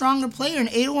definitely the stronger player, and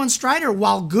 801 Strider,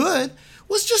 while good,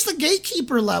 was just a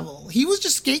gatekeeper level. He was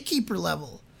just gatekeeper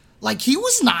level. Like, he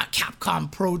was not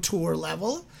Capcom Pro Tour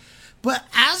level. But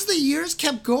as the years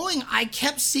kept going, I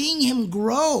kept seeing him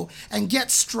grow and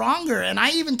get stronger. And I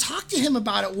even talked to him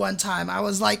about it one time. I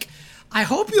was like, I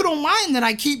hope you don't mind that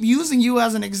I keep using you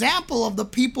as an example of the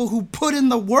people who put in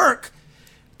the work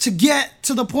to get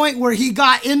to the point where he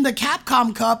got in the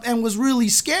Capcom Cup and was really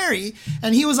scary.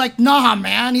 And he was like, nah,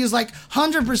 man. He was like,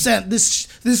 100%.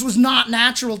 This was not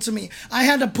natural to me. I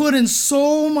had to put in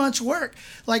so much work.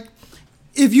 Like,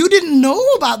 if you didn't know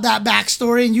about that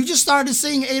backstory and you just started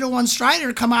seeing 801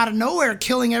 Strider come out of nowhere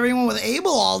killing everyone with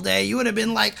Abel all day, you would have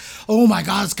been like, oh my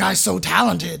God, this guy's so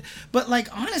talented. But like,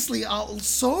 honestly,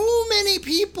 so many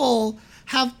people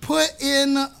have put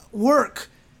in work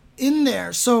in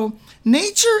there. So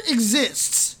nature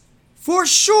exists. For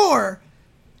sure,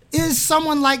 is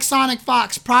someone like Sonic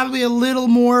Fox probably a little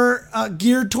more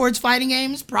geared towards fighting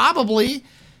games? Probably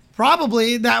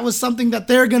that was something that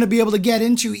they're going to be able to get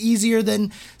into easier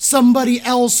than somebody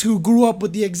else who grew up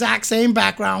with the exact same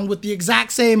background, with the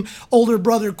exact same older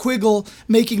brother Quiggle,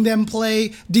 making them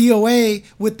play DOA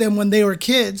with them when they were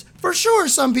kids. For sure,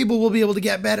 some people will be able to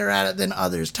get better at it than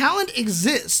others. Talent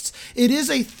exists. It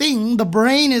is a thing. The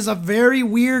brain is a very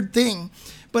weird thing.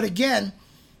 But again,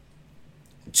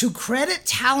 to credit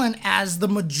talent as the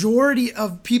majority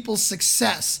of people's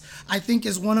success, I think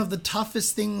is one of the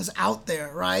toughest things out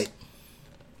there, right?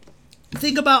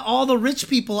 Think about all the rich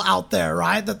people out there,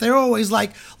 right? That they're always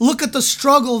like, look at the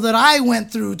struggle that I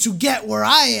went through to get where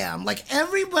I am. Like,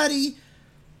 everybody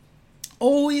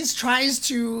always tries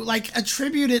to like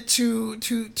attribute it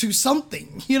to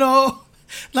something,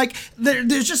 Like,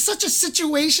 there's just such a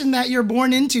situation that you're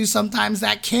born into sometimes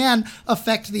that can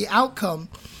affect the outcome.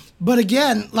 But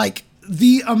again, like,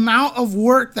 the amount of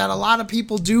work that a lot of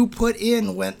people do put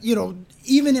in when,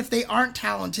 even if they aren't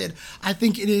talented, I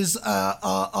think it is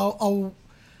a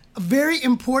very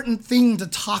important thing to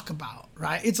talk about,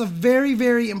 right? It's a very,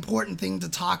 very important thing to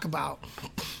talk about.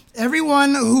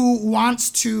 Everyone who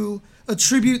wants to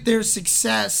attribute their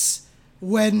success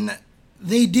when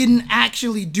they didn't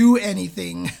actually do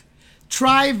anything,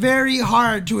 try very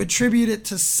hard to attribute it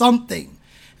to something.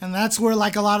 And that's where,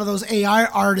 like, a lot of those AI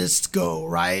artists go,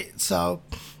 right? So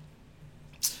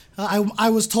I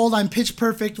was told I'm pitch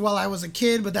perfect while I was a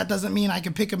kid, but that doesn't mean I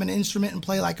can pick up an instrument and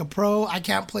play like a pro. I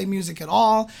can't play music at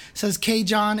all, says K.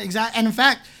 John. And in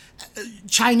fact,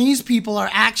 Chinese people are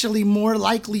actually more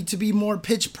likely to be more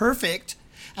pitch perfect.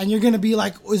 And you're going to be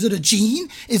like, is it a gene?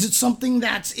 Is it something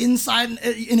that's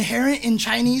inherent in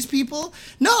Chinese people?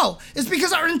 No, it's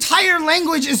because our entire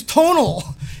language is tonal.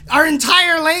 Our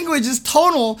entire language is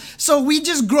tonal. So we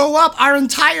just grow up our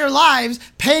entire lives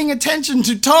paying attention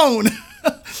to tone.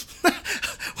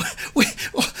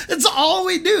 It's all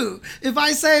we do. If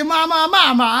I say, mama,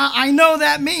 mama, I know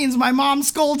that means my mom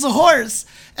scolds a horse.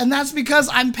 And that's because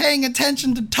I'm paying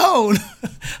attention to tone.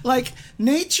 Like,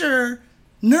 nurture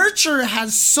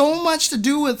has so much to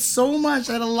do with so much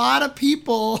that a lot of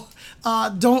people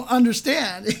don't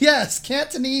understand. Yes,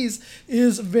 Cantonese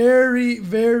is very,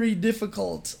 very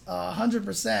difficult,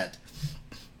 100%.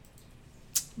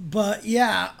 But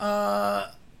yeah,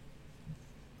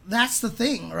 that's the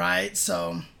thing, right?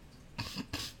 So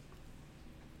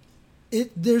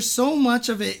there's so much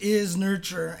of it is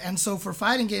nurture. And so for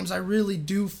fighting games, I really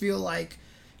do feel like,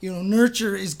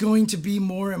 nurture is going to be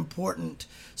more important.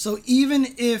 So even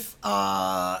if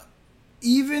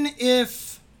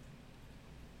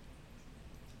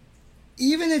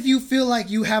you feel like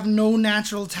you have no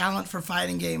natural talent for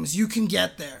fighting games, you can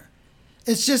get there.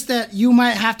 It's just that you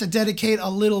might have to dedicate a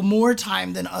little more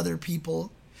time than other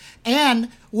people. And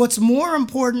what's more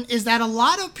important is that a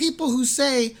lot of people who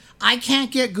say, I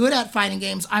can't get good at fighting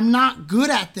games, I'm not good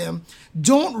at them,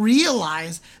 don't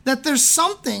realize that there's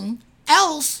something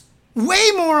else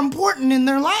way more important in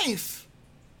their life.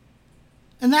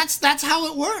 And that's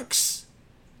how it works.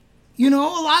 You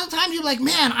know, a lot of times you're like,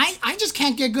 man, I just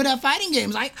can't get good at fighting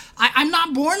games. I'm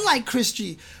not born like Chris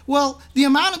G. Well, the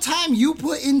amount of time you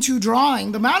put into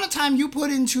drawing, the amount of time you put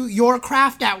into your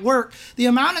craft at work, the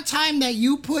amount of time that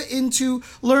you put into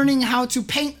learning how to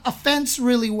paint a fence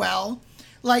really well,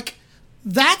 like,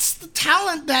 that's the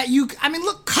talent that I mean,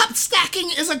 look, cup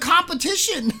stacking is a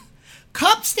competition.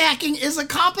 Cup stacking is a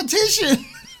competition.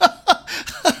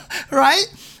 Right?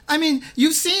 I mean,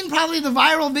 you've seen probably the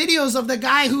viral videos of the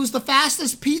guy who's the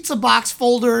fastest pizza box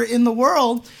folder in the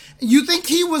world. You think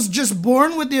he was just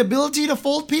born with the ability to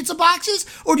fold pizza boxes?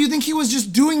 Or do you think he was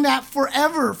just doing that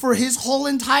forever for his whole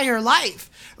entire life,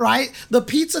 right? The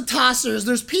pizza tossers,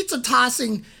 there's pizza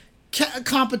tossing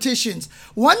competitions.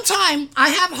 One time, I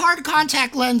have hard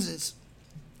contact lenses.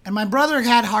 And my brother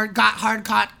got hard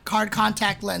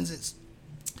contact lenses.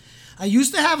 I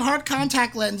used to have hard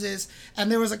contact lenses,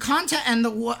 and there was a contact,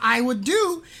 and what I would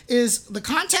do is the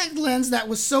contact lens that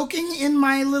was soaking in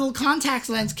my little contact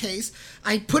lens case,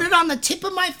 I put it on the tip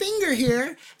of my finger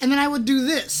here, and then I would do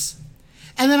this.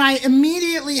 And then I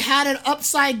immediately had it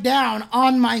upside down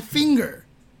on my finger.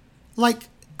 Like,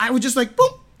 I would just like,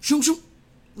 boom, shoom, shoom,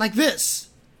 like this.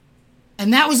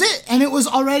 And that was it. And it was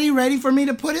already ready for me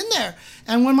to put in there.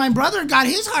 And when my brother got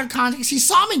his hard contacts, he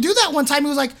saw me do that one time. He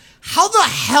was like, how the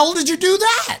hell did you do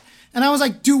that? And I was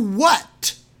like, do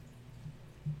what?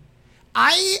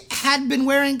 I had been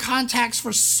wearing contacts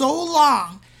for so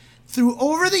long, through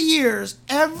over the years,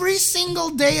 every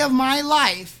single day of my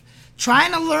life,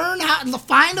 trying to learn how to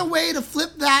find a way to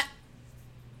flip that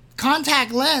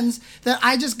contact lens, that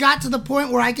I just got to the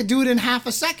point where I could do it in half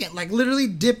a second. Like literally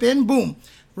dip in, boom,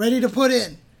 ready to put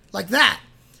in, like that.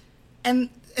 And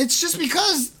it's just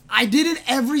because I did it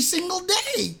every single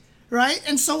day. Right?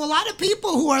 And so a lot of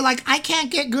people who are like, I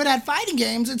can't get good at fighting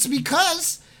games, it's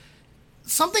because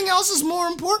something else is more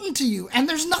important to you. And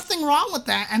there's nothing wrong with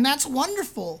that. And that's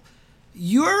wonderful.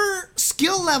 Your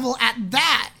skill level at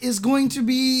that is going to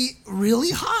be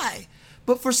really high.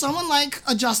 But for someone like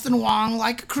a Justin Wong,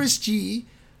 like a Chris G,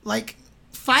 like,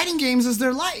 fighting games is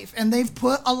their life. And they've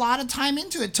put a lot of time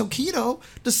into it. Tokido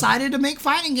decided to make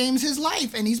fighting games his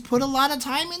life. And he's put a lot of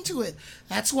time into it.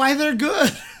 That's why they're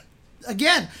good.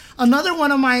 Again, another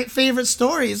one of my favorite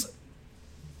stories.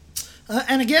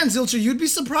 And again, Zilcher, you'd be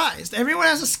surprised. Everyone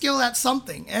has a skill at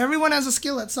something. Everyone has a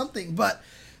skill at something. But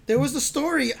there was the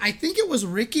story, I think it was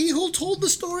Ricky who told the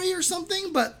story or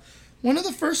something. But one of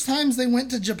the first times they went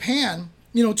to Japan,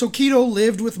 you know, Tokido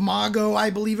lived with Mago,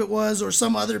 I believe it was, or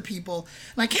some other people.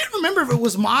 And I can't remember if it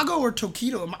was Mago or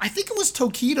Tokido. I think it was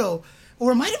Tokido,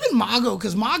 or it might have been Mago,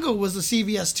 because Mago was the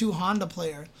CVS2 Honda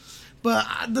player. But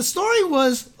the story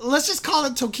was, let's just call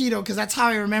it Tokido, because that's how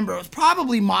I remember. It was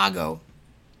probably Mago.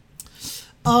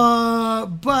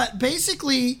 But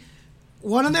basically,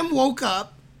 one of them woke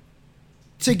up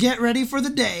to get ready for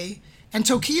the day, and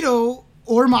Tokido,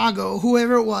 or Mago,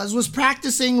 whoever it was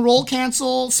practicing roll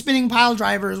cancel spinning pile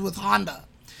drivers with Honda.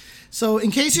 So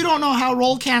in case you don't know how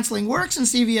roll canceling works in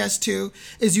CVS2,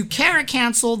 is you carrot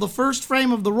cancel the first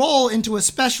frame of the roll into a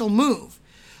special move.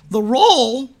 The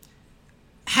roll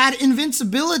had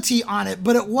invincibility on it,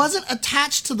 but it wasn't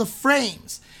attached to the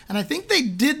frames. And I think they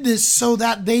did this so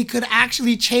that they could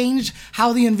actually change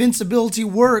how the invincibility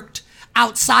worked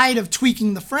outside of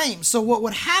tweaking the frames. So what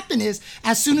would happen is,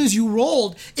 as soon as you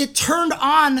rolled, it turned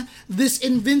on this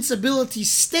invincibility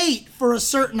state for a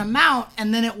certain amount,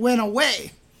 and then it went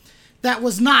away. That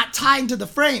was not tied to the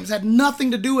frames, had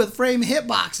nothing to do with frame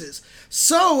hitboxes.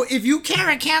 So if you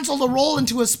carrot cancel the roll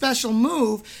into a special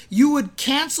move, you would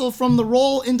cancel from the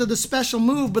roll into the special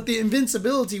move, but the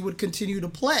invincibility would continue to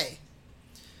play.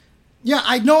 Yeah,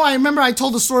 I remember I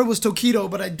told the story was Tokido,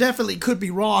 but I definitely could be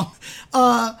wrong.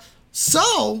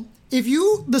 So if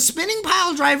the spinning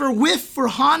pile driver whiff for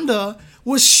Honda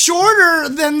was shorter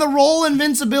than the roll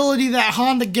invincibility that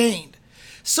Honda gained.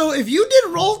 So if you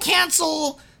did roll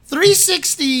cancel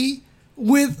 360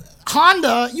 with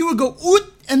Honda, you would go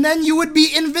oot, and then you would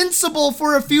be invincible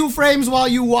for a few frames while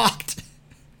you walked.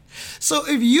 So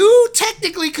if you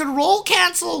technically could roll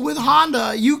cancel with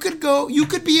Honda, you could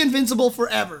be invincible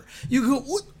forever. You could go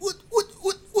oot, oot, oot,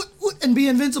 oot, oot, oot, and be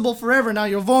invincible forever. Now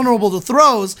you're vulnerable to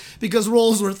throws because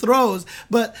rolls were throws,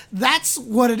 but that's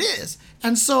what it is.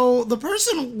 And so the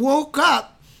person woke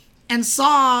up and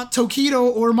saw Tokido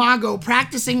or Mago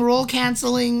practicing roll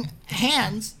canceling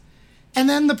hands, and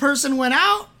then the person went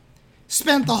out,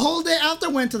 spent the whole day out there,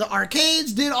 went to the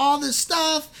arcades, did all this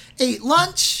stuff, ate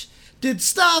lunch, did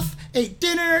stuff, ate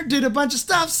dinner, did a bunch of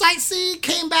stuff, sightsee,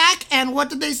 came back, and what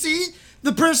did they see?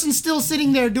 The person still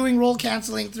sitting there doing roll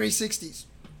canceling 360s.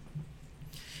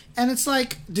 And it's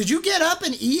like, did you get up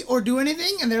and eat or do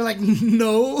anything? And they're like,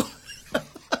 no.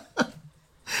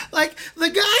 Like the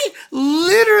guy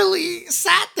literally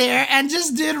sat there and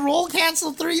just did roll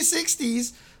cancel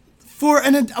 360s for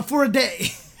a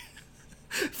day.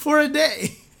 For a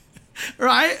day.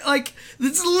 Right? Like,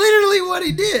 that's literally what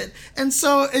he did. And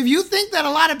so if you think that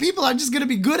a lot of people are just going to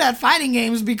be good at fighting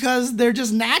games because they're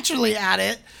just naturally at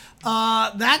it,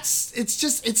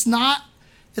 it's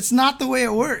not the way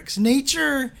it works.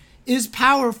 Nature is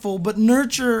powerful, but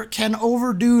nurture can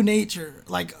overdo nature.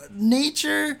 Like,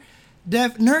 nurture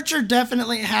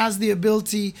definitely has the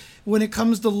ability when it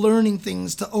comes to learning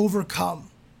things to overcome.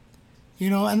 You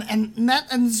know, and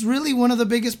it's really one of the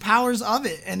biggest powers of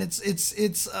it. And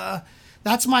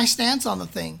that's my stance on the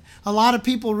thing. A lot of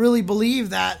people really believe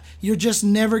that you're just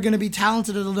never going to be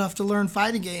talented enough to learn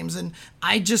fighting games. And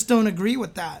I just don't agree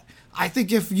with that. I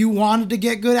think if you wanted to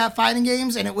get good at fighting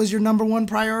games and it was your number one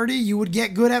priority, you would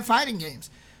get good at fighting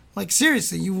games. Like,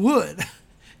 seriously, you would.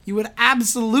 You would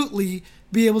absolutely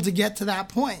be able to get to that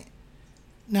point.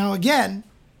 Now, again,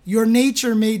 your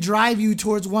nature may drive you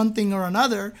towards one thing or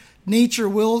another. Nature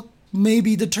will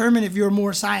maybe determine if you're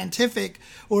more scientific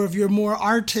or if you're more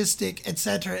artistic,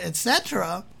 etc.,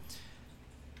 etc.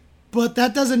 But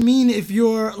that doesn't mean if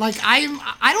you're like, I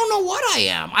don't know what I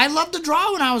am. I loved to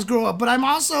draw when I was growing up, but I'm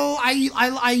also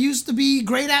I used to be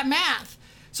great at math.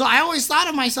 So I always thought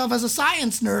of myself as a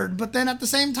science nerd. But then at the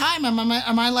same time, am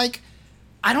I like,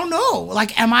 I don't know.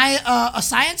 Like, am I a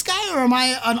science guy or am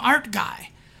I an art guy?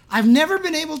 I've never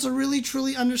been able to really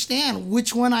truly understand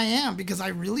which one I am, because I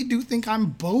really do think I'm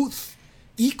both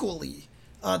equally,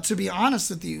 to be honest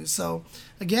with you. So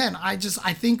again, I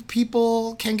think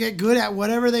people can get good at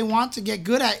whatever they want to get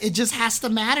good at. It just has to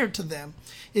matter to them.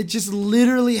 It just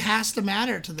literally has to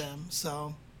matter to them.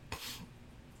 So,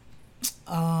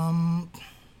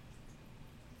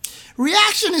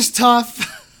 reaction is tough.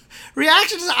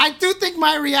 I do think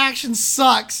my reaction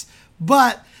sucks,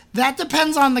 but that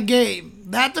depends on the game.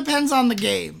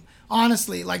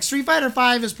 Honestly. Like, Street Fighter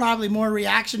V is probably more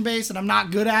reaction-based, and I'm not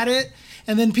good at it.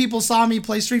 And then people saw me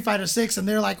play Street Fighter 6, and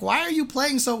they're like, why are you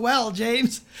playing so well,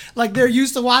 James? Like, they're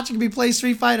used to watching me play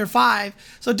Street Fighter 5.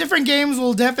 So different games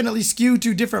will definitely skew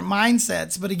to different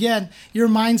mindsets. But again, your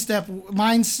mindset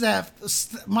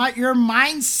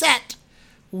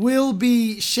will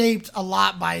be shaped a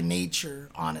lot by nature,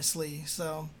 honestly.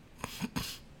 So...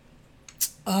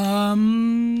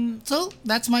 so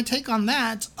that's my take on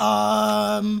that.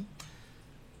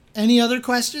 Any other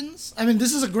questions? I mean,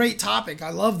 this is a great topic.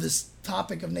 I love this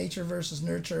topic of nature versus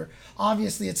nurture.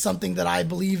 Obviously, it's something that I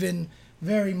believe in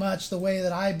very much the way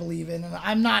that I believe in, and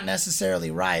I'm not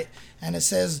necessarily right. And it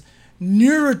says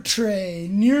nurture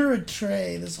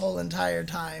this whole entire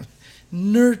time.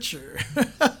 Nurture.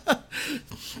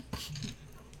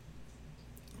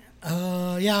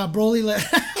 Yeah, Broly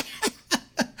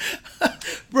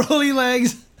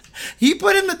Legs, he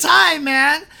put in the time,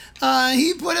 man.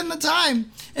 He put in the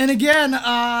time. And again,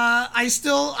 I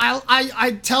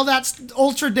tell that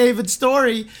Ultra David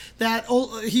story that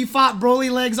he fought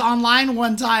Broly Legs online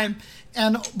one time,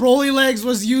 and Broly Legs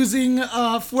was using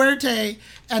Fuerte,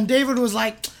 and David was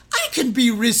like, I can be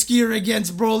riskier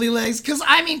against Broly Legs, because,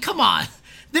 I mean, come on.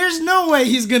 There's no way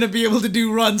he's going to be able to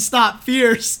do run, stop,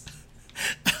 fierce.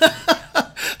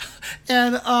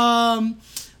 And,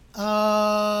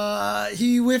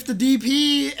 he whiffed the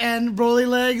DP, and Broly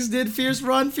Legs did fierce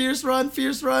run.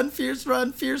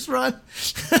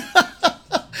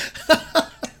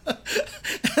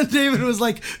 And David was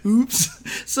like, oops.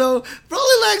 So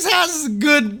Broly Legs has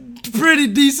good, pretty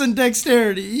decent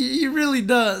dexterity. He really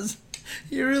does.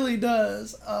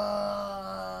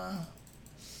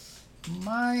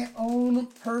 My own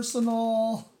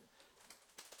personal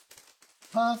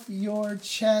puff your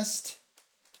chest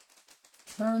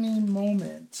turning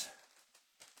moment.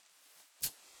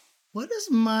 What is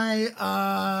my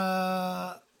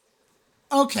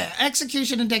okay,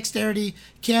 execution and dexterity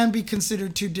can be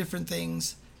considered two different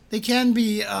things. They can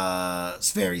be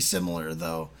very similar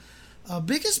though.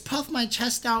 Biggest puff my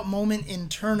chest out moment in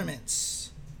tournaments.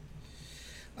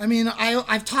 I mean,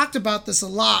 I've talked about this a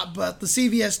lot, but the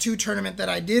CVS2 tournament that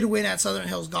I did win at Southern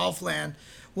Hills Golfland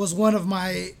was one of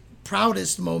my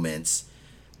proudest moments.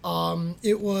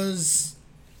 It was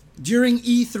during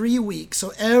E3 week,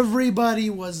 so everybody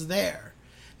was there.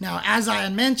 Now, as I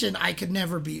had mentioned, I could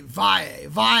never beat Valle.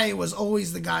 Valle was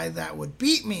always the guy that would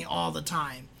beat me all the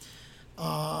time.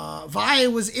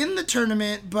 Valle was in the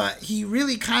tournament, but he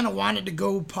really kind of wanted to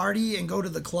go party and go to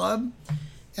the club.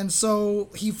 And so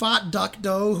he fought Duck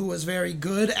Doe, who was very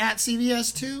good at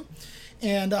CVS2.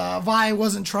 And Valle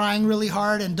wasn't trying really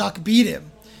hard, and Duck beat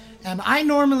him. And I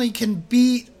normally can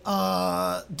beat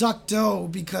Duck Doe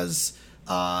because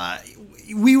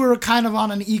we were kind of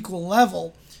on an equal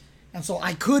level. and so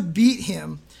I could beat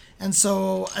him. And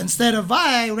so instead of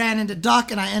Vi, I ran into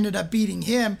Duck, and I ended up beating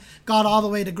him, got all the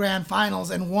way to grand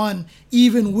finals, and won,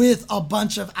 even with a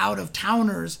bunch of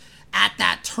out-of-towners at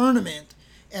that tournament.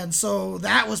 And so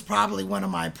that was probably one of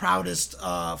my proudest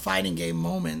fighting game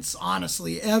moments,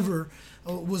 honestly, ever,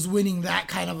 was winning that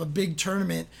kind of a big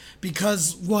tournament,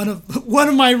 because one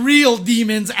of my real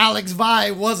demons, Alex Vi,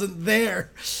 wasn't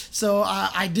there. So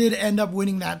I did end up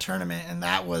winning that tournament, and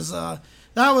that was a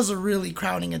really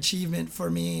crowning achievement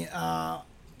for me at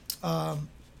the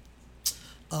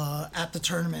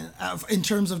tournament, in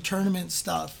terms of tournament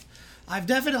stuff. I've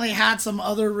definitely had some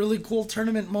other really cool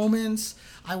tournament moments.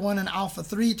 I won an Alpha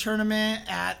 3 tournament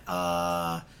at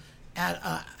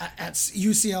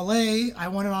UCLA. I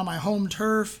won it on my home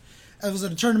turf. It was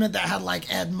a tournament that had like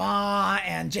Ed Ma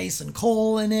and Jason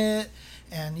Cole in it.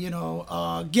 And,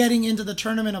 getting into the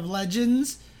Tournament of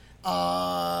Legends,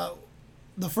 the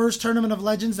first Tournament of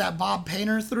Legends that Bob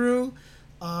Painter threw,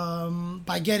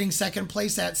 by getting second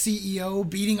place at CEO,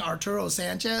 beating Arturo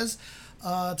Sanchez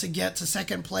to get to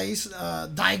second place.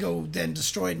 Daigo then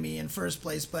destroyed me in first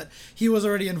place, but he was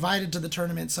already invited to the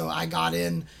tournament, so I got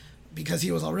in because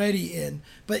he was already in.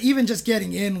 But even just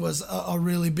getting in was a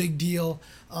really big deal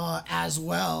as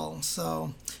well.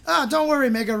 So don't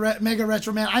worry, Mega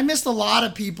Retro Man. I missed a lot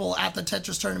of people at the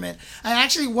Tetris tournament. I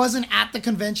actually wasn't at the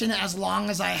convention as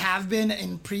long as I have been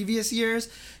in previous years,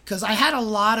 because I had a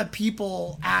lot of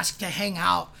people ask to hang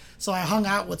out. So I hung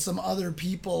out with some other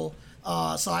people.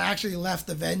 So I actually left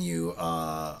the venue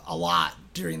a lot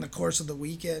during the course of the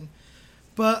weekend.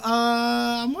 But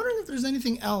I'm wondering if there's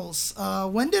anything else.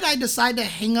 When did I decide to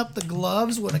hang up the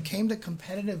gloves when it came to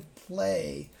competitive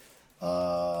play?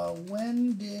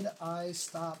 When did I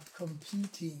stop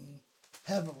competing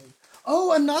heavily?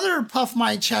 Oh, another puff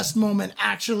my chest moment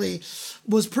actually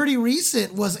was pretty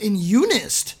recent, was in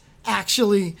Unist,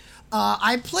 actually.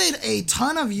 I played a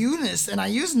ton of Unist, and I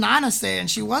used Nanase, and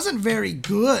she wasn't very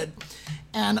good.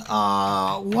 And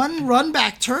one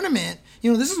run-back tournament,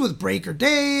 this is with Breaker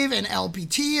Dave and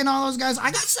LPT and all those guys.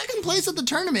 I got second place at the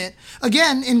tournament.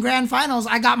 Again, in grand finals,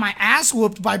 I got my ass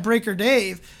whooped by Breaker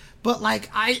Dave. But,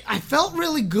 I felt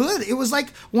really good. It was,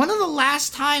 one of the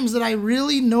last times that I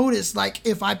really noticed,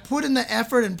 if I put in the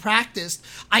effort and practiced,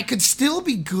 I could still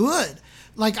be good.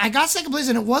 I got second place,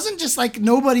 and it wasn't just,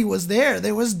 nobody was there.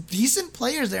 There was decent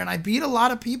players there, and I beat a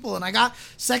lot of people, and I got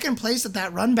second place at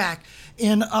that run back.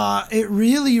 And it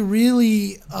really,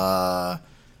 really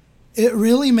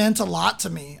meant a lot to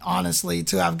me, honestly,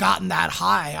 to have gotten that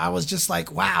high. I was just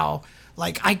wow.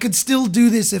 I could still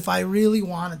do this if I really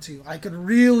wanted to. I could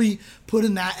really put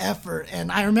in that effort.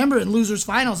 And I remember in losers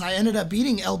finals, I ended up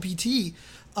beating LPT.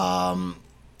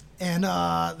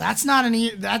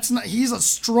 He's a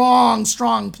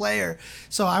strong player.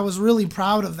 So I was really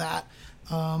proud of that.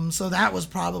 So that was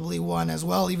probably one as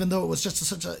well, even though it was just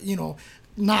such a,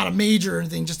 not a major or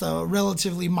anything, just a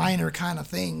relatively minor kind of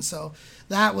thing. So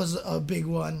that was a big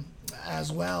one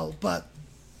as well. But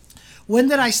when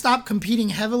did I stop competing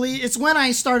heavily? It's when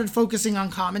I started focusing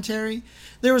on commentary.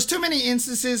 There was too many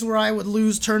instances where I would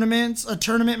lose tournament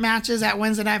matches at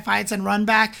Wednesday Night Fights and run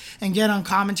back and get on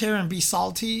commentary and be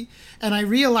salty. And I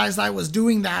realized I was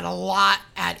doing that a lot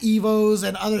at Evos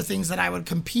and other things that I would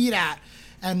compete at.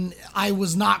 And I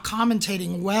was not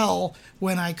commentating well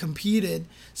when I competed.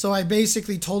 So I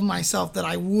basically told myself that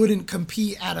I wouldn't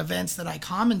compete at events that I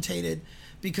commentated,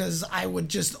 because I would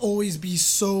just always be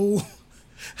so...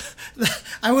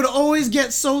 I would always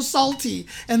get so salty,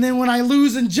 and then when I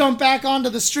lose and jump back onto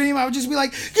the stream, I would just be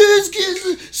like, "This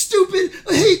kid's stupid,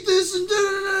 I hate this," and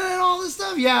all this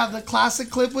stuff. Yeah, the classic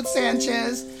clip with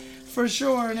Sanchez, for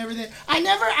sure, and everything. I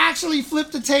never actually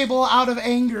flipped the table out of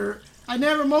anger.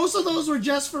 Most of those were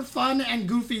just for fun and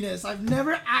goofiness. I've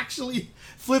never actually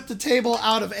flipped the table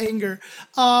out of anger.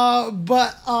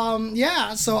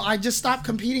 Yeah, so I just stopped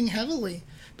competing heavily.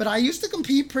 But I used to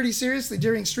compete pretty seriously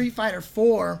during Street Fighter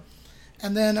 4.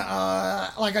 And then,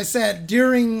 like I said,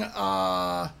 during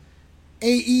AE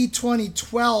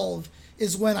 2012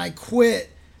 is when I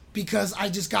quit, because I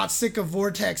just got sick of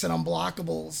Vortex and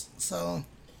Unblockables. So,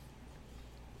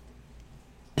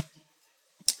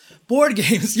 board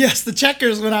games. Yes, the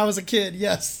checkers when I was a kid.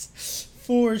 Yes,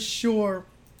 for sure.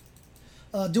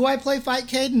 Do I play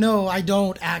Fightcade? No, I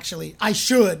don't, actually. I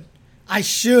should.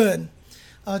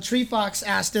 Tree Fox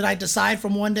asked, did I decide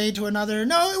from one day to another?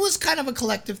 No, it was kind of a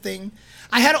collective thing.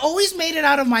 I had always made it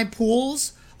out of my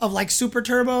pools of Super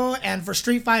Turbo, and for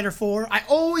Street Fighter 4, I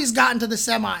always got into the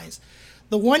semis.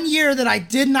 The one year that I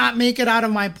did not make it out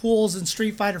of my pools in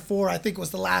Street Fighter 4, I think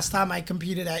was the last time I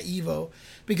competed at EVO,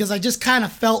 because I just kind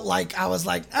of felt like I was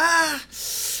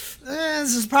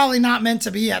this is probably not meant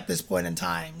to be at this point in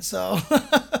time. So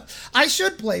I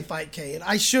should play Fightcade.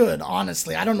 I should,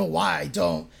 honestly. I don't know why I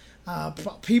don't.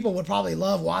 People would probably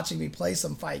love watching me play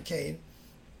some Fightcade.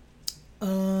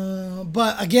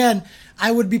 But again,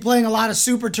 I would be playing a lot of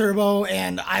Super Turbo,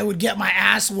 and I would get my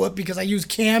ass whooped because I use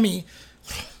Cammy.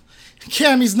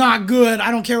 Cammy's not good. I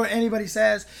don't care what anybody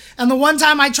says. And the one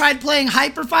time I tried playing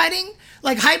Hyper Fighting,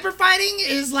 like Hyper Fighting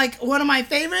is like one of my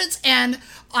favorites, and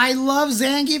I love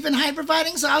Zangief in Hyper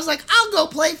Fighting, so I was like, I'll go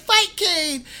play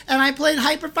Fightcade. And I played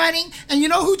Hyper Fighting, and you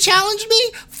know who challenged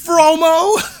me?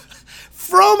 Fromo.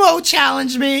 Fromo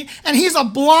challenged me, and he's a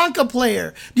Blanca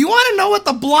player. Do you want to know what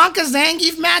the Blanca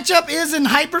Zangief matchup is in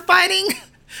Hyper Fighting?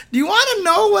 Do you want to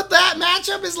know what that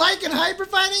matchup is like in Hyper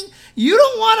Fighting? You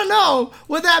don't want to know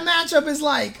what that matchup is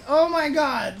like. Oh my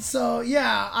god. So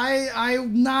yeah,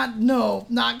 not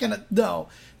gonna,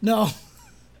 no.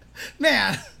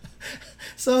 Man.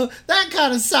 So that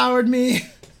kind of soured me.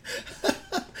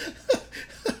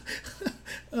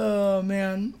 Oh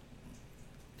man.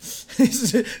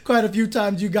 Quite a few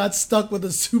times you got stuck with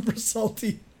a super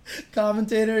salty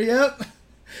commentator. Yep.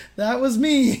 That was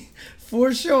me.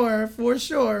 For sure.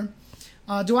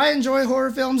 Do I enjoy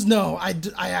horror films? No, I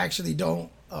actually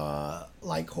don't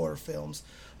like horror films.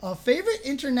 Favorite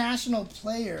international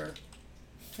player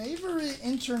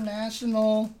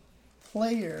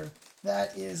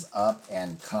that is up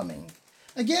and coming.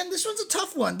 Again, this one's a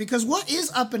tough one because what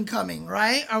is up and coming,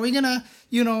 right? Are we gonna,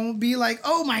 be like,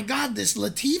 oh my god, this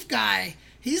Latif guy,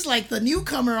 he's like the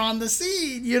newcomer on the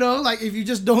scene, like if you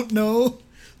just don't know.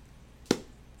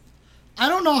 I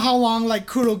don't know how long like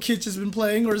Kurokich has been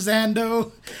playing or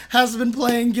Zando has been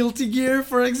playing Guilty Gear,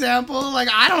 for example. Like,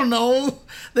 I don't know.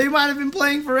 They might have been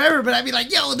playing forever, but I'd be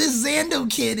like, yo, this Zando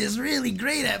kid is really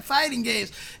great at fighting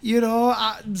games.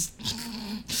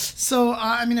 So,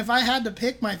 I mean, if I had to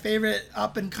pick my favorite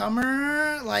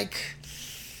up-and-comer, like,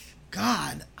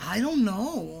 God, I don't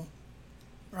know.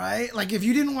 Right? Like, if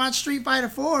you didn't watch Street Fighter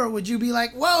 4, would you be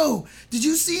like, whoa, did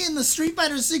you see in the Street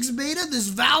Fighter 6 beta this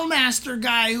Valmaster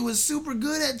guy who was super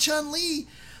good at Chun-Li?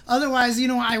 Otherwise,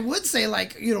 I would say,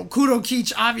 like,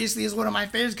 Kurokich obviously is one of my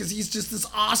favorites because he's just this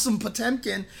awesome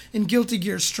Potemkin in Guilty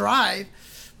Gear Strive.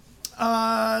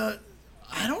 I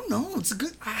don't know. It's a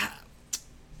good...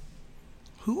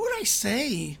 who would I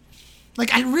say?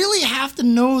 Like, I really have to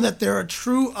know that they're a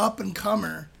true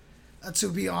up-and-comer.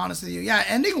 To be honest with you. Yeah,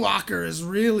 Ending Walker is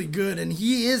really good, and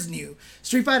he is new.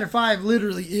 Street Fighter V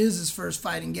literally is his first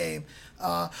fighting game.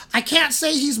 I can't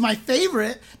say he's my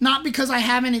favorite, not because I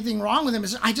have anything wrong with him.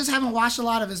 I just haven't watched a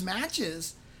lot of his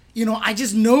matches. I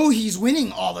just know he's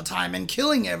winning all the time and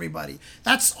killing everybody.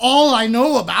 That's all I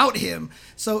know about him.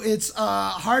 So it's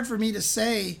hard for me to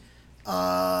say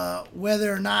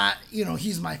whether or not,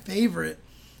 he's my favorite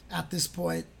at this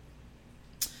point.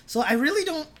 So I really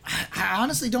don't, I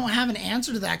honestly don't have an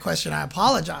answer to that question. I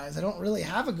apologize. I don't really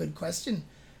have a good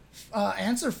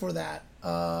answer for that.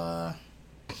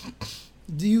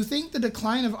 Do you think the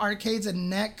decline of arcades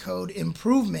and netcode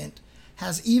improvement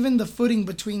has evened the footing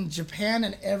between Japan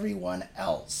and everyone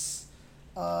else?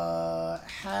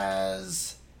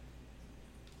 Has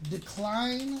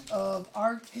decline of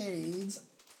arcades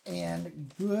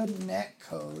and good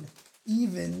netcode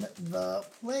even the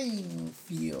playing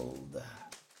field?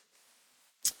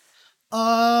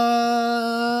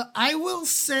 I will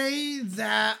say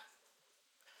that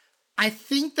I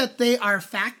think that they are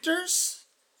factors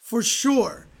for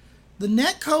sure. The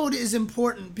netcode is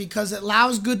important because it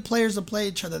allows good players to play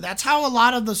each other. That's how a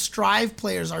lot of the Strive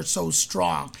players are so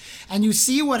strong. And you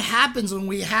see what happens when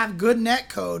we have good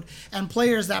netcode and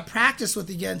players that practice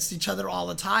against each other all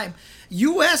the time.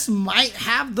 US might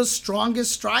have the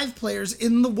strongest Strive players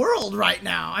in the world right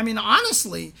now. I mean,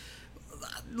 honestly.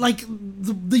 Like,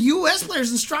 the U.S. players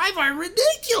in Strive are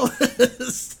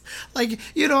ridiculous. Like,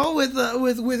 with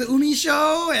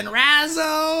Unisho and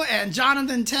Razzo and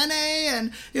Jonathan Tene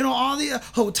and, all the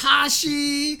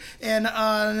Hotashi and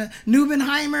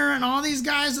Nubenheimer and all these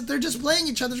guys that they're just playing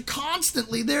each other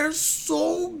constantly. They're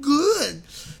so good.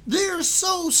 They're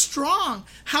so strong.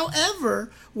 However,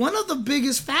 one of the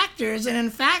biggest factors, and in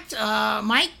fact,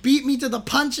 Mike beat me to the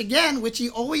punch again, which he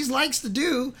always likes to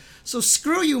do. So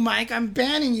screw you, Mike. I'm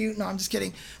banning you. No, I'm just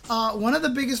kidding. One of the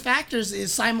biggest factors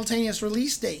is simultaneous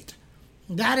release date.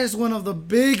 That is one of the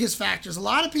biggest factors. A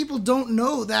lot of people don't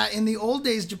know that in the old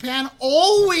days, Japan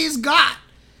always got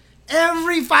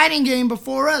every fighting game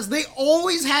before us. They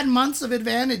always had months of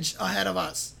advantage ahead of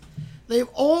us. They've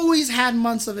always had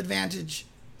months of advantage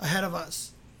ahead of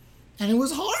us. And it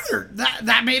was hard.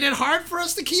 That made it hard for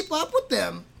us to keep up with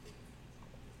them.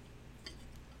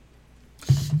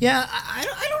 Yeah, I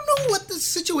don't know what the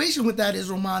situation with that is,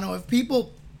 Romano. If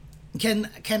people can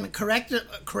correct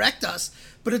us,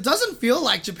 but it doesn't feel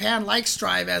like Japan likes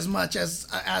Strive as much as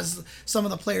some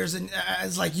of the players in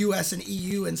as like US and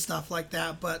EU and stuff like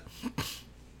that. But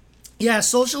yeah,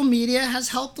 social media has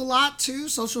helped a lot too.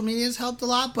 Social media has helped a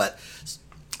lot, but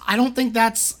I don't think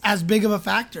that's as big of a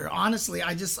factor. Honestly,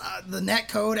 I just the net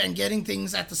code and getting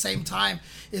things at the same time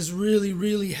is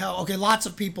really help. Okay, lots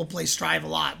of people play Strive a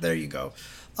lot. There you go.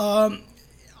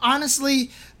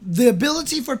 Honestly, the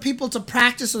ability for people to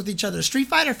practice with each other. Street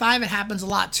Fighter Five, it happens a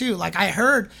lot too. Like I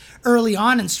heard early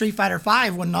on in Street Fighter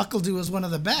Five when NuckleDu was one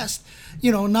of the best.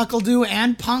 You know, NuckleDu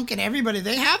and Punk and everybody,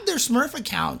 they have their Smurf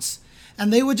accounts,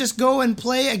 and they would just go and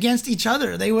play against each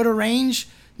other. They would arrange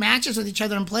matches with each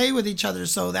other and play with each other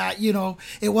so that, you know,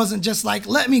 it wasn't just like,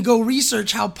 let me go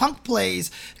research how Punk plays,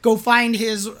 go find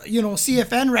his, you know,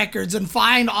 CFN records and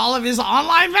find all of his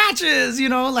online matches, you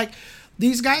know, like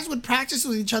these guys would practice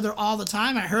with each other all the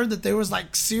time. I heard that there was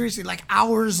like seriously like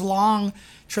hours long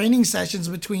training sessions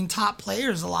between top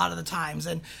players a lot of the times,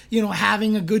 and you know,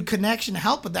 having a good connection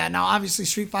helped with that. Now obviously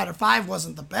Street Fighter 5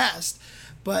 wasn't the best,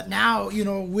 but now, you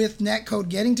know, with netcode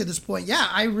getting to this point, yeah,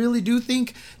 I really do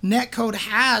think netcode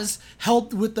has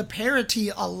helped with the parity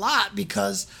a lot,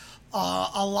 because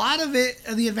a lot of it,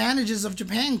 the advantages of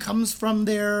Japan comes from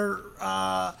their,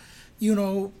 you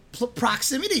know,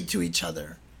 proximity to each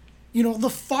other. You know, the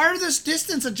farthest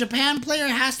distance a Japan player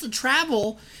has to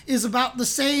travel is about the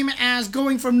same as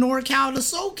going from NorCal to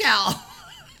SoCal.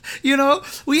 You know,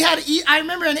 we had, I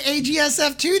remember in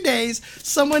AGSF2 days,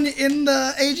 someone in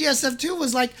the AGSF2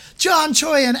 was like, John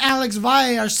Choi and Alex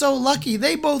Valle are so lucky.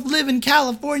 They both live in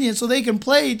California so they can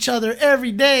play each other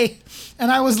every day.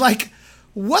 And I was like,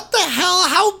 what the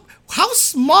hell? How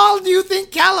small do you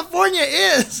think California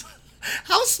is?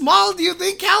 How small do you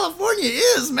think California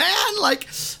is, man? Like,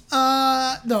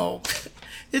 no.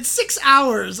 It's 6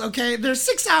 hours, okay? They're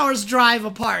 6 hours drive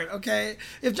apart, okay?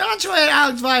 If John Choi and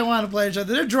Alex Vi want to play each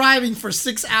other, they're driving for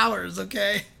 6 hours,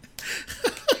 okay?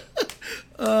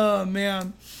 Oh,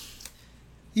 man.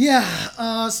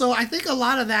 Yeah, so I think a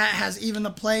lot of that has even the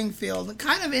playing field.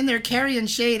 Kind of in there, Carrie and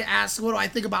Shade asks, what do I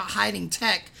think about hiding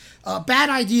tech? Bad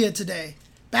idea today.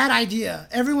 Bad idea.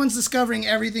 Everyone's discovering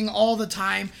everything all the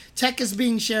time. Tech is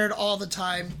being shared all the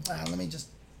time. Let me just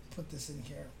put this in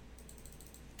here.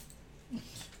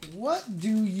 What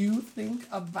do you think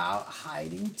about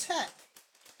hiding tech?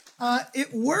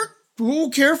 It worked. Oh,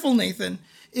 careful, Nathan.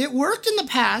 It worked in the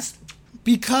past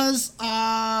because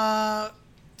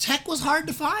tech was hard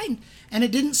to find and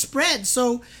it didn't spread.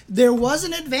 So there was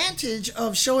an advantage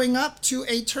of showing up to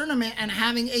a tournament and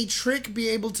having a trick be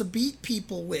able to beat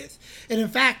people with. And in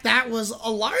fact, that was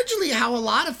largely how a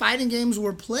lot of fighting games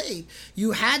were played.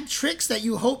 You had tricks that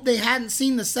you hoped they hadn't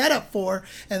seen the setup for,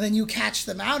 and then you catch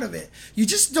them out of it. You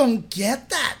just don't get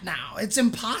that now. It's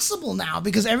impossible now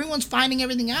because everyone's finding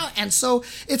everything out. And so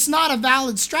it's not a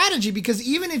valid strategy, because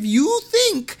even if you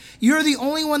think you're the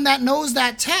only one that knows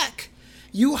that tech,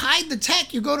 you hide the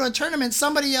tech, you go to a tournament,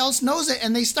 somebody else knows it,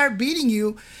 and they start beating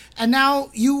you, and now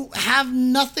you have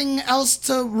nothing else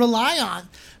to rely on.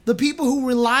 The people who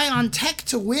rely on tech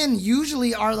to win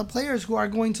usually are the players who are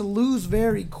going to lose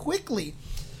very quickly.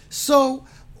 So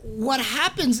what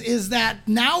happens is that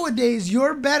nowadays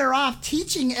you're better off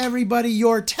teaching everybody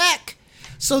your tech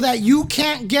so that you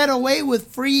can't get away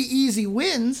with free, easy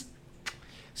wins,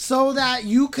 so that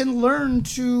you can learn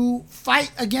to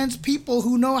fight against people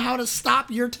who know how to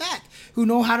stop your tech, who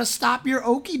know how to stop your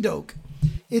okie doke.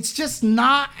 It's just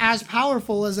not as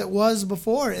powerful as it was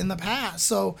before in the past.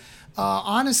 So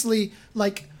honestly,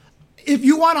 like, if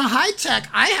you want to hide tech,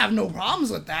 I have no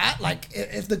problems with that. Like,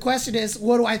 if the question is,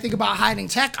 what do I think about hiding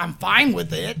tech? I'm fine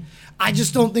with it. I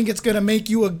just don't think it's going to make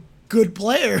you a good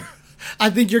player.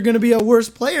 I think you're going to be a worse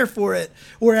player for it.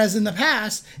 Whereas in the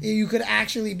past, you could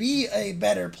actually be a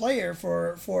better player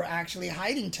for actually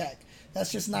hiding tech.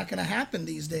 That's just not going to happen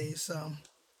these days. So,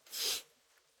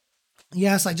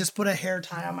 yes, I just put a hair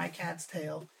tie on my cat's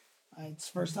tail. It's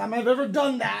the first time I've ever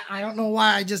done that. I don't know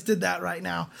why I just did that right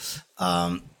now.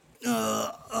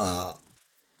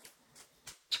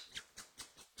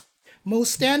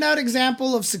 Most standout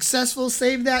example of successful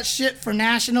save that shit for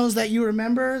nationals that you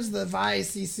remember is the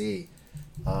VICC.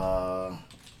 Hi.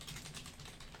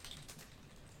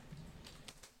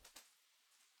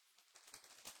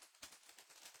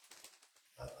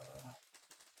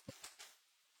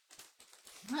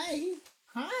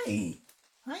 Hi.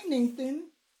 Hi, Nathan.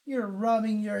 You're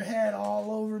rubbing your head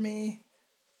all over me.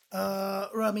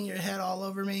 Rubbing your head all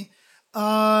over me.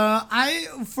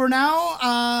 For now,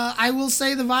 I will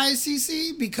say the VIA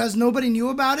CC because nobody knew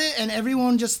about it and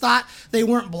everyone just thought they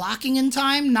weren't blocking in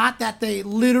time, not that they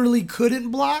literally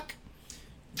couldn't block.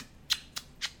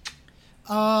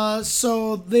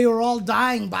 So they were all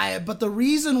dying by it. But the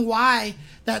reason why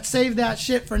that Save That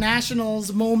Shit for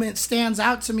Nationals moment stands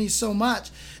out to me so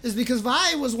much is because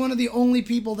Vi was one of the only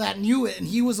people that knew it, and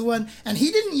he was the one, and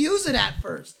he didn't use it at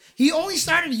first. He only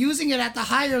started using it at the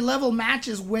higher level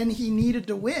matches when he needed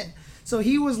to win. So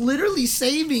he was literally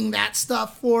saving that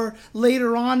stuff for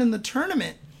later on in the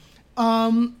tournament.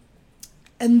 And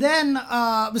then,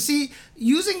 but see,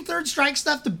 using Third Strike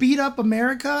stuff to beat up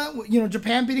America,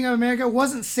 Japan beating up America,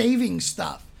 wasn't saving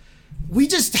stuff. We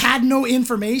just had no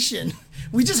information.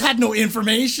 We just had no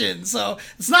information. So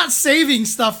it's not saving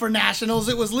stuff for Nationals.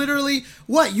 It was literally,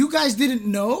 what, you guys didn't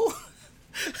know?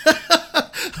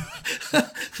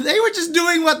 They were just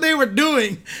doing what they were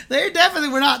doing. They definitely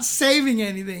were not saving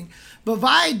anything. But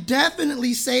Vi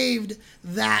definitely saved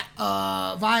that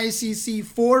VIA CC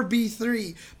for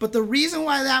B3. But the reason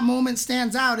why that moment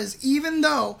stands out is even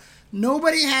though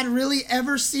nobody had really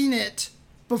ever seen it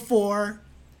before,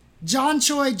 John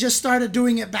Choi just started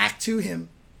doing it back to him.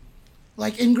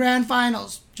 Like in grand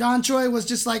finals, John Choi was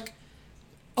just like,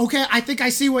 okay, I think I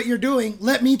see what you're doing.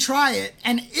 Let me try it.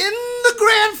 And in the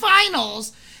grand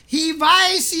finals, he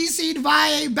VIA CC'd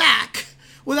VIA back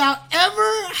without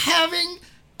having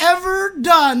ever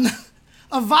done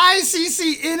a VIA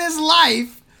CC in his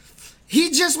life. He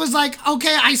just was like,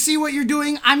 okay, I see what you're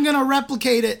doing. I'm going to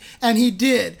replicate it. And he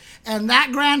did. And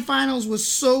that grand finals was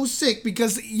so sick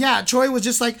because, yeah, Choi was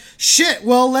just like, shit,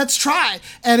 well, let's try.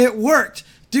 And it worked.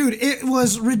 Dude, it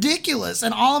was ridiculous.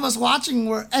 And all of us watching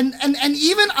were, and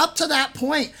even up to that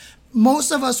point,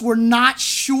 most of us were not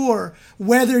sure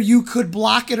whether you could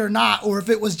block it or not, or if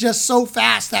it was just so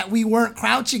fast that we weren't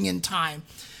crouching in time.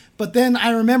 But then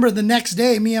I remember the next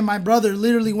day, me and my brother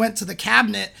literally went to the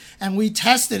cabinet and we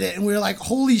tested it and we were like,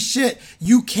 holy shit,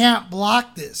 you can't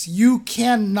block this. You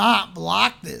cannot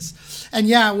block this. And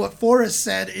yeah, what Forrest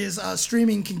said is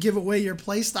streaming can give away your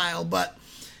playstyle, but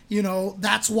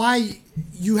that's why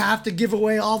you have to give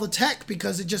away all the tech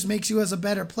because it just makes you as a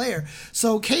better player.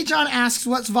 So K-John asks,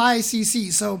 what's VIA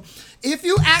CC? So if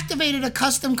you activated a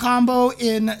custom combo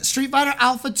in Street Fighter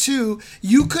Alpha 2,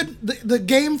 you could, the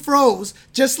game froze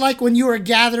just like when you were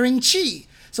gathering chi.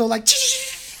 So like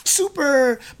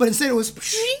super, but instead it was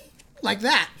like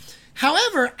that.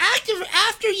 However,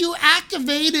 after you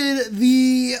activated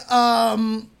the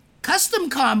custom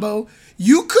combo,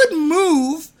 you could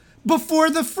move before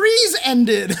the freeze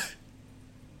ended.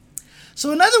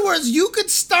 So in other words, you could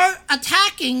start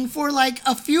attacking for like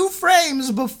a few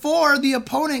frames before the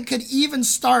opponent could even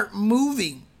start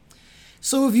moving.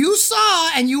 So if you saw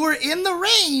and you were in the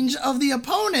range of the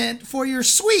opponent for your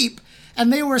sweep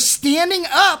and they were standing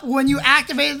up when you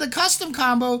activated the custom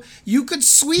combo, you could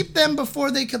sweep them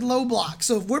before they could low block.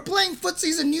 So if we're playing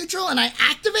footsies in neutral and I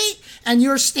activate and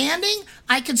you're standing,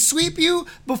 I could sweep you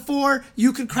before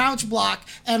you could crouch block.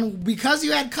 And because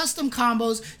you had custom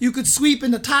combos, you could sweep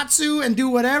into Tatsu and do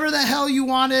whatever the hell you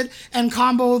wanted and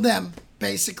combo them,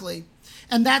 basically.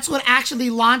 And that's what actually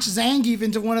launched Zangief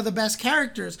into one of the best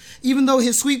characters. Even though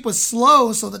his sweep was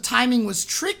slow, so the timing was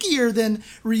trickier than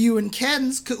Ryu and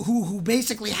Ken's, who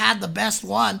basically had the best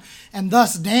one, and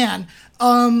thus Dan.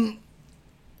 Zangief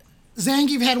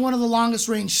had one of the longest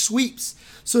range sweeps.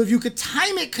 So if you could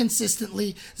time it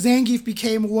consistently, Zangief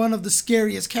became one of the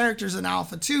scariest characters in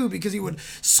Alpha 2 because he would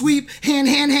sweep, hand,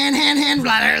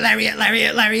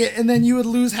 lariat, and then you would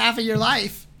lose half of your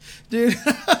life. Dude.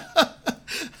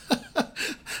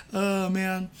 Oh,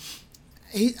 man.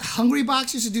 Hungry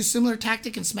Box used to do similar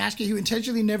tactic in Smash Game. He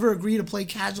intentionally never agreed to play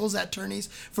casuals at tourneys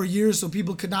for years so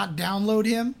people could not download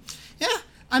him. Yeah,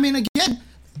 I mean, again,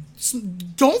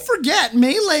 don't forget,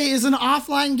 Melee is an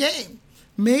offline game.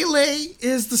 Melee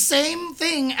is the same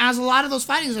thing as a lot of those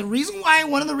fighting.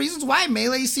 One of the reasons why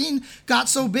Melee scene got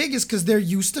so big is because they're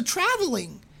used to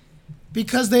traveling.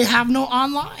 Because they have no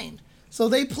online. So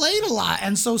they played a lot.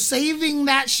 And so saving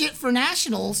that shit for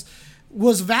Nationals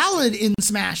was valid in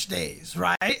Smash days,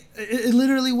 right? It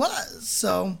literally was.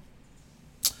 So,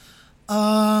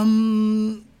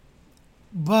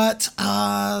 but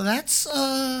that's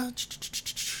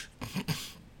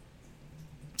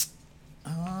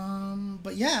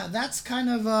but yeah, that's kind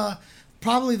of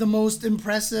probably the most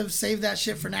impressive save that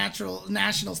shit for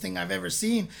nationals thing I've ever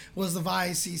seen was the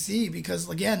VIA CC, because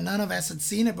again, none of us had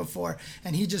seen it before,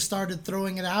 and he just started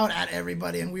throwing it out at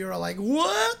everybody, and we were like,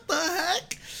 what the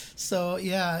heck? So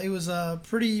yeah, it was a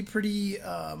pretty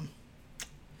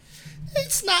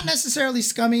It's not necessarily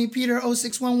scummy,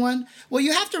 Peter0611. What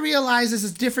you have to realize is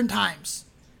it's different times.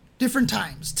 Different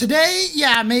times. Today,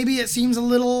 yeah, maybe it seems a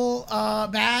little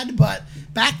bad, but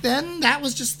back then, that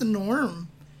was just the norm.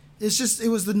 It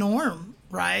was the norm,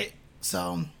 right?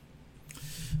 So,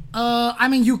 I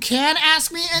mean, you can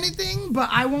ask me anything, but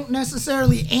I won't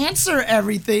necessarily answer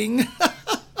everything.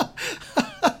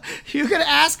 You can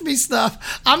ask me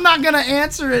stuff. I'm not going to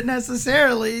answer it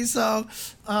necessarily, so...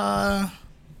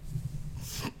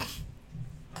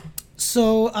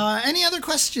 any other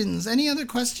questions? Any other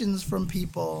questions from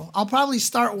people? I'll probably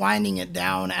start winding it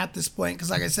down at this point because,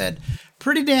 like I said,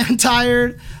 pretty damn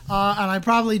tired, and I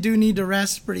probably do need to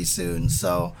rest pretty soon.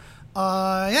 So,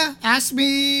 yeah, ask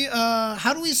me,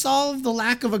 how do we solve the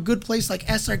lack of a good place like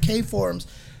SRK forums?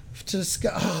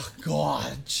 Oh,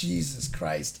 God, Jesus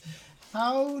Christ.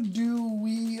 How do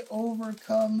we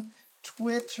overcome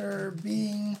Twitter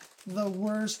being the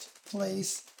worst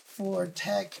place for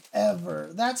tech ever?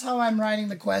 That's how I'm writing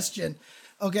the question.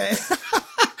 Okay.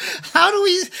 How do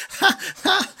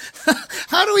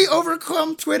we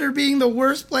overcome Twitter being the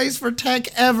worst place for tech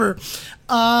ever?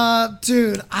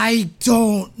 Dude, I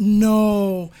don't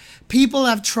know. People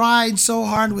have tried so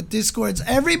hard with Discords.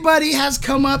 Everybody has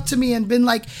come up to me and been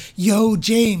like, yo,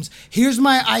 James, here's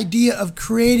my idea of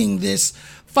creating this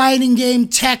fighting game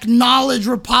tech knowledge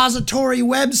repository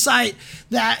website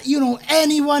that,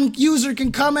 anyone user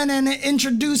can come in and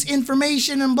introduce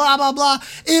information and blah, blah, blah.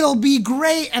 It'll be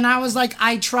great. And I was like,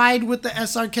 I tried with the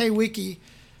SRK wiki.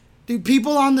 Dude,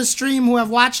 people on the stream who have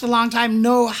watched a long time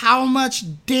know how much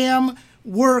damn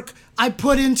work I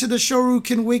put into the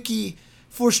Shoryuken wiki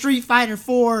for Street Fighter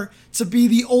 4 to be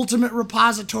the ultimate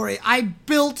repository. I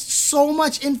built so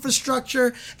much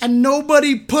infrastructure and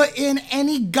nobody put in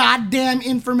any goddamn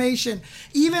information.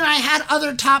 Even I had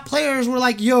other top players were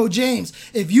like, yo, James,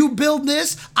 if you build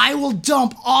this, I will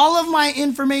dump all of my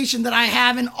information that I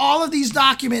have in all of these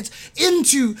documents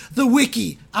into the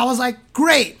wiki. I was like,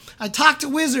 great. I talked to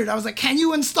Wizard. I was like, can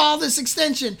you install this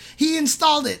extension? He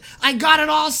installed it. I got it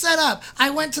all set up.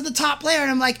 I went to the top player and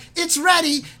I'm like, it's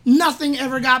ready. Nothing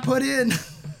ever got put in.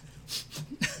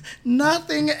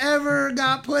 Nothing ever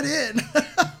got put in.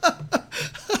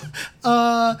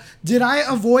 Did I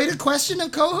avoid a question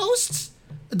of co-hosts?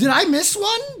 Did I miss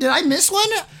one?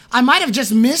 I might have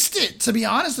just missed it, to be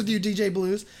honest with you, DJ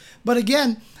Blues. But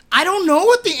again, I don't know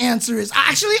what the answer is.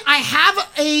 Actually, I have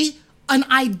an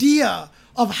idea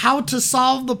of how to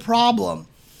solve the problem.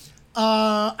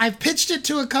 I've pitched it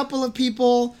to a couple of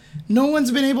people. No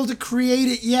one's been able to create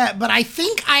it yet, but I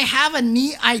think I have a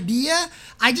neat idea.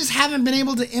 I just haven't been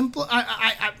able to implement.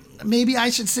 Maybe I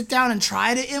should sit down and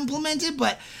try to implement it.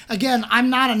 But again,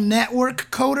 I'm not a network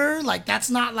coder. Like,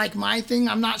 that's not like my thing.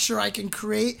 I'm not sure I can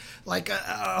create like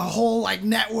a whole like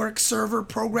network server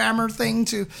programmer thing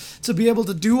to be able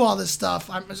to do all this stuff.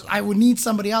 I would need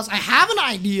somebody else. I have an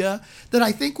idea that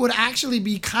I think would actually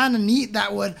be kind of neat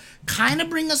that would kind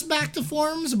of bring us back to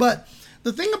forums. But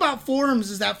the thing about forums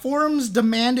is that forums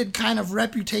demanded kind of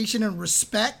reputation and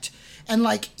respect. And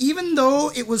like, even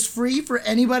though it was free for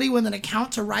anybody with an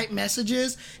account to write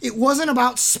messages, it wasn't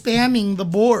about spamming the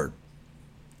board.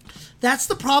 That's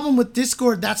the problem with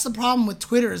Discord. That's the problem with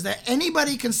Twitter, is that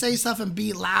anybody can say stuff and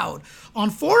be loud. On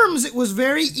forums, it was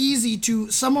very easy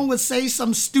someone would say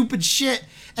some stupid shit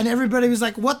and everybody was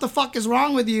like, what the fuck is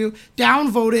wrong with you?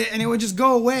 Downvote it and it would just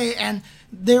go away. And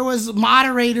there was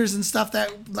moderators and stuff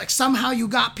that like somehow you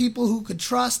got people who could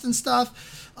trust and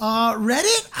stuff.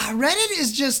 Reddit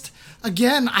is just,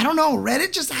 again, I don't know.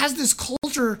 Reddit just has this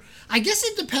culture. I guess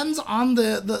it depends on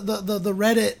the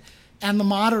Reddit and the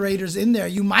moderators in there.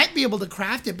 You might be able to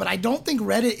craft it, but I don't think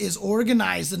Reddit is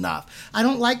organized enough. I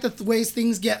don't like the ways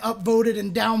things get upvoted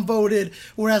and downvoted,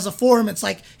 whereas a forum, it's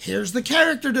like, here's the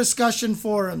character discussion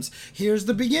forums, here's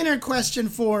the beginner question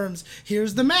forums,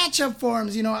 here's the matchup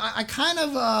forums. You know, I kind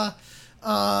of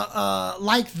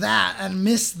like that and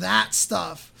miss that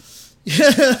stuff.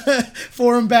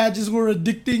 Forum badges were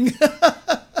addicting.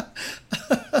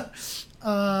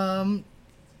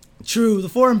 True, the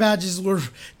forum badges were...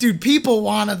 Dude, people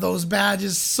wanted those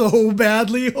badges so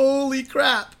badly. Holy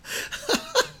crap.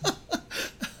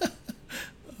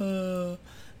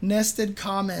 Nested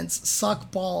comments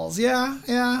suck balls.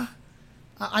 Yeah.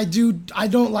 I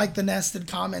don't like the nested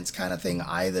comments kind of thing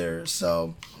either,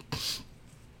 so...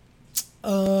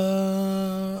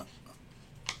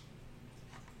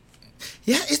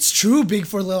 Yeah, it's true, Big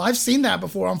for Lil. I've seen that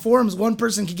before. On forums, one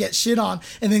person could get shit on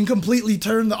and then completely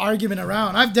turn the argument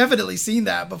around. I've definitely seen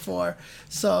that before.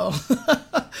 So,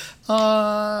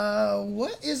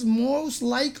 what is most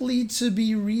likely to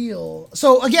be real?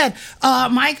 So, again,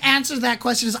 my answer to that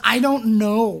question is I don't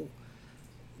know.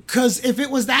 Because if it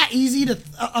was that easy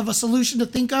of a solution to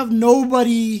think of,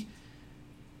 nobody,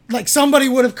 like somebody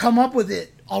would have come up with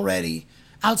it already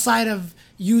outside of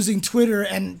using Twitter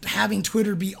and having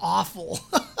Twitter be awful.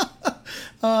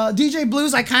 DJ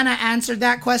Blues, I kind of answered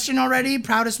that question already.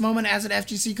 Proudest moment as an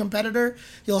FGC competitor.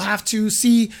 You'll have to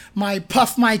see my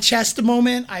puff my chest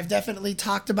moment. I've definitely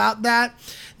talked about that.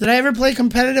 Did I ever play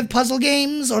competitive puzzle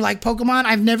games or like Pokemon?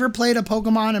 I've never played a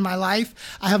Pokemon in my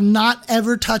life. I have not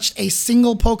ever touched a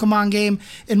single Pokemon game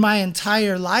in my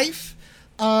entire life.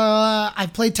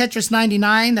 I've played Tetris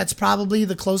 99. That's probably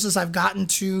the closest I've gotten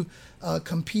to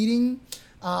competing.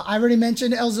 I already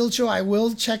mentioned El Zilcho. I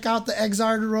will check out the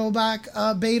Exard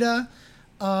rollback beta,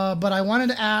 but I wanted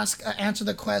to answer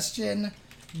the question: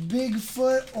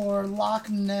 Bigfoot or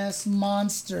Loch Ness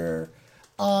monster?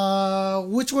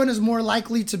 Which one is more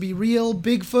likely to be real,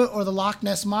 Bigfoot or the Loch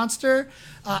Ness monster?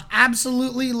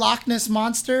 Absolutely Loch Ness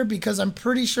monster, because I'm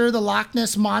pretty sure the Loch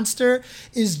Ness monster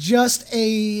is just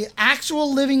a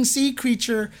actual living sea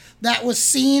creature that was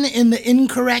seen in the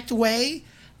incorrect way.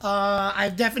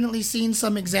 I've definitely seen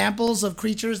some examples of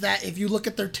creatures that if you look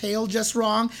at their tail just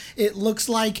wrong, it looks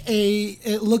like the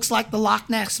Loch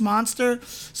Ness monster.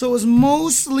 So it was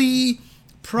mostly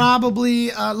probably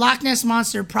Loch Ness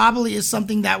monster probably is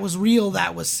something that was real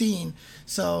that was seen.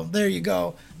 So there you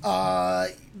go.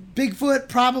 Bigfoot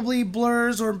probably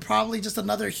blurs, or probably just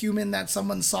another human that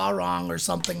someone saw wrong or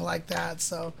something like that.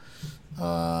 So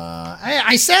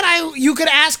I said you could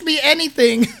ask me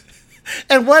anything.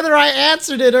 And whether I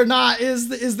answered it or not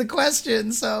is the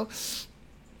question. So,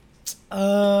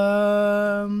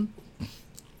 let's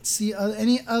see,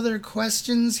 any other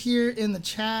questions here in the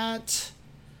chat?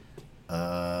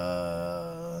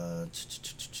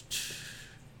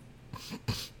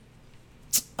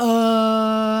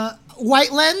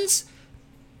 White lens,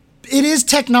 it is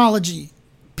technology.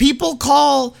 People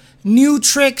call new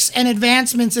tricks and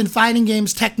advancements in fighting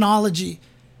games technology.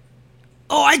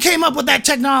 Oh, I came up with that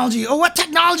technology. Oh, what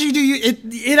technology do you...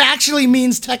 It actually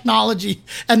means technology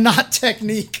and not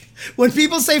technique. When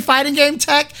people say fighting game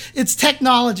tech, it's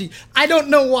technology. I don't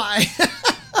know why.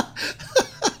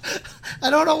 I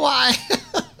don't know why.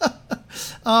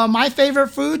 My favorite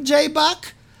food,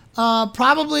 J-Buck?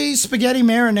 Probably spaghetti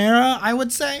marinara, I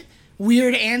would say.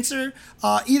 Weird answer.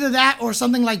 Either that or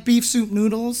something like beef soup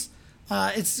noodles.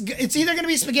 It's either going to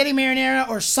be spaghetti marinara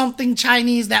or something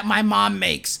Chinese that my mom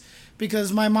makes,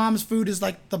 because my mom's food is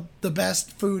like the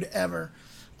best food ever.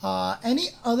 Any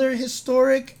other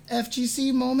historic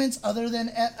FGC moments other than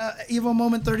Evo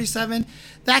Moment 37?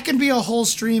 That can be a whole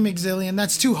stream, Exilian.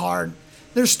 That's too hard.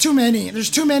 There's too many. There's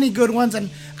too many good ones,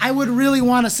 and I would really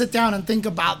want to sit down and think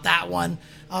about that one.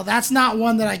 That's not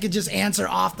one that I could just answer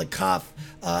off the cuff,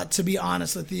 to be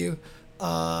honest with you.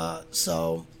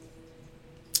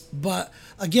 But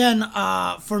again,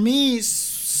 for me,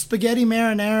 spaghetti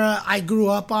marinara, I grew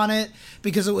up on it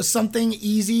because it was something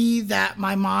easy that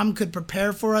my mom could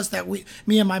prepare for us, that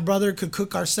me and my brother could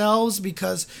cook ourselves,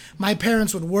 because my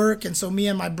parents would work, and so me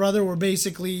and my brother were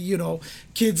basically,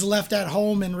 kids left at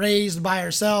home and raised by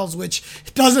ourselves, which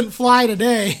doesn't fly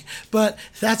today, but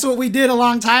that's what we did a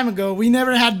long time ago. We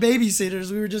never had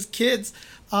babysitters. We were just kids.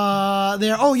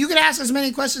 You can ask as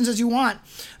many questions as you want.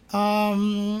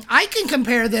 I can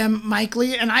compare them, Mike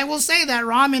Lee, and I will say that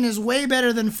ramen is way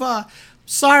better than pho.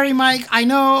 Sorry, Mike. I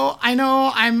know.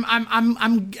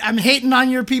 I'm hating on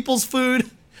your people's food,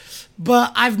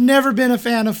 but I've never been a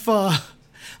fan of pho.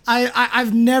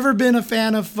 I've never been a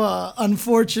fan of pho.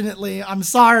 Unfortunately, I'm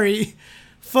sorry.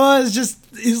 Pho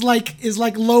is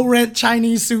like low rent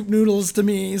Chinese soup noodles to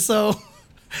me. So,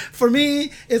 for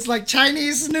me, it's like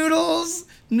Chinese noodles,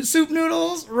 soup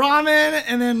noodles, ramen,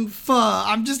 and then pho.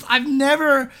 I've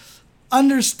never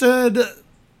understood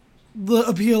the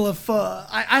appeal of pho.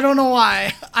 I don't know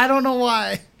why. I don't know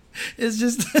why. It's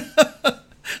just,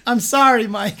 I'm sorry,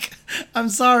 Mike. I'm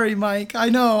sorry, Mike. I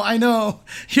know.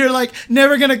 You're like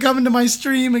never going to come into my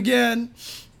stream again.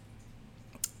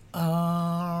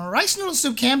 Rice noodle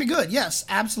soup can be good. Yes,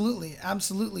 absolutely.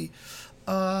 Absolutely.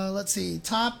 Let's see.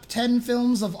 Top 10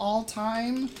 films of all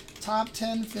time. Top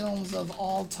 10 films of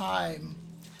all time.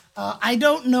 I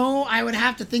don't know. I would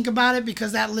have to think about it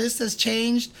because that list has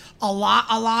changed a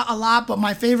lot. But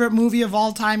my favorite movie of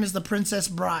all time is The Princess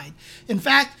Bride. In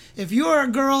fact, if you are a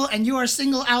girl and you are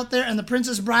single out there and The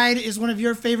Princess Bride is one of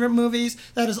your favorite movies,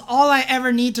 that is all I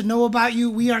ever need to know about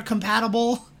you. We are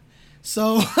compatible.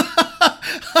 So...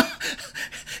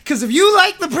 Because if you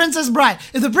like The Princess Bride,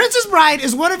 if The Princess Bride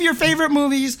is one of your favorite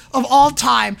movies of all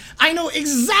time, I know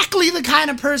exactly the kind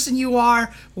of person you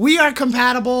are. We are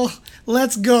compatible.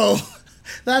 Let's go.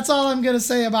 That's all I'm going to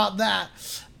say about that.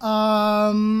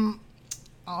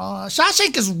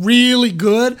 Shawshank is really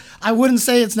good. I wouldn't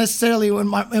say it's necessarily in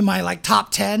my like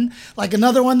top 10. Like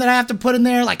another one that I have to put in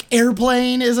there, like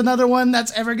Airplane is another one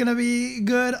that's ever gonna be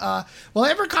good. Will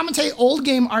I ever commentate old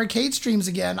game arcade streams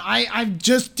again? I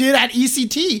just did at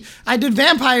ECT. I did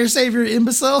Vampire Savior,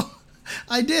 imbecile.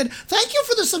 I did. Thank you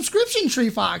for the subscription, Tree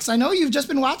Fox. I know you've just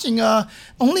been watching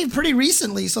only pretty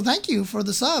recently, so thank you for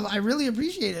the sub. I really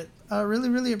appreciate it. Really,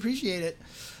 really appreciate it.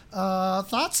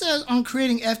 Thoughts on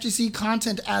creating FGC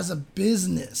content as a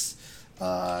business.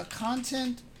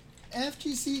 FGC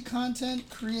content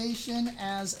creation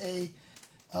as a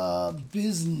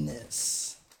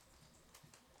business.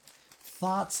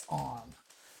 Thoughts on.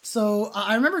 So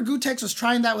I remember Gootecks was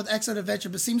trying that with Exit Adventure,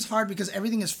 but seems hard because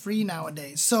everything is free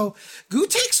nowadays. So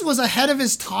Gootecks was ahead of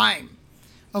his time.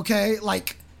 Okay,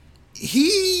 like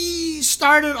he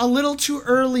started a little too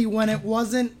early when it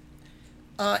wasn't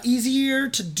easier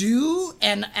to do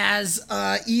and as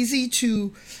easy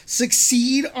to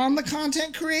succeed on the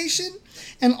content creation.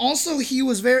 And also he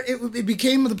was it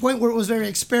became to the point where it was very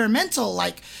experimental.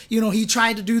 Like, you know, he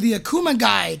tried to do the Akuma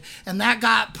guide and that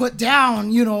got put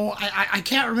down. You know, I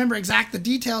can't remember exact the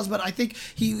details, but I think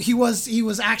he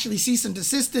was actually cease and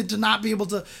desisted to not be able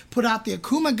to put out the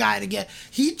Akuma guide again.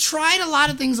 He tried a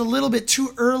lot of things a little bit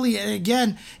too early, and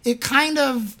again, it kind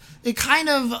of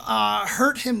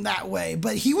hurt him that way.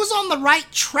 But he was on the right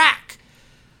track.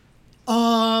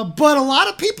 But a lot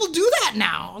of people do that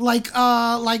now. Like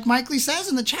Mike Lee says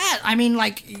in the chat. I mean,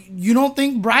 like, you don't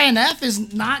think Brian F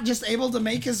is not just able to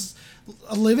make his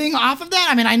living off of that?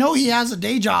 I mean, I know he has a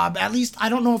day job. At least I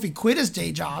don't know if he quit his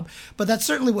day job, but that's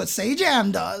certainly what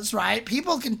Sajam does, right?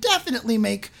 People can definitely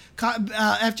make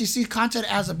FGC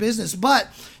content as a business, but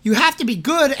you have to be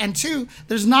good. And two,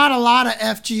 there's not a lot of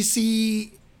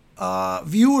FGC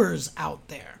viewers out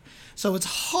there. So it's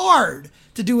hard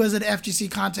to do as an FGC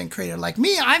content creator. Like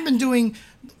me, I've been doing,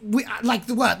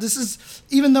 this is,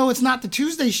 even though it's not the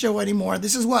Tuesday show anymore,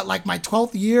 this is like my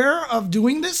 12th year of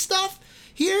doing this stuff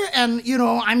here. And, you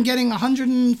know, I'm getting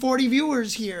 140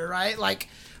 viewers here, right? Like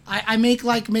I make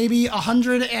like maybe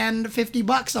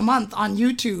 $150 a month on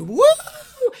YouTube. Woo!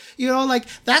 You know, like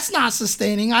that's not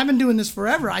sustaining. I've been doing this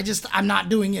forever. I'm not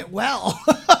doing it well.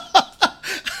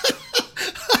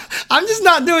 I'm just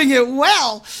not doing it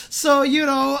well. So, you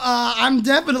know, I'm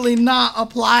definitely not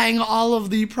applying all of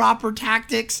the proper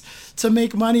tactics to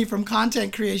make money from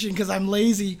content creation because I'm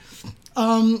lazy.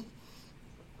 But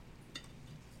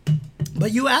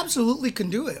you absolutely can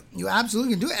do it. You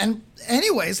absolutely can do it. And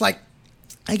anyways, like,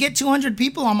 I get 200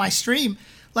 people on my stream.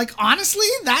 Like, honestly,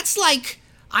 that's like,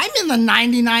 I'm in the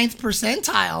 99th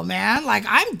percentile, man. Like,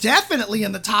 I'm definitely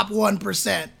in the top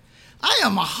 1%. I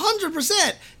am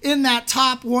 100% in that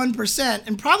top 1%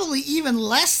 and probably even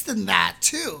less than that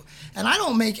too. And I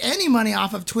don't make any money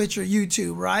off of Twitch or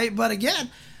YouTube, right? But again,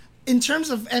 in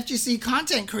terms of FGC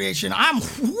content creation, I'm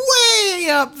way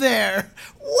up there.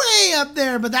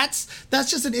 But that's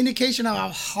just an indication of how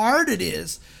hard it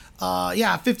is.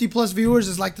 50 plus viewers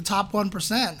is like the top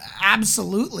 1%.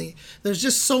 Absolutely. There's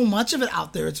just so much of it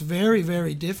out there. It's very,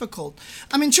 very difficult.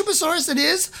 I mean, Chupasaurus, it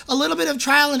is a little bit of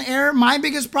trial and error. My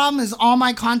biggest problem is all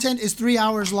my content is 3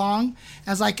 hours long.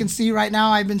 As I can see right now,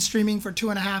 I've been streaming for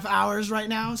 2.5 hours right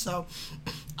now. So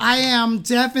I am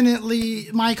definitely,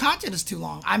 my content is too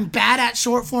long. I'm bad at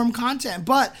short form content.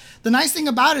 But the nice thing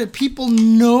about it, people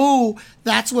know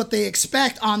that's what they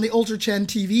expect on the Ultra Chen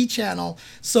TV channel.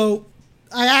 So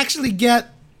I actually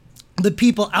get the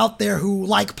people out there who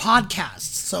like podcasts.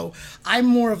 So I'm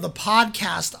more of the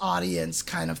podcast audience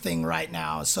kind of thing right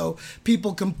now. So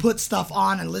people can put stuff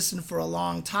on and listen for a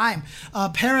long time.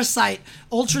 Parasite,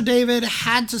 Ultra David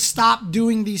had to stop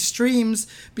doing these streams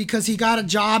because he got a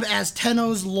job as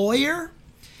Tenno's lawyer.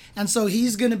 And so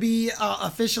he's going to be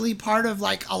officially part of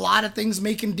like a lot of things,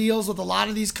 making deals with a lot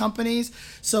of these companies.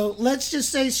 So let's just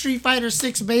say Street Fighter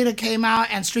 6 beta came out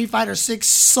and Street Fighter 6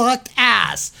 sucked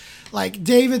ass. Like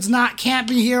David's can't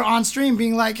be here on stream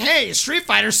being like, hey, Street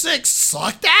Fighter 6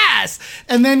 sucked ass.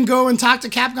 And then go and talk to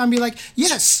Capcom and be like,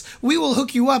 yes, we will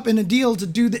hook you up in a deal to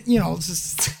do the, you know,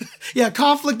 just,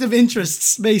 conflict of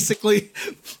interests, basically.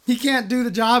 He can't do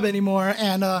the job anymore.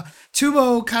 And,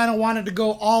 Tubo kind of wanted to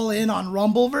go all in on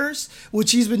Rumbleverse,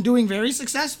 which he's been doing very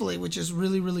successfully, which is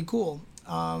really, really cool.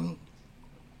 I mean,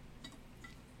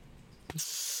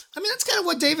 that's kind of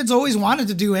what David's always wanted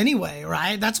to do anyway,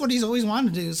 right? That's what he's always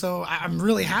wanted to do. So I'm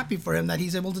really happy for him that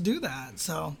he's able to do that.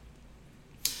 So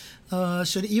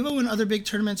should EVO and other big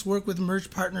tournaments work with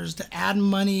merge partners to add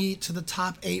money to the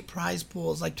top 8 prize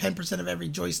pools? Like 10% of every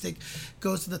joystick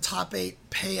goes to the top 8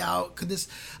 payout. Could this,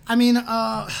 I mean,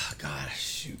 God,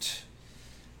 shoot.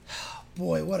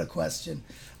 Boy, what a question.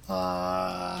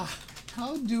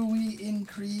 How do we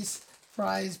increase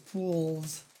prize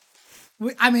pools?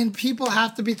 I mean, people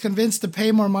have to be convinced to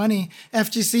pay more money.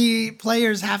 FGC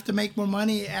players have to make more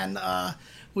money, and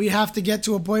we have to get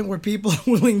to a point where people are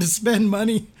willing to spend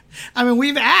money. I mean,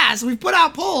 we've put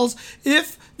out polls.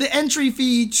 If the entry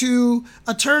fee to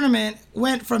a tournament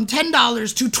went from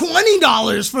 $10 to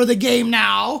 $20 for the game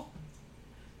now,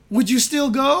 would you still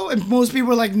go? And most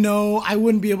people are like, no, I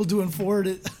wouldn't be able to afford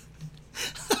it.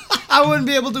 I wouldn't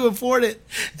be able to afford it.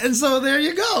 And so there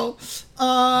you go.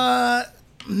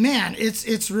 Man,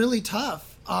 it's really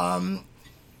tough. But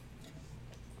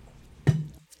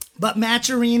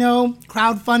Matcherino,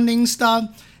 crowdfunding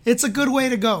stuff, it's a good way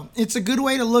to go. It's a good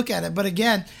way to look at it. But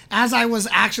again, as I was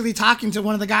actually talking to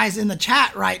one of the guys in the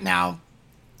chat right now,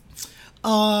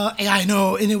 I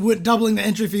know, and doubling the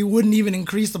entry fee wouldn't even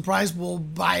increase the prize pool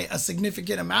by a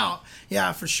significant amount.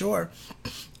 Yeah, for sure.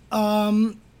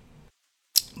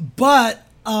 But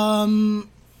one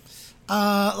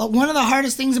of the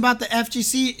hardest things about the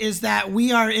FGC is that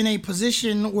we are in a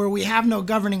position where we have no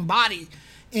governing body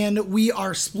and we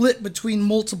are split between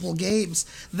multiple games.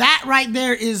 That right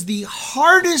there is the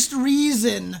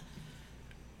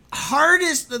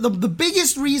the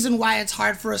biggest reason why it's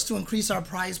hard for us to increase our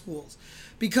prize pools.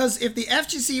 Because if the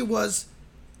FGC was,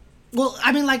 well,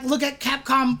 I mean, like, look at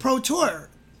Capcom Pro Tour.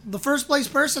 The first place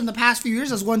person the past few years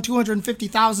has won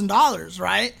 $250,000,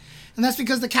 right? And that's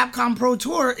because the Capcom Pro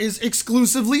Tour is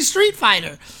exclusively Street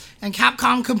Fighter. And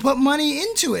Capcom can put money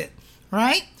into it,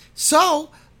 right? So,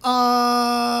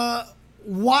 and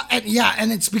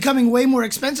it's becoming way more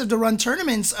expensive to run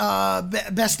tournaments,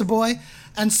 Best of Boy.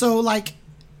 And so, like,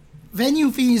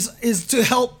 venue fees is to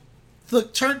help the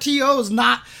TOs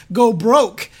not go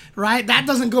broke, right? That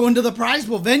doesn't go into the prize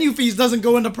pool. Venue fees doesn't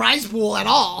go into prize pool at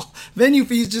all. Venue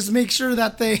fees just make sure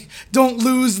that they don't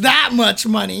lose that much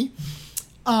money.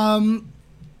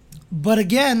 But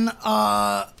again,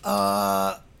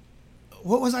 what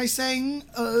was I saying?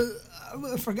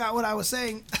 I forgot what I was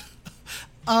saying.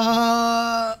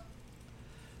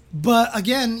 But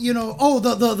again, you know,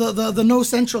 the no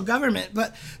central government.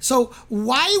 But so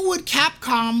why would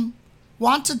Capcom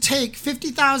want to take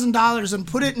 $50,000 and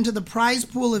put it into the prize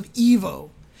pool of EVO,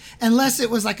 unless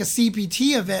it was like a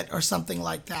CPT event or something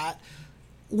like that,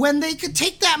 when they could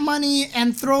take that money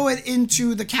and throw it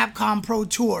into the Capcom Pro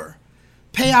Tour,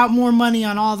 pay out more money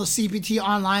on all the CPT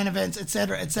online events,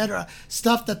 etc.,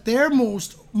 stuff that they're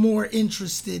more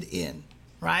interested in,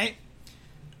 right?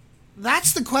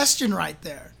 That's the question right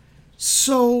there.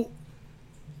 So,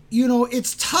 you know,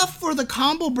 it's tough for the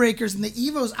combo breakers and the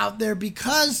EVOs out there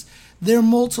because they're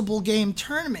multiple game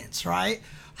tournaments, right?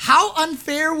 How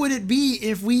unfair would it be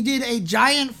if we did a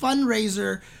giant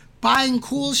fundraiser buying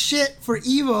cool shit for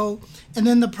EVO and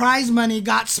then the prize money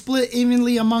got split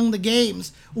evenly among the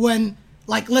games when,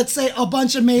 like, let's say a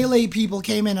bunch of Melee people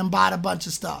came in and bought a bunch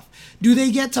of stuff? Do they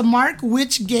get to mark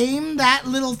which game that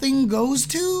little thing goes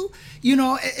to? You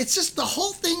know, it's just, the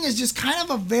whole thing is just kind of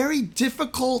a very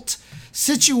difficult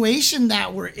situation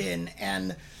that we're in,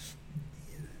 and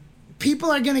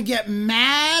people are going to get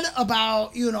mad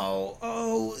about, you know,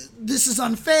 oh, this is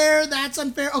unfair, that's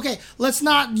unfair. Okay, let's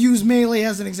not use Melee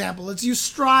as an example. Let's use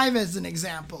Strive as an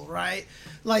example, right?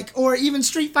 Like, or even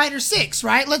Street Fighter 6,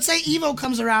 right? Let's say EVO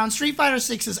comes around, Street Fighter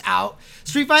 6 is out.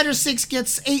 Street Fighter 6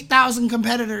 gets 8,000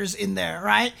 competitors in there,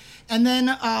 right? And then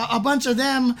a bunch of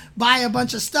them buy a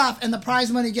bunch of stuff and the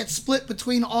prize money gets split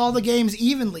between all the games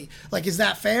evenly. Like, is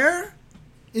that fair?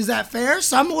 Is that fair?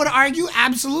 Some would argue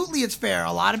absolutely it's fair.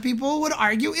 A lot of people would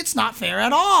argue it's not fair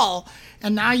at all.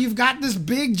 And now you've got this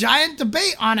big giant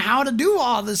debate on how to do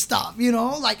all this stuff, you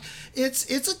know? Like,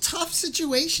 it's a tough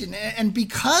situation. And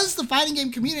because the fighting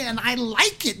game community, and I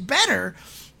like it better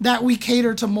that we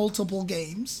cater to multiple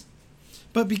games,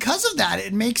 but because of that,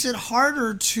 it makes it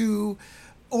harder to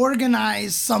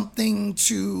organize something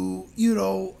to, you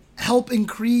know, help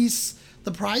increase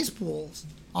the prize pools,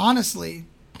 honestly.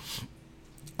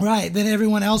 Right, then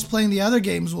everyone else playing the other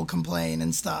games will complain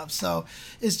and stuff. So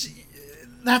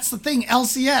that's the thing.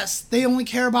 LCS, they only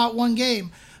care about one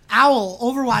game. OWL,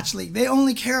 Overwatch League, they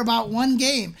only care about one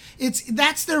game.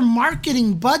 That's their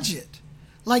marketing budget.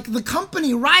 Like, the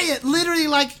company Riot, literally,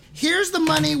 like, here's the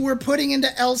money we're putting into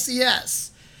LCS.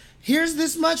 Here's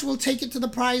this much, we'll take it to the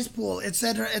prize pool,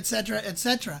 etc., etc.,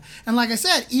 etc. And like I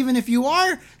said, even if you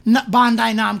are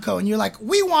Bandai Namco and you're like,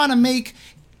 we want to make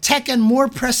Tekken more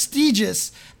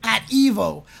prestigious at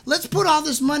EVO, let's put all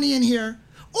this money in here.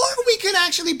 Or we could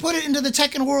actually put it into the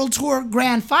Tekken World Tour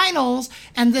Grand Finals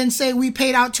and then say we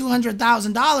paid out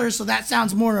 $200,000, so that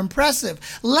sounds more impressive.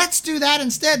 Let's do that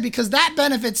instead, because that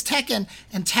benefits Tekken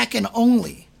and Tekken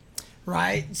only,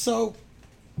 right? So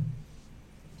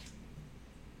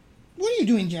What are you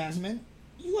doing, Jasmine?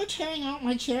 You are tearing out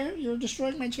my chair. You're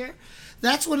destroying my chair.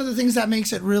 That's one of the things that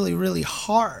makes it really, really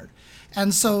hard.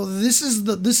 And so this is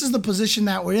the position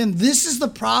that we're in. This is the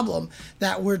problem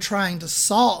that we're trying to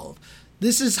solve.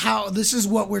 This is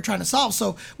what we're trying to solve.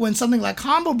 So when something like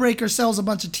Combo Breaker sells a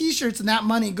bunch of t-shirts and that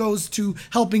money goes to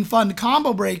helping fund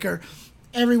Combo Breaker,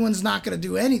 everyone's not going to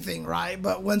do anything, right?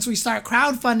 But once we start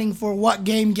crowdfunding for what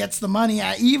game gets the money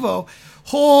at EVO,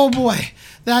 oh boy,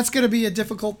 that's going to be a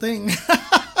difficult thing.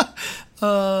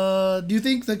 Do you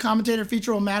think the commentator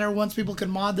feature will matter once people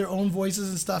can mod their own voices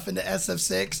and stuff into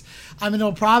SF6? I mean,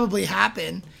 it'll probably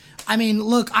happen. I mean,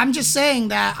 look, I'm just saying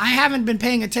that I haven't been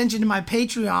paying attention to my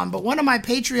Patreon, but one of my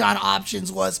Patreon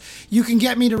options was you can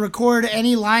get me to record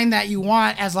any line that you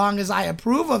want as long as I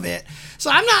approve of it. So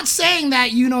I'm not saying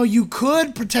that, you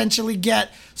could potentially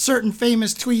get certain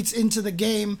famous tweets into the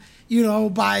game,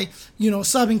 by,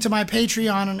 subbing to my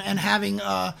Patreon and having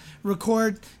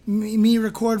record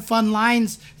fun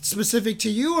lines specific to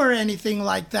you or anything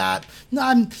like that. No,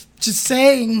 I'm just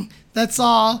saying, that's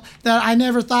all, that I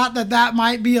never thought that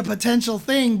might be a potential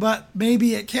thing, but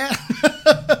maybe it can.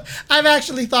 I've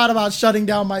actually thought about shutting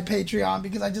down my Patreon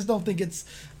because I just don't think it's,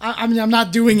 I'm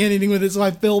not doing anything with it, so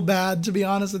I feel bad, to be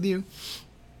honest with you.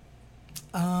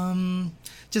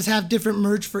 Just have different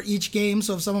merch for each game.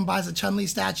 So if someone buys a Chun-Li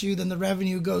statue, then the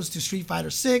revenue goes to Street Fighter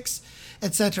 6,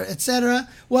 etc., etc.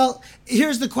 Well,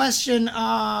 here's the question.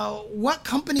 What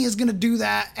company is going to do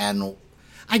that? And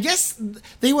I guess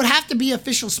they would have to be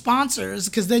official sponsors,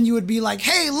 because then you would be like,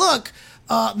 hey, look,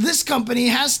 this company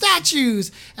has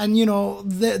statues. And,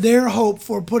 their hope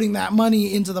for putting that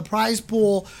money into the prize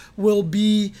pool will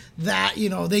be that,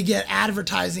 they get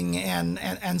advertising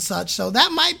and such. So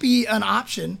that might be an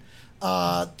option.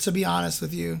 To be honest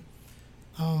with you.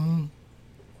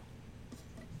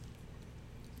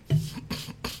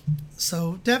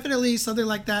 So definitely something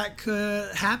like that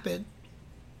could happen.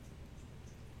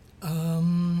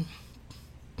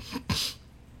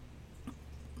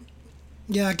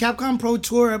 Yeah, Capcom Pro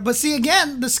Tour. But see,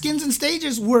 again, the skins and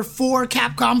stages were for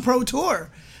Capcom Pro Tour.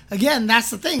 Again,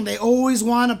 that's the thing. They always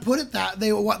want to put it that.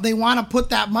 They want to put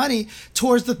that money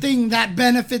towards the thing that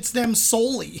benefits them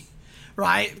solely.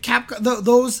 Right,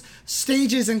 those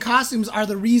stages and costumes are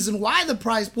the reason why the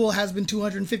prize pool has been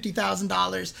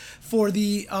 $250,000 for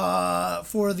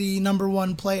the number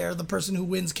one player, the person who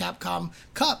wins Capcom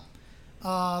Cup.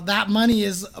 That money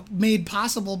is made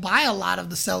possible by a lot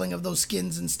of the selling of those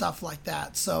skins and stuff like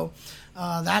that. So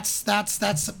that's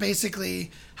basically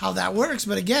how that works.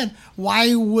 But again,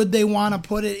 why would they want to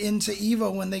put it into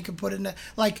EVO when they could put it into,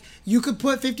 like, you could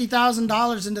put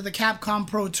 $50,000 into the Capcom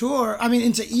Pro Tour,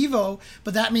 into EVO,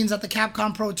 but that means at the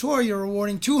Capcom Pro Tour you're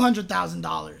rewarding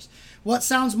 $200,000. What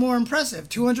sounds more impressive,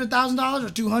 $200,000 or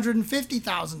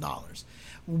 $250,000?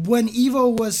 When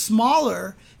EVO was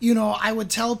smaller, I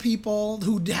would tell people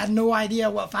who had no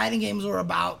idea what fighting games were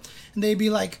about, and they'd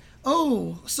be like,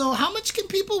 oh, so how much can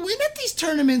people win at these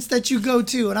tournaments that you go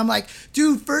to? And I'm like,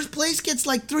 dude, first place gets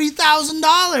like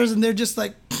 $3,000. And they're just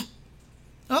like,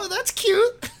 oh, that's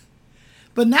cute.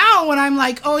 But now when I'm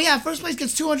like, oh yeah, first place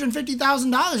gets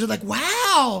 $250,000, they're like,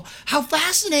 wow, how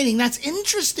fascinating. That's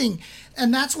interesting.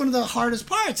 And that's one of the hardest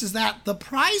parts, is that the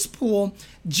prize pool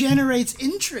generates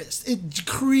interest. It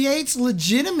creates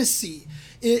legitimacy.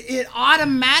 It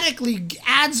automatically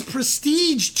adds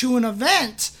prestige to an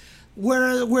event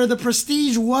where the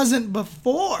prestige wasn't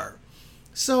before.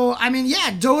 So,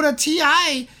 Dota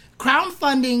TI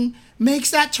crowdfunding makes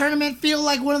that tournament feel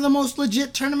like one of the most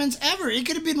legit tournaments ever. It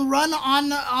could have been run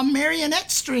on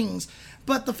marionette strings.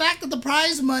 But the fact that the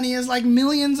prize money is like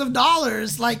millions of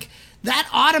dollars, like, that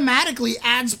automatically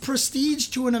adds prestige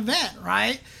to an event,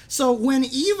 right? So when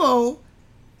EVO,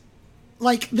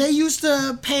 like, they used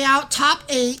to pay out top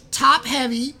 8, top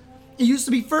heavy. It used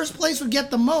to be first place would get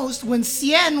the most. When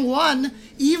Cien won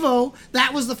EVO,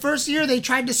 that was the first year they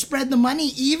tried to spread the money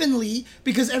evenly,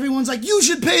 because everyone's like, you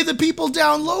should pay the people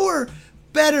down lower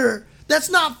better. That's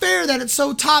not fair that it's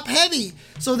so top heavy.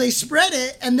 So they spread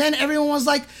it, and then everyone was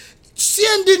like,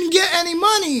 Cien didn't get any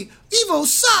money. EVO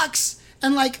sucks.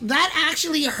 And like, that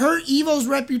actually hurt EVO's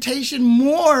reputation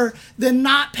more than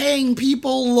not paying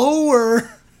people lower.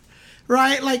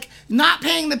 Right? Like, not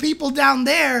paying the people down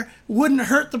there wouldn't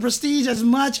hurt the prestige as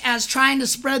much as trying to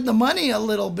spread the money a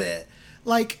little bit.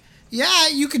 Like, yeah,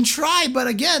 you can try, but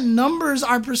again, numbers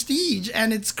are prestige,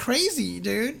 and it's crazy,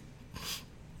 dude.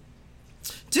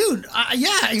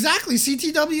 Yeah, exactly.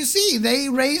 CTWC, they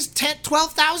raised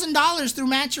 $12,000 through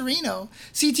Matcherino.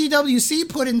 CTWC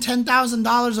put in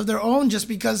 $10,000 of their own just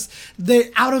because they,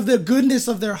 out of the goodness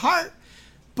of their heart.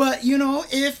 But,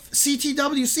 if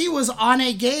CTWC was on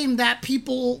a game that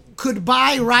people could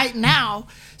buy right now,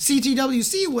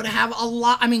 CTWC would have a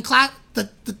lot. I mean, the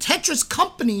Tetris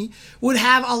company would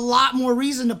have a lot more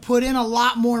reason to put in a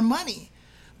lot more money.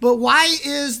 But why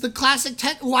is the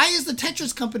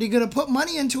Tetris company going to put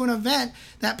money into an event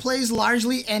that plays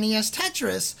largely NES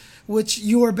Tetris, which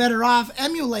you are better off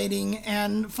emulating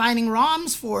and finding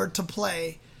ROMs for to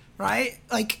play, right?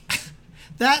 Like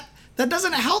that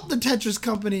doesn't help the Tetris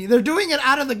company. They're doing it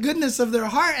out of the goodness of their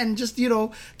heart and just,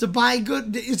 to buy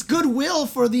it's goodwill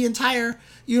for the entire,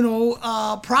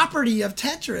 property of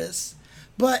Tetris.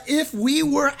 But if we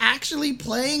were actually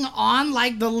playing on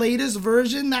like the latest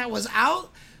version that was out,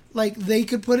 like they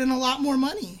could put in a lot more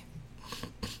money.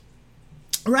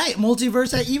 Right,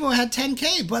 Multiverse at Evo had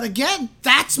 10K, but again,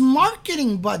 that's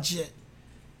marketing budget.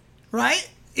 Right?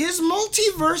 Is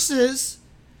Multiverses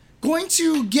going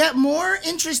to get more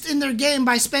interest in their game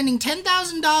by spending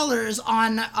 $10,000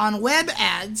 on web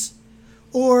ads,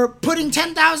 or putting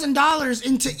 $10,000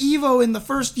 into Evo in the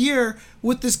first year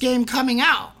with this game coming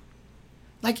out?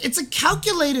 Like, it's a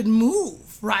calculated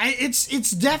move, right?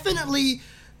 It's definitely,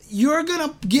 you're going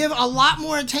to give a lot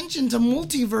more attention to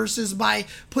Multiverses by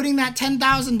putting that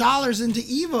 $10,000 into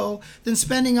Evo than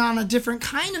spending on a different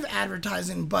kind of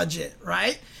advertising budget,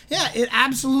 right? Yeah, it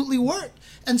absolutely worked.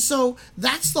 And so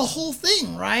that's the whole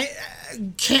thing, right?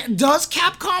 Does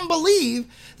Capcom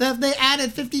believe that if they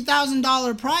added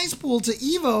 $50,000 prize pool to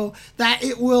Evo, that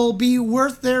it will be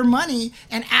worth their money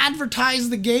and advertise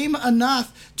the game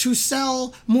enough to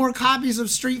sell more copies of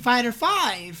Street Fighter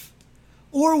V?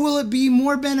 Or will it be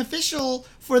more beneficial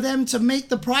for them to make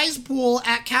the prize pool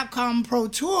at Capcom Pro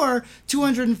Tour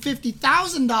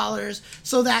 $250,000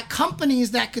 so that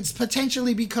companies that could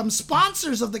potentially become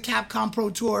sponsors of the Capcom Pro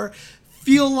Tour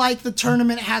feel like the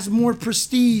tournament has more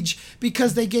prestige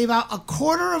because they gave out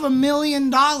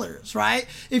 $250,000, right?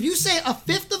 If you say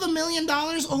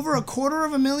 $250,000 over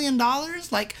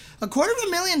 $250,000, like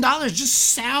 $250,000 just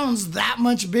sounds that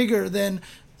much bigger than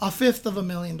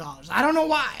 $50,000. I don't know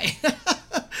why.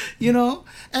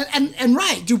 And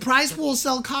right, do prize pools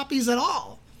sell copies at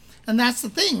all? And that's the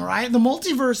thing, right? The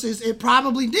Multiverses, it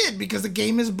probably did because the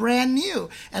game is brand new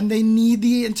and they need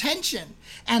the attention.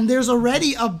 And there's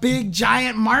already a big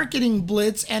giant marketing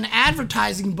blitz and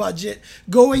advertising budget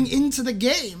going into the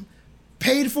game,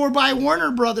 paid for by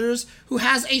Warner Brothers, who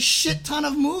has a shit ton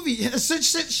of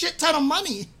shit ton of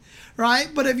money, right?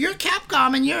 But if you're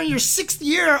Capcom and you're in your 6th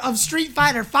year of Street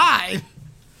Fighter V,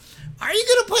 are you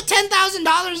going to put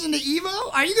 $10,000 into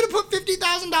Evo? Are you going to put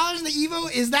 $50,000 into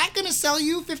Evo? Is that going to sell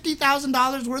you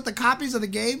 $50,000 worth of copies of the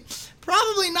game?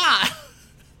 Probably not.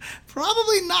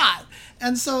 Probably not.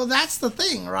 And so that's the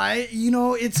thing, right?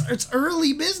 It's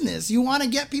early business. You want to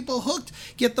get people hooked,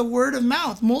 get the word of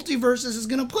mouth. Multiverses is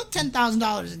going to put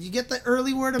 $10,000 in. You get the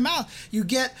early word of mouth. You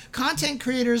get content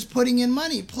creators putting in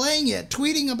money, playing it,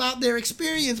 tweeting about their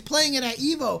experience, playing it at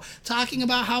Evo, talking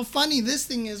about how funny this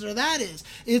thing is or that is.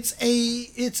 It's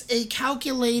a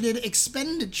calculated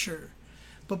expenditure.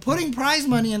 But putting prize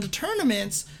money into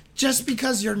tournaments just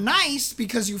because you're nice,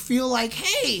 because you feel like,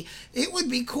 hey, it would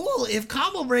be cool if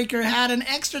Combo Breaker had an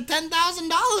extra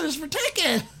 $10,000 for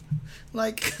ticket.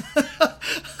 Like,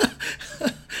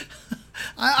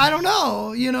 I don't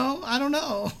know, I don't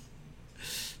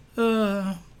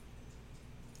know.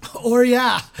 Or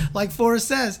yeah, like Forrest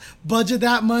says, budget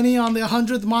that money on the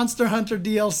 100th Monster Hunter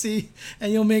DLC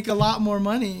and you'll make a lot more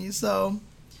money. So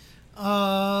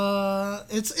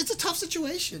it's a tough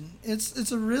situation.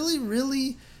 It's a really,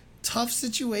 really tough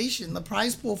situation. The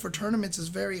prize pool for tournaments is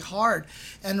very hard,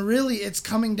 and really it's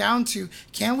coming down to,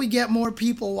 can we get more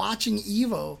people watching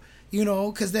Evo?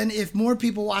 Because then if more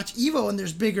people watch Evo and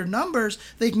there's bigger numbers,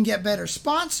 they can get better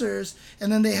sponsors,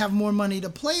 and then they have more money to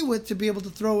play with to be able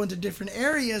to throw into different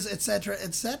areas, etc.,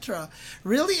 etc.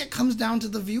 Really, it comes down to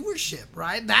the viewership,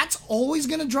 right? That's always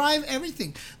going to drive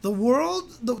everything. The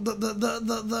world,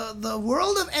 the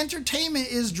world of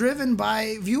entertainment is driven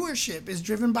by viewership, is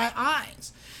driven by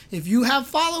eyes. If you have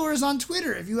followers on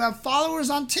Twitter, if you have followers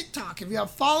on TikTok, if you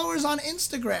have followers on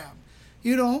Instagram,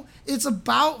 it's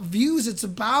about views. It's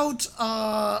about,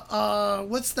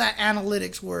 what's that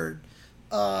analytics word?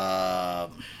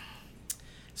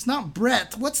 It's not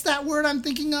breadth. What's that word I'm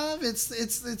thinking of? It's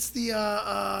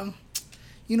the,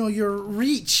 your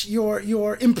reach,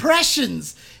 your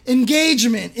impressions,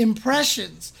 engagement,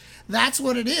 impressions. That's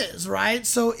what it is, right?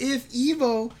 So if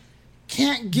Evo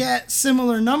can't get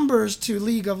similar numbers to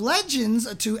League of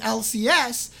Legends, to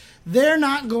LCS, they're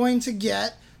not going to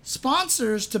get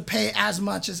sponsors to pay as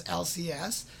much as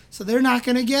LCS, so they're not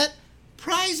going to get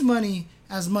prize money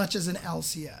as much as an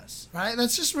LCS, right?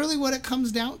 That's just really what it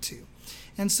comes down to.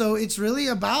 And so it's really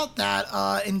about that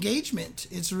engagement.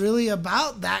 It's really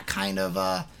about that kind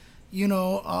of, you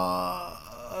know,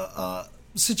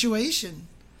 situation.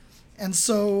 And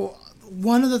so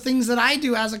one of the things that I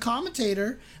do as a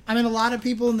commentator, I mean, a lot of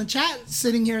people in the chat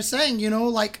sitting here saying, you know,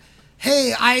 like,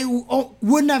 hey,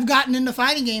 wouldn't have gotten into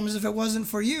fighting games if it wasn't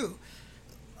for you.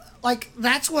 Like,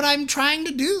 that's what I'm trying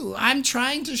to do. I'm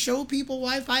trying to show people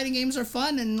why fighting games are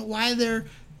fun and why they're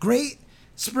great.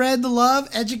 Spread the love,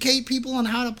 educate people on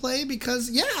how to play, because,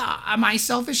 yeah, am I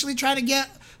selfishly trying to get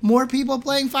more people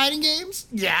playing fighting games?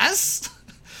 Yes.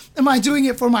 Am I doing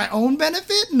it for my own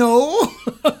benefit? No.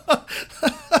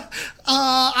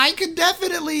 I could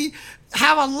definitely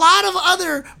have a lot of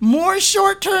other more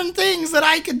short-term things that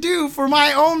I could do for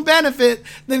my own benefit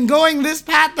than going this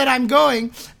path that I'm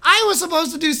going. I was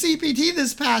supposed to do CPT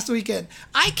this past weekend.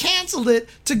 I canceled it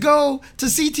to go to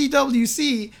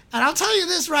CTWC, and I'll tell you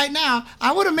this right now,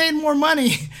 I would have made more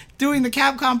money doing the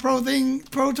Capcom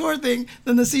Pro Tour thing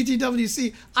than the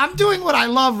CTWC. I'm doing what I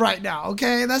love right now,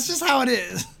 okay? That's just how it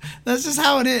is. That's just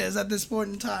how it is at this point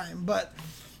in time. But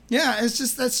yeah, that's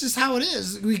just how it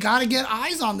is. We got to get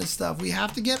eyes on this stuff. We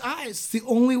have to get eyes. It's the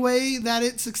only way that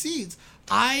it succeeds.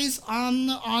 Eyes on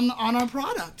our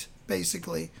product,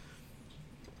 basically.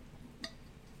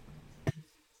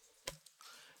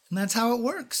 And that's how it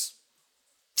works.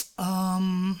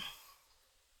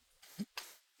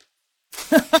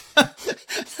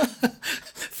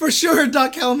 For sure,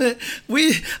 Duck Helmet.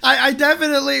 We've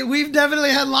definitely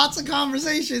had lots of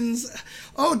conversations.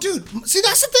 Oh, dude, see,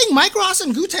 that's the thing. Mike Ross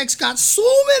and Gutex got so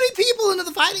many people into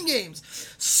the fighting games.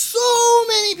 So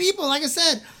many people. Like I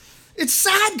said, it's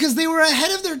sad because they were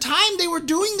ahead of their time. They were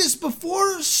doing this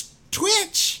before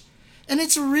Twitch. And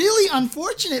it's really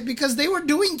unfortunate because they were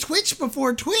doing Twitch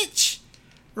before Twitch,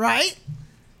 right?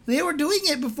 They were doing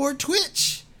it before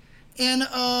Twitch. And,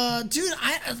 dude,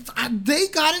 they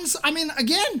got in. I mean,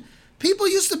 again, people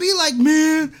used to be like,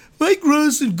 man, Mike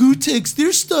Ross and Gutex,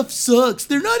 their stuff sucks.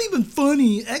 They're not even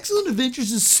funny. Excellent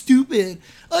Adventures is stupid.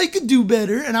 I could do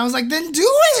better. And I was like, then do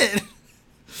it.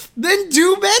 Then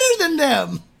do better than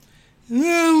them.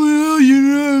 Oh, well, you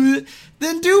know,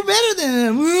 then do better than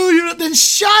them. Well, you know, then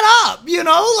shut up. You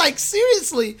know, like,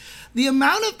 seriously, the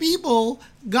amount of people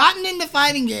gotten into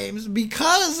fighting games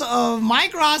because of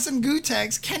Mike Ross and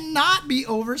Gutex cannot be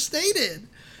overstated.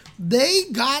 They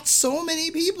got so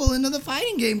many people into the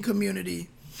fighting game community.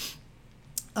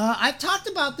 I talked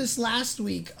about this last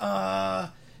week.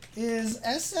 Is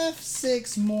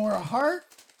SF6 more heart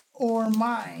or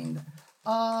mind?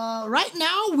 Right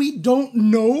now, we don't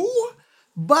know,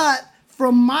 but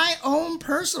from my own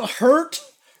personal hurt,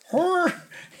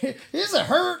 is it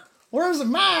hurt or is it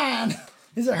mine?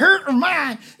 Is it hurt or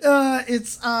mine?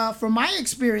 It's from my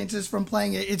experiences from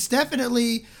playing it, it's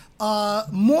definitely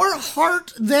more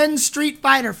heart than Street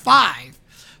Fighter V.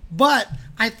 But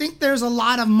I think there's a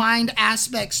lot of mind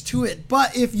aspects to it.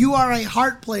 But if you are a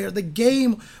heart player, the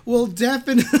game will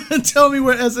definitely tell me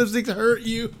where SF6 hurt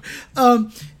you.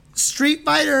 Street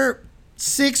Fighter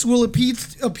 6 will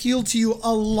appeal to you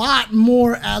a lot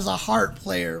more as a heart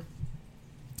player.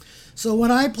 So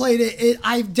when I played it,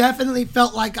 I definitely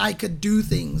felt like I could do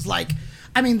things. Like,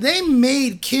 I mean, they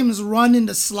made Kim's run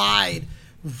into slide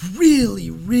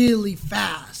really, really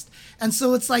fast. And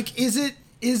so it's like, is it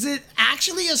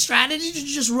actually a strategy to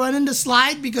just run into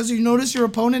slide because you notice your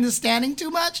opponent is standing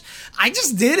too much? I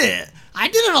just did it. I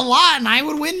did it a lot, and I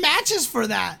would win matches for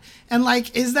that. And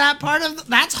like, is that part of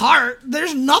that's heart?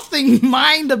 There's nothing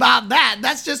mind about that.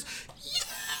 That's just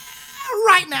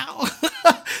right now.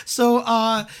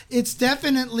 So it's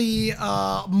definitely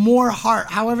more heart.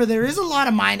 However, there is a lot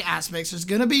of mind aspects. There's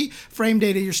going to be frame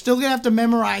data. You're still going to have to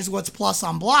memorize what's plus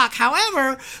on block.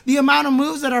 However, the amount of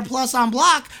moves that are plus on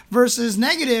block versus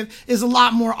negative is a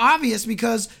lot more obvious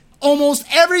because almost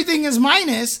everything is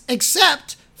minus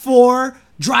except for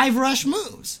drive rush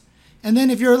moves. And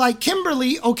then if you're like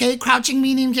Kimberly, okay, crouching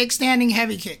medium kick, standing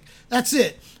heavy kick. That's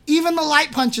it. Even the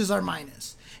light punches are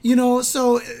minus. You know,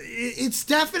 so it's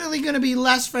definitely going to be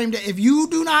less frame data. If you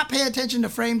do not pay attention to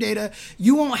frame data,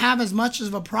 you won't have as much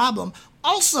of a problem.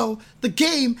 Also, the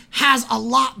game has a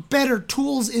lot better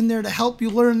tools in there to help you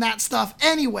learn that stuff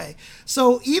anyway.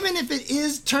 So even if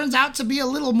it turns out to be a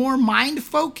little more mind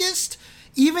focused,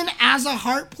 even as a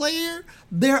heart player,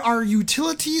 there are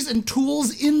utilities and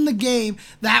tools in the game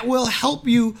that will help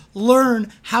you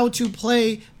learn how to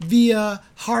play via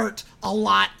heart a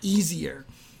lot easier.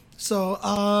 So,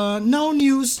 no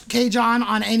news, K-John,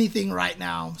 on anything right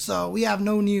now. So, we have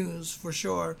no news for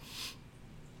sure.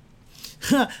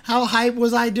 How hype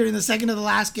was I during the second to the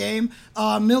last game?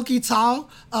 Milky Tao.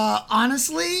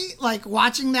 Honestly, like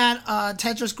watching that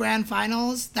Tetris Grand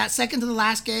Finals, that second to the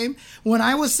last game, when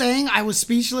I was saying I was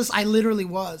speechless, I literally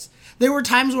was. There were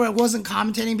times where I wasn't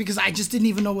commentating because I just didn't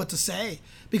even know what to say.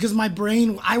 Because my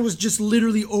brain, I was just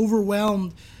literally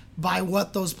overwhelmed by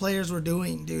what those players were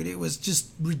doing, dude. It was just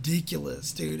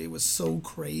ridiculous, dude. It was so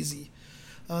crazy.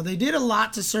 They did a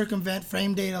lot to circumvent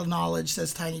frame data knowledge,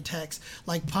 says Tiny Text,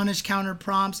 like punish counter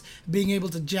prompts, being able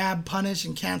to jab punish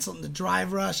and cancel in the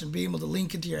drive rush, and being able to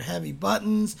link it to your heavy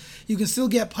buttons. You can still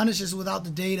get punishes without the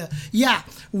data. Yeah,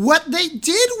 what they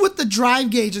did with the drive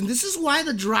gauge, and this is why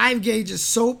the drive gauge is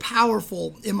so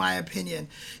powerful, in my opinion,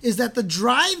 is that the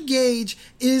drive gauge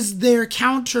is their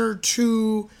counter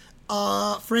to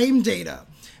frame data.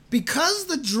 Because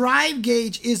the drive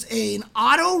gauge is an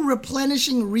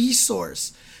auto-replenishing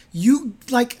resource,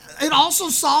 it also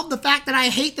solved the fact that I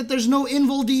hate that there's no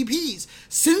invul DPs.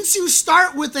 Since you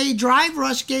start with a drive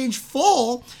rush gauge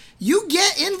full, you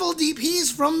get invul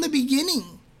DPs from the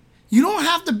beginning. You don't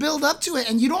have to build up to it,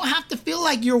 and you don't have to feel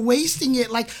like you're wasting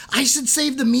it, like I should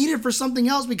save the meter for something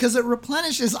else, because it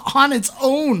replenishes on its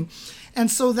own. And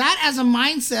so that as a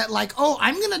mindset, like, oh,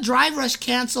 I'm going to drive rush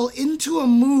cancel into a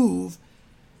move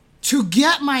to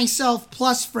get myself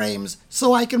plus frames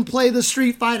so I can play the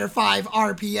Street Fighter V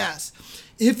RPS.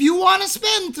 If you want to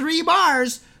spend 3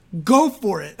 bars, go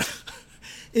for it.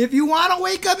 If you want to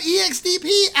wake up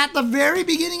EXDP at the very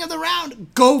beginning of the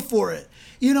round, go for it.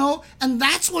 You know, and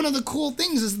that's one of the cool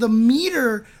things, is the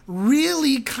meter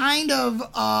really kind of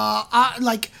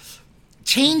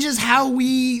changes how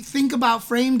we think about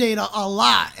frame data a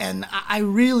lot, and I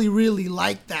really, really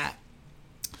like that.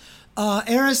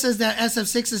 Era says that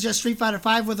SF6 is just Street Fighter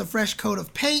V with a fresh coat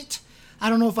of paint. I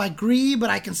don't know if I agree, but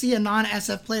I can see a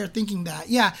non-SF player thinking that.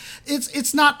 Yeah,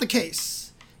 it's not the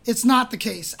case. It's not the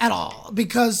case at all,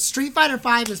 because Street Fighter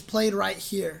V is played right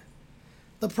here.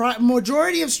 The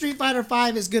majority of Street Fighter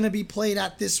V is going to be played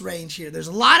at this range here. There's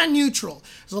a lot of neutral.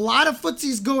 There's a lot of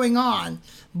footsies going on,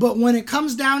 but when it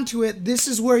comes down to it, this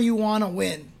is where you want to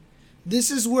win. This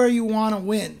is where you want to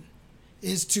win,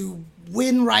 is to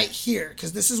win right here,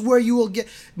 because this is where you will get...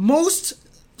 Most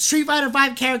Street Fighter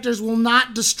V characters will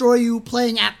not destroy you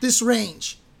playing at this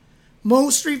range.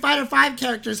 Most Street Fighter V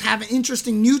characters have an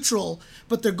interesting neutral,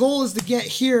 but their goal is to get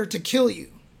here to kill you.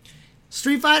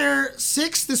 Street Fighter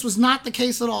 6, this was not the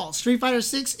case at all. Street Fighter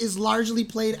 6 is largely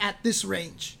played at this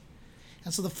range.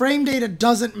 And so the frame data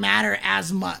doesn't matter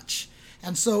as much.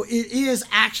 And so it is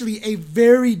actually a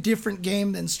very different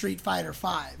game than Street Fighter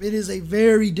V. It is a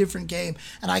very different game,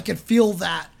 and I could feel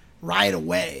that right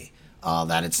away,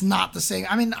 that it's not the same.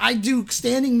 I mean, I do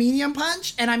standing medium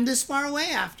punch, and I'm this far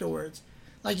away afterwards.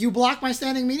 Like, you block my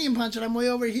standing medium punch, and I'm way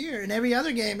over here. In every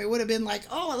other game, it would have been like,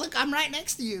 oh, look, I'm right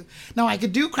next to you. Now, I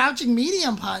could do crouching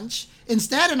medium punch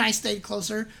instead, and I stayed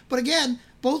closer. But again,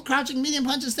 both crouching medium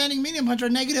punch and standing medium punch are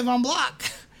negative on block.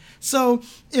 So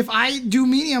if I do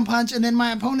medium punch and then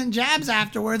my opponent jabs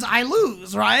afterwards, I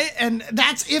lose, right? And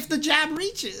that's if the jab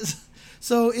reaches.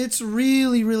 So it's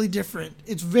really, really different.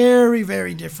 It's very,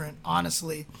 very different,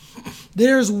 honestly.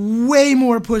 There's way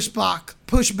more pushback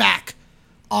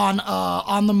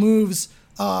on the moves,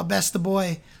 Best the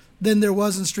Boy, than there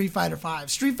was in Street Fighter V.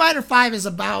 Street Fighter V is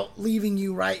about leaving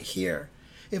you right here.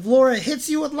 If Laura hits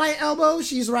you with light elbow,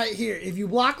 she's right here. If you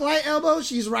block light elbow,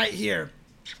 she's right here.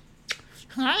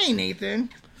 Hi, Nathan.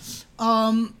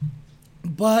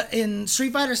 But in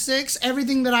Street Fighter 6,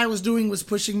 everything that I was doing was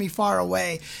pushing me far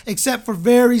away, except for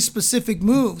very specific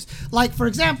moves. Like, for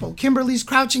example, Kimberly's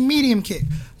crouching medium kick.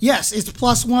 Yes, it's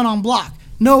 +1 on block.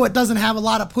 No, it doesn't have a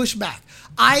lot of pushback.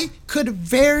 I could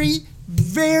very,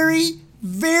 very,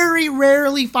 very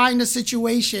rarely find a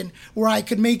situation where I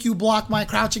could make you block my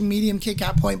crouching medium kick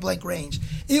at point blank range.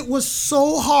 It was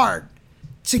so hard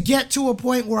to get to a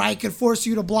point where I could force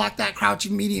you to block that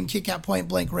crouching medium kick at point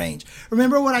blank range.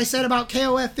 Remember what I said about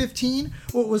KOF 15?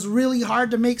 Where it was really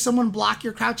hard to make someone block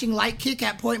your crouching light kick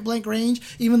at point blank range,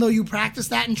 even though you practice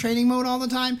that in training mode all the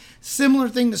time? Similar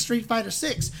thing to Street Fighter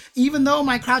 6. Even though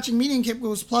my crouching medium kick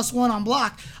was +1 on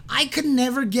block, I could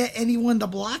never get anyone to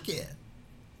block it.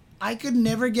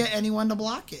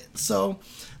 So,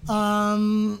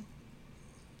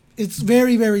 it's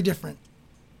very, very different.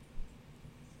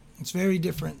 It's very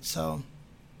different. So,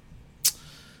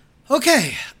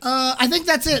 okay. I think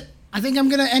that's it. I think I'm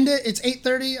going to end it. It's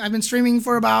 8:30. I've been streaming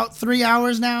for about 3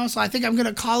 hours now. So I think I'm going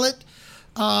to call it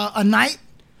a night.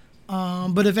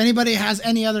 But if anybody has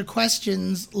any other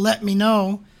questions, let me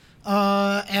know.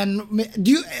 And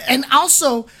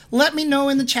also let me know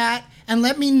in the chat. and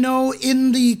let me know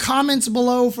in the comments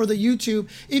below for the YouTube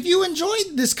if you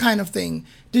enjoyed this kind of thing.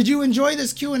 Did you enjoy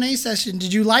this Q&A session?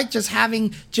 Did you like just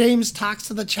having James talks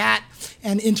to the chat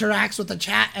and interacts with the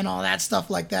chat and all that stuff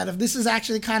like that? If this is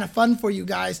actually kind of fun for you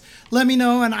guys, let me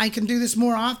know and I can do this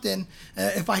more often.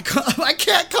 If I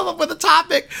can't come up with a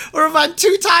topic, or if I'm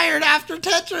too tired after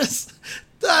Tetris,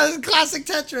 classic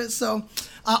Tetris. So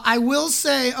I will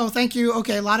say, oh, thank you.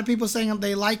 Okay, a lot of people saying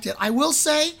they liked it. I will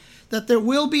say that there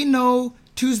will be no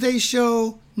Tuesday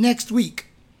show next week.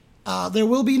 There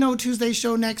will be no Tuesday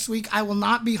show next week. I will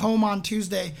not be home on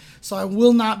Tuesday, so I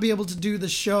will not be able to do the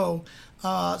show.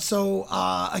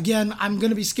 Again, I'm going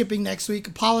to be skipping next week.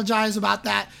 Apologize about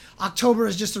that. October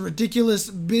is just a ridiculous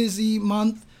busy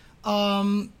month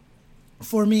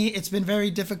for me. It's been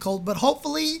very difficult, but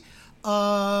hopefully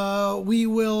we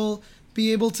will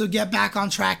be able to get back on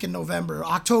track in November.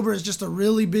 October is just a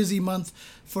really busy month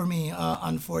for me,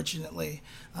 unfortunately.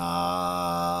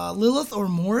 Lilith or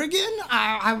Morrigan?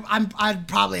 I'd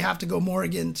probably have to go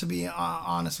Morrigan, to be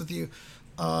honest with you.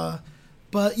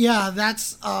 But yeah,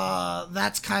 that's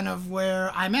kind of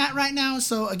where I'm at right now.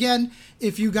 So again,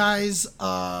 if you guys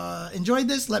enjoyed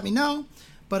this, let me know.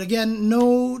 But again,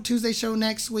 no Tuesday show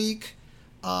next week.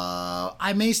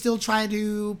 I may still try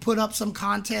to put up some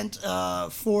content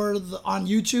on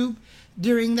YouTube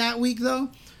during that week, though.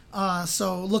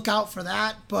 So look out for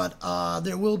that. But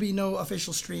there will be no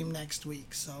official stream next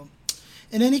week. So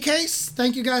in any case,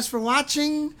 thank you guys for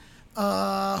watching.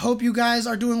 Hope you guys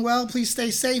are doing well. Please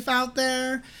stay safe out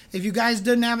there. If you guys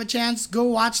didn't have a chance, go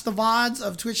watch the VODs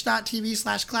of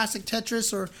twitch.tv/classic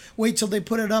Tetris, or wait till they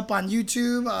put it up on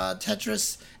YouTube.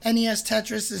 NES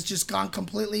Tetris has just gone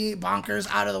completely bonkers,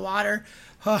 out of the water.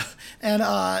 And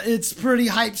it's pretty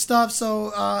hype stuff,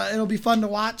 so it'll be fun to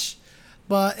watch.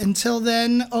 But until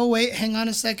then, oh wait, hang on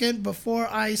a second. Before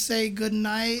I say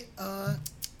goodnight, come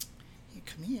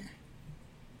here.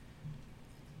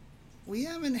 We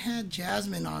haven't had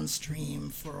Jasmine on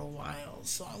stream for a while,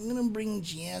 so I'm going to bring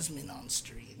Jasmine on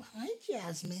stream. Hi,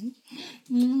 Jasmine.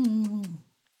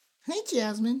 Hi,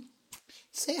 Jasmine.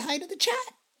 Say hi to the chat.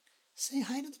 Say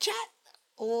hi to the chat.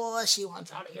 Oh, she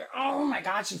wants out of here. Oh, my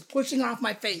God, she's pushing off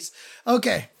my face.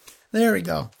 Okay, there we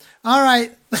go. All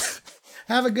right.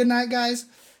 Have a good night, guys.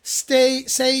 Stay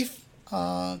safe.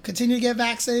 Continue to get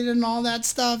vaccinated and all that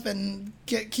stuff, and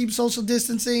keep social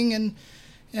distancing, and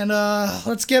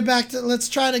let's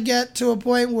try to get to a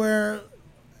point where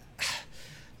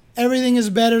everything is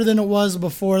better than it was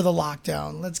before the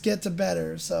lockdown. Let's get to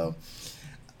better. So,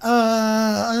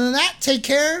 other than that, take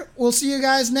care. We'll see you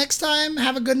guys next time.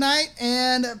 Have a good night,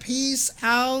 and peace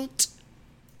out.